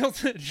 You'll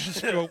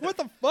just go, what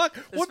the fuck?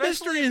 What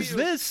mystery is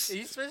this?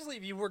 Especially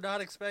if you were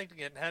not expecting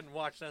it and hadn't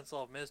watched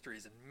Unsolved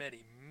Mysteries in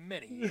many,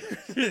 many years.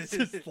 It's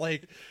just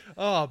like,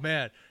 oh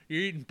man,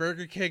 you're eating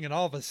Burger King and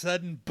all of a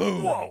sudden,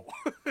 boom! Whoa,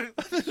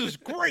 this is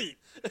great.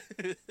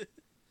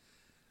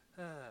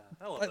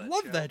 I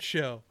love that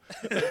show.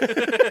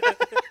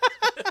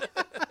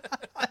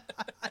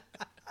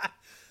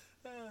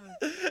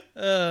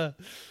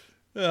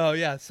 Oh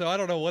yeah, so I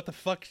don't know what the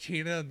fuck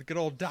Tina and the good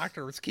old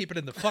doctor was keeping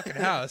in the fucking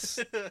house.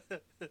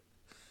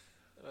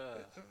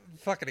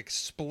 Fucking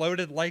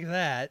exploded like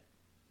that.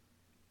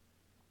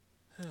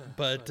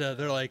 But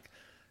they're like,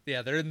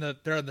 yeah, they're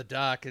on the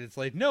dock, and it's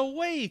like, no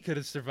way he could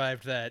have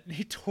survived that. And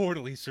he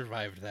totally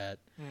survived that.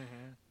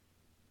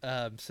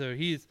 Mm-hmm. So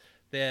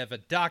they have a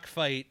dock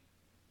fight,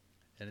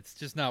 and it's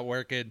just not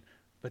working.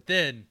 But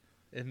then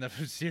in the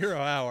 0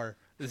 hour,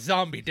 the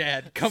zombie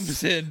dad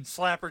comes in.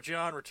 Slapper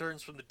John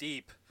returns from the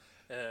deep.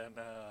 And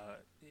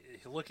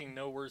looking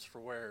no worse for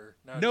wear.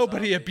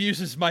 Nobody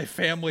abuses my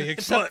family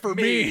except for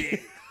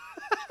me.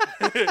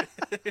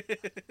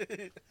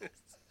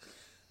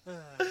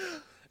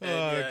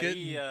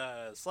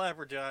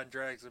 Slapper John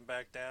drags him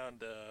back down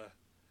to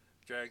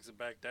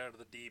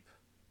the deep,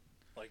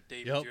 like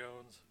Davy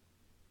Jones.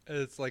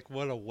 It's like,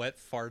 what a wet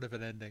fart of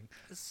an ending.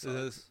 It's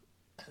so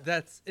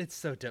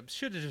dumb.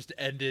 Should have just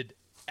ended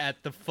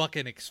at the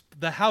fucking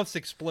the house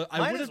explode.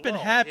 I would have been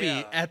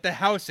happy at the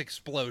house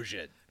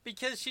explosion.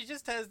 Because she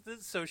just has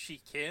this so she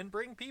can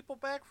bring people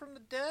back from the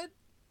dead?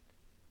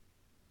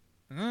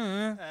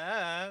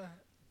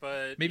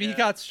 But maybe he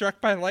got struck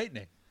by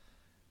lightning.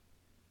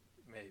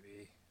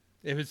 Maybe.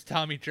 It was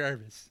Tommy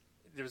Jarvis.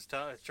 It was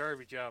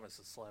Jarvis Jarvis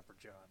and Slapper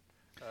John.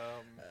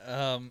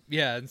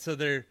 Yeah, and so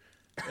and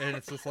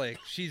it's just like,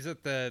 she's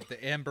at the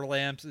amber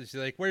lamps, and she's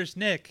like, where's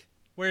Nick?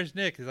 Where's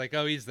Nick? He's like,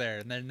 oh, he's there.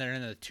 And then they're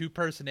in a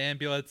 2-person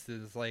ambulance,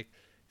 and he's like,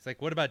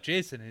 what about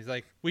Jason? And he's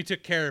like, we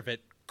took care of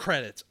it.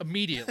 Credits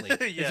immediately.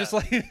 Yeah. It's just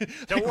like,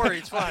 don't worry,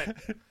 it's fine.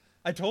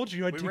 I told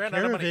you I'd take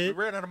care of it.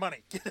 We ran out of money.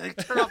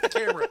 Turn off the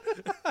camera.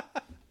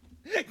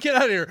 Get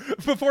out of here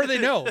before they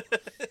know.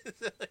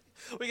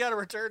 We got to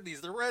return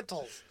these. They're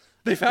rentals.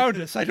 They found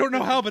us. I don't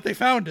know how, but they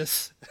found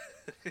us.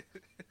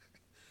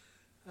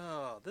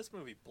 Oh, this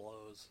movie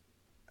blows.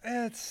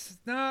 It's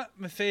not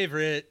my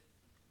favorite.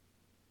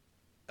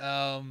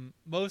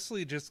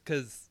 Mostly just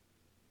because,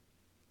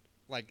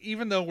 like,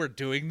 even though we're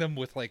doing them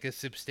with, like, a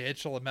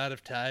substantial amount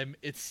of time,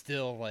 it's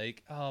still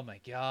like, oh my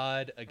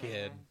god,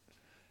 again.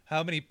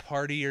 How many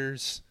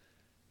partiers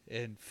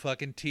and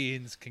fucking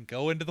teens can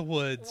go into the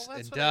woods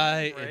and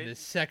die in this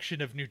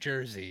section of New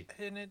Jersey?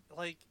 And it,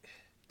 like,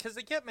 because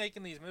they kept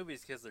making these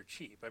movies because they're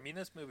cheap. I mean,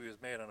 this movie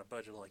was made on a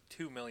budget of, like,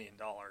 $2 million,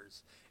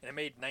 and it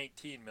made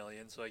 $19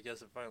 million, so I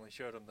guess it finally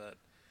showed them that.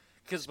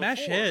 Smash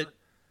hit.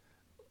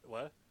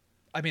 What?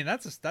 I mean,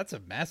 that's a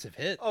massive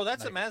hit. Oh,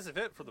 that's a massive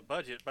hit for the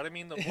budget. But I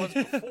mean, the ones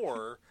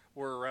before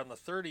were around the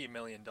 $30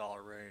 million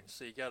range.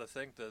 So you got to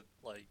think that,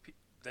 like,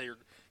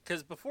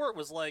 because before it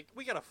was like,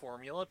 we got a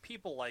formula,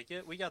 people like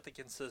it, we got the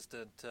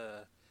consistent,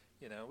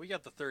 we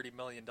got the $30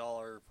 million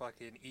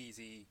fucking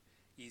easy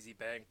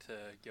bank to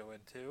go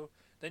into.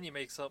 Then you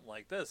make something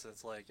like this, and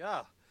it's like,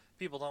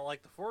 people don't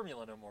like the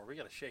formula no more. We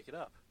got to shake it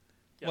up.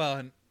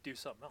 And do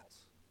something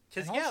else.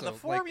 Because the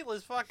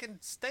formula's fucking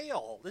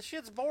stale. This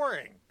shit's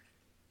boring.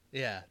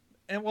 Yeah.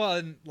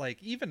 And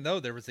like, even though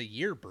there was a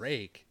year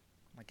break,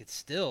 like, it's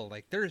still,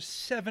 like, there's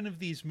 7 of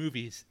these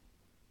movies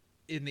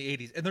in the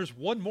 80s, and there's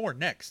one more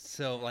next.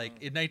 So, like,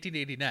 in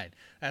 1989,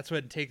 that's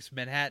when Takes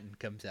Manhattan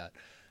comes out.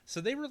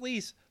 So they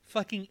release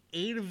fucking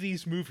 8 of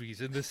these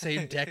movies in the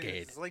same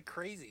decade. It's, like,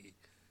 crazy.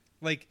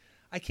 Like,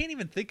 I can't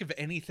even think of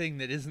anything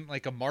that isn't,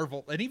 like, a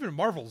Marvel, and even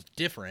Marvel's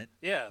different.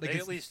 Yeah, like, they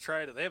at least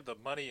try to, they have the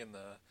money and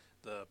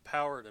the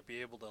power to be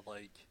able to,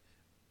 like,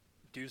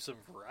 do some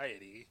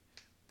variety.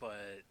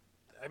 But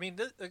I mean,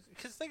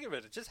 because think of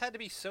it, it just had to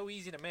be so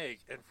easy to make,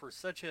 and for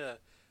such a,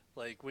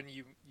 like, when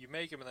you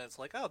make them and then it's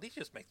like, oh, these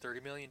just make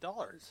 $30 million.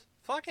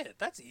 Fuck it,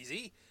 that's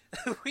easy.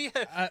 we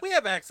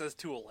have access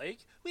to a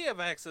lake. We have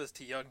access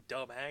to young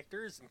dumb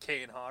actors and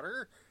Kane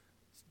Hodder.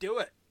 Let's do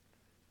it.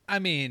 I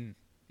mean,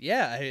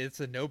 yeah, it's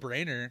a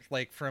no-brainer.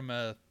 Like from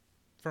a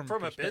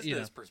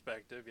business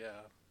perspective,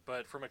 yeah,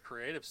 but from a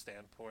creative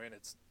standpoint,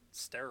 it's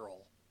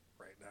sterile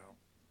right now.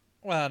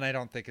 Well, and I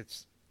don't think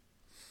it's.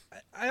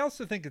 I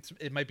also think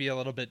it might be a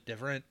little bit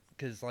different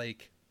because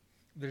like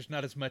there's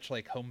not as much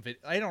like home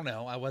video. I don't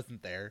know. I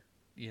wasn't there,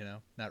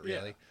 not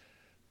really. Yeah.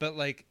 But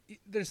like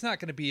there's not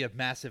going to be a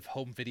massive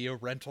home video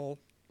rental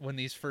when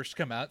these first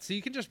come out, so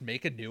you can just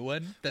make a new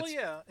one. Well,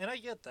 yeah, and I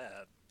get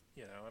that.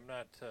 I'm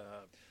not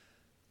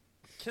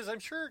because I'm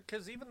sure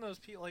because even those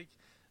people like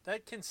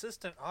that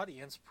consistent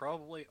audience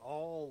probably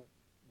all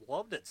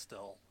loved it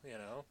still.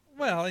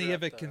 Well, you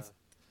have a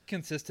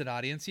consistent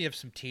audience. You have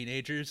some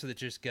teenagers that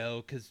just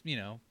go because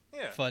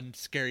fun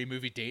scary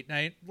movie date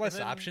night, less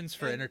options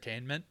for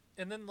entertainment.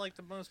 And then like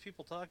the most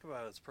people talk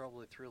about it's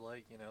probably through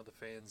like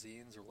the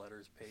fanzines or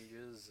letters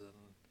pages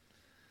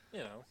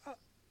and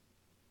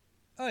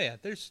oh yeah,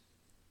 there's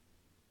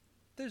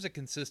a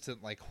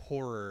consistent like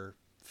horror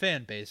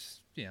fan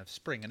base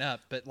springing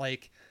up, but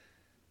like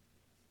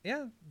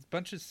yeah, a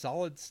bunch of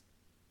solid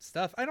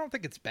stuff. I don't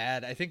think it's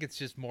bad. I think it's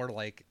just more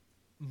like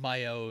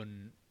my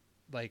own,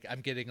 like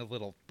I'm getting a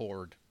little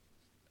bored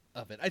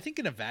of it. I think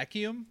in a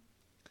vacuum,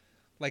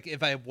 like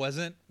if I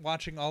wasn't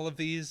watching all of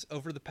these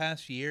over the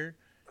past year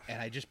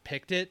and I just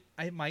picked it,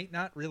 I might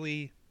not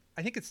really.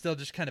 I think it's still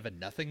just kind of a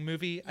nothing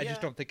movie. Yeah. I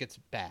just don't think it's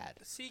bad.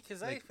 See,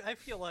 because like, I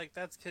feel like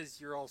that's because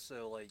you're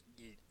also like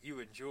you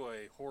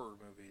enjoy horror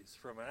movies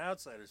from an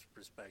outsider's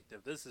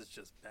perspective. This is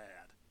just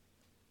bad.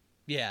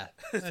 Yeah,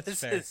 that's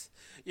this fair. Is,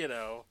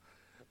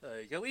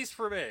 like, at least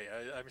for me,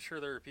 I'm sure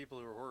there are people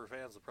who are horror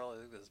fans that probably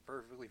think this is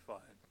perfectly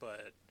fine,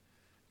 but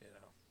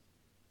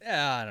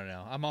yeah, I don't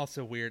know. I'm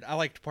also weird. I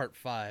liked Part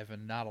 5,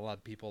 and not a lot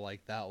of people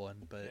like that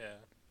one, but yeah,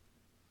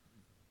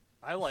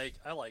 I like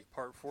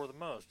Part 4 the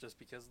most just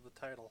because of the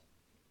title.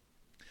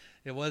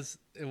 It was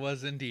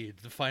indeed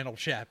the final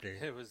chapter.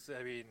 It was.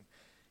 I mean,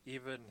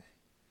 even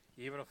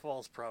a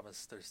false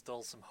promise, there's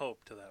still some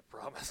hope to that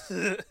promise.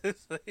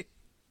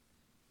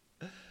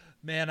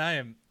 Man,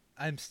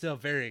 I'm still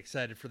very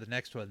excited for the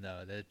next one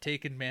though. The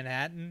Taken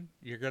Manhattan.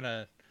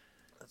 Let's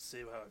see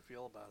how I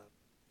feel about it.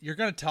 You're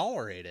gonna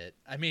tolerate it.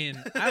 I mean,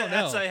 I don't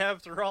know. As I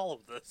have through all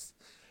of this.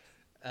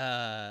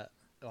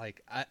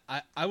 Like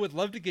I would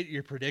love to get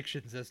your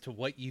predictions as to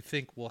what you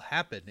think will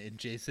happen in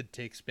Jason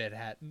Takes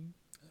Manhattan.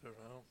 I don't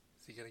know.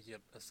 Is he gonna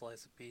get a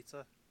slice of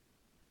pizza?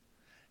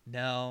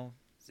 No.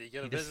 Is he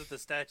gonna visit the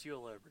Statue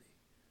of Liberty?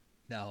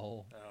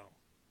 No. Oh.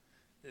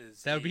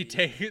 That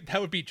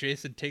would be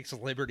Jason Takes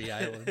Liberty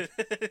Island.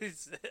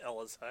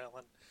 Ellis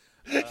Island.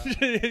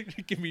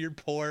 Give me your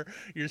poor,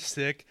 you're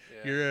sick,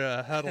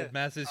 your huddled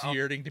masses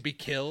yearning to be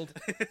killed.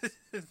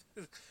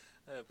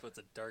 That puts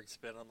a dark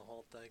spin on the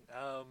whole thing.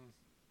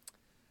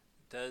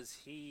 Does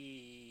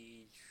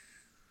he?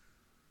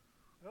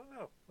 I don't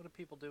know. What do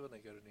people do when they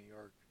go to New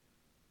York?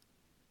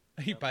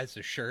 He buys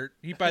a shirt.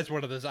 He buys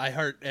one of those I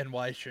Heart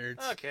NY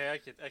shirts. Okay, I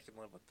can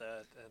live with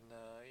that.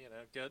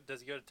 And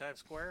does he go to Times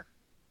Square?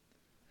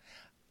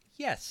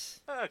 Yes.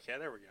 Okay,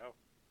 there we go.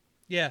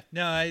 Yeah.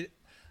 No,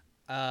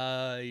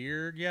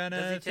 you're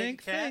gonna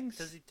think things.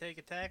 Does he take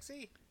a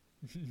taxi?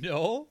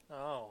 No.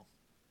 Oh.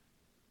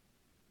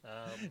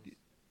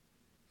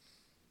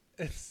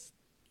 It's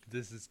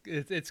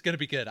gonna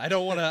be good. I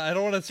don't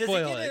wanna spoil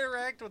it. Does he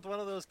interact with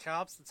one of those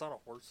cops that's on a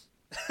horse?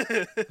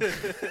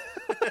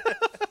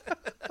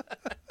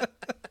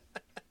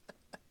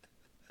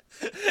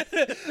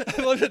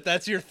 I love that.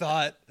 That's your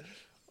thought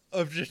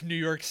of just New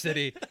York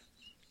City.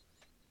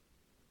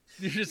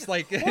 You're just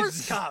like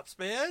horse cops,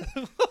 man.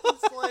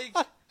 It's like,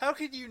 how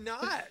could you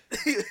not?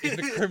 In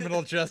the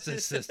criminal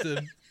justice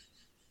system,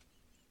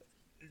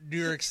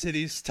 New York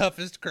City's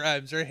toughest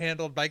crimes are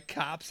handled by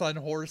cops on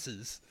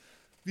horses.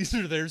 These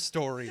are their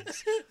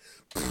stories.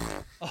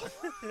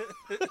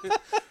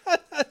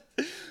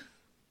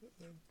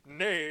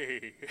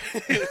 Nay.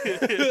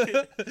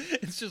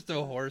 It's just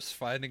a horse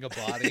finding a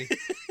body.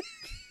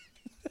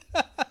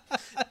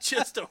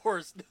 Just a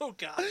horse, no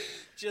God.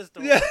 Just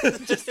a horse.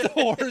 Just a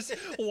horse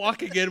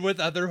walking in with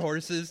other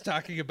horses,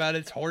 talking about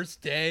its horse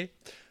day.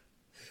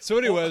 So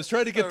anyway, I was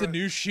trying to get the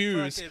new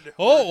shoes.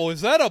 Oh,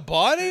 is that a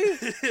body?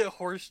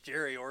 Horse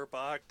Jerry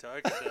Orbach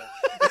talking to...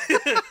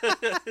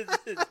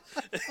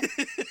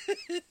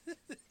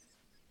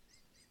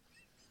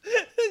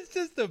 It's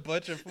just a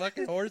bunch of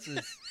fucking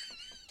horses.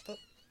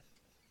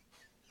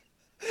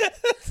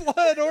 It's Law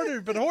and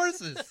Order, but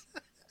horses.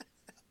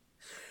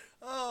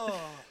 Oh...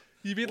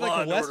 You mean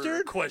like a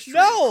Western?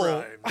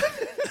 No!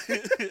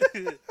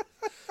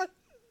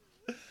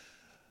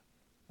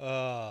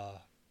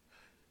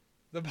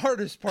 The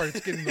hardest part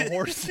is getting the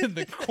horse in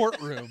the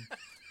courtroom.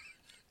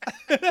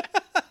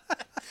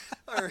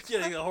 or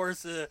getting a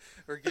horse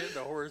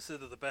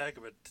into the back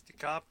of a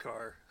cop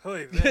car.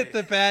 Oy vey. Get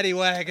the paddy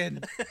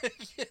wagon.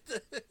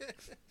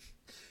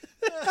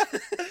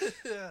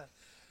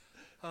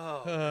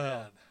 Oh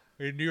man.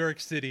 In New York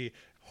City,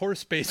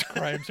 horse-based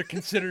crimes are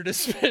considered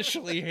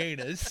especially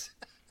heinous.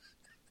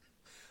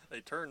 They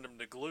turned him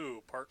to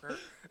glue, partner.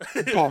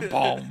 Boom,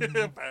 boom.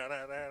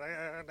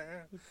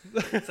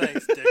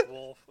 Thanks, Dick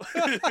Wolf.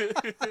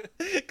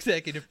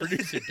 Executive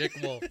producer Dick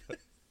Wolf.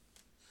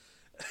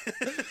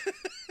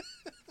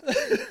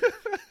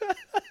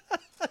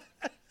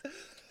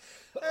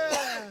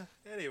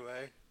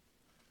 Anyway.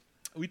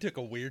 We took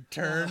a weird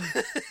turn.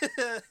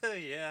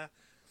 Yeah.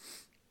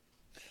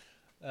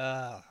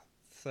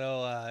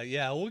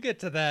 Yeah, we'll get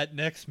to that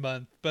next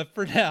month. But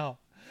for now,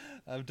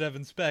 I'm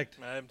Devin Specht.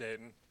 I'm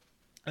Dayton.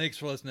 Thanks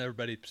for listening,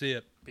 everybody. See ya.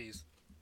 Peace.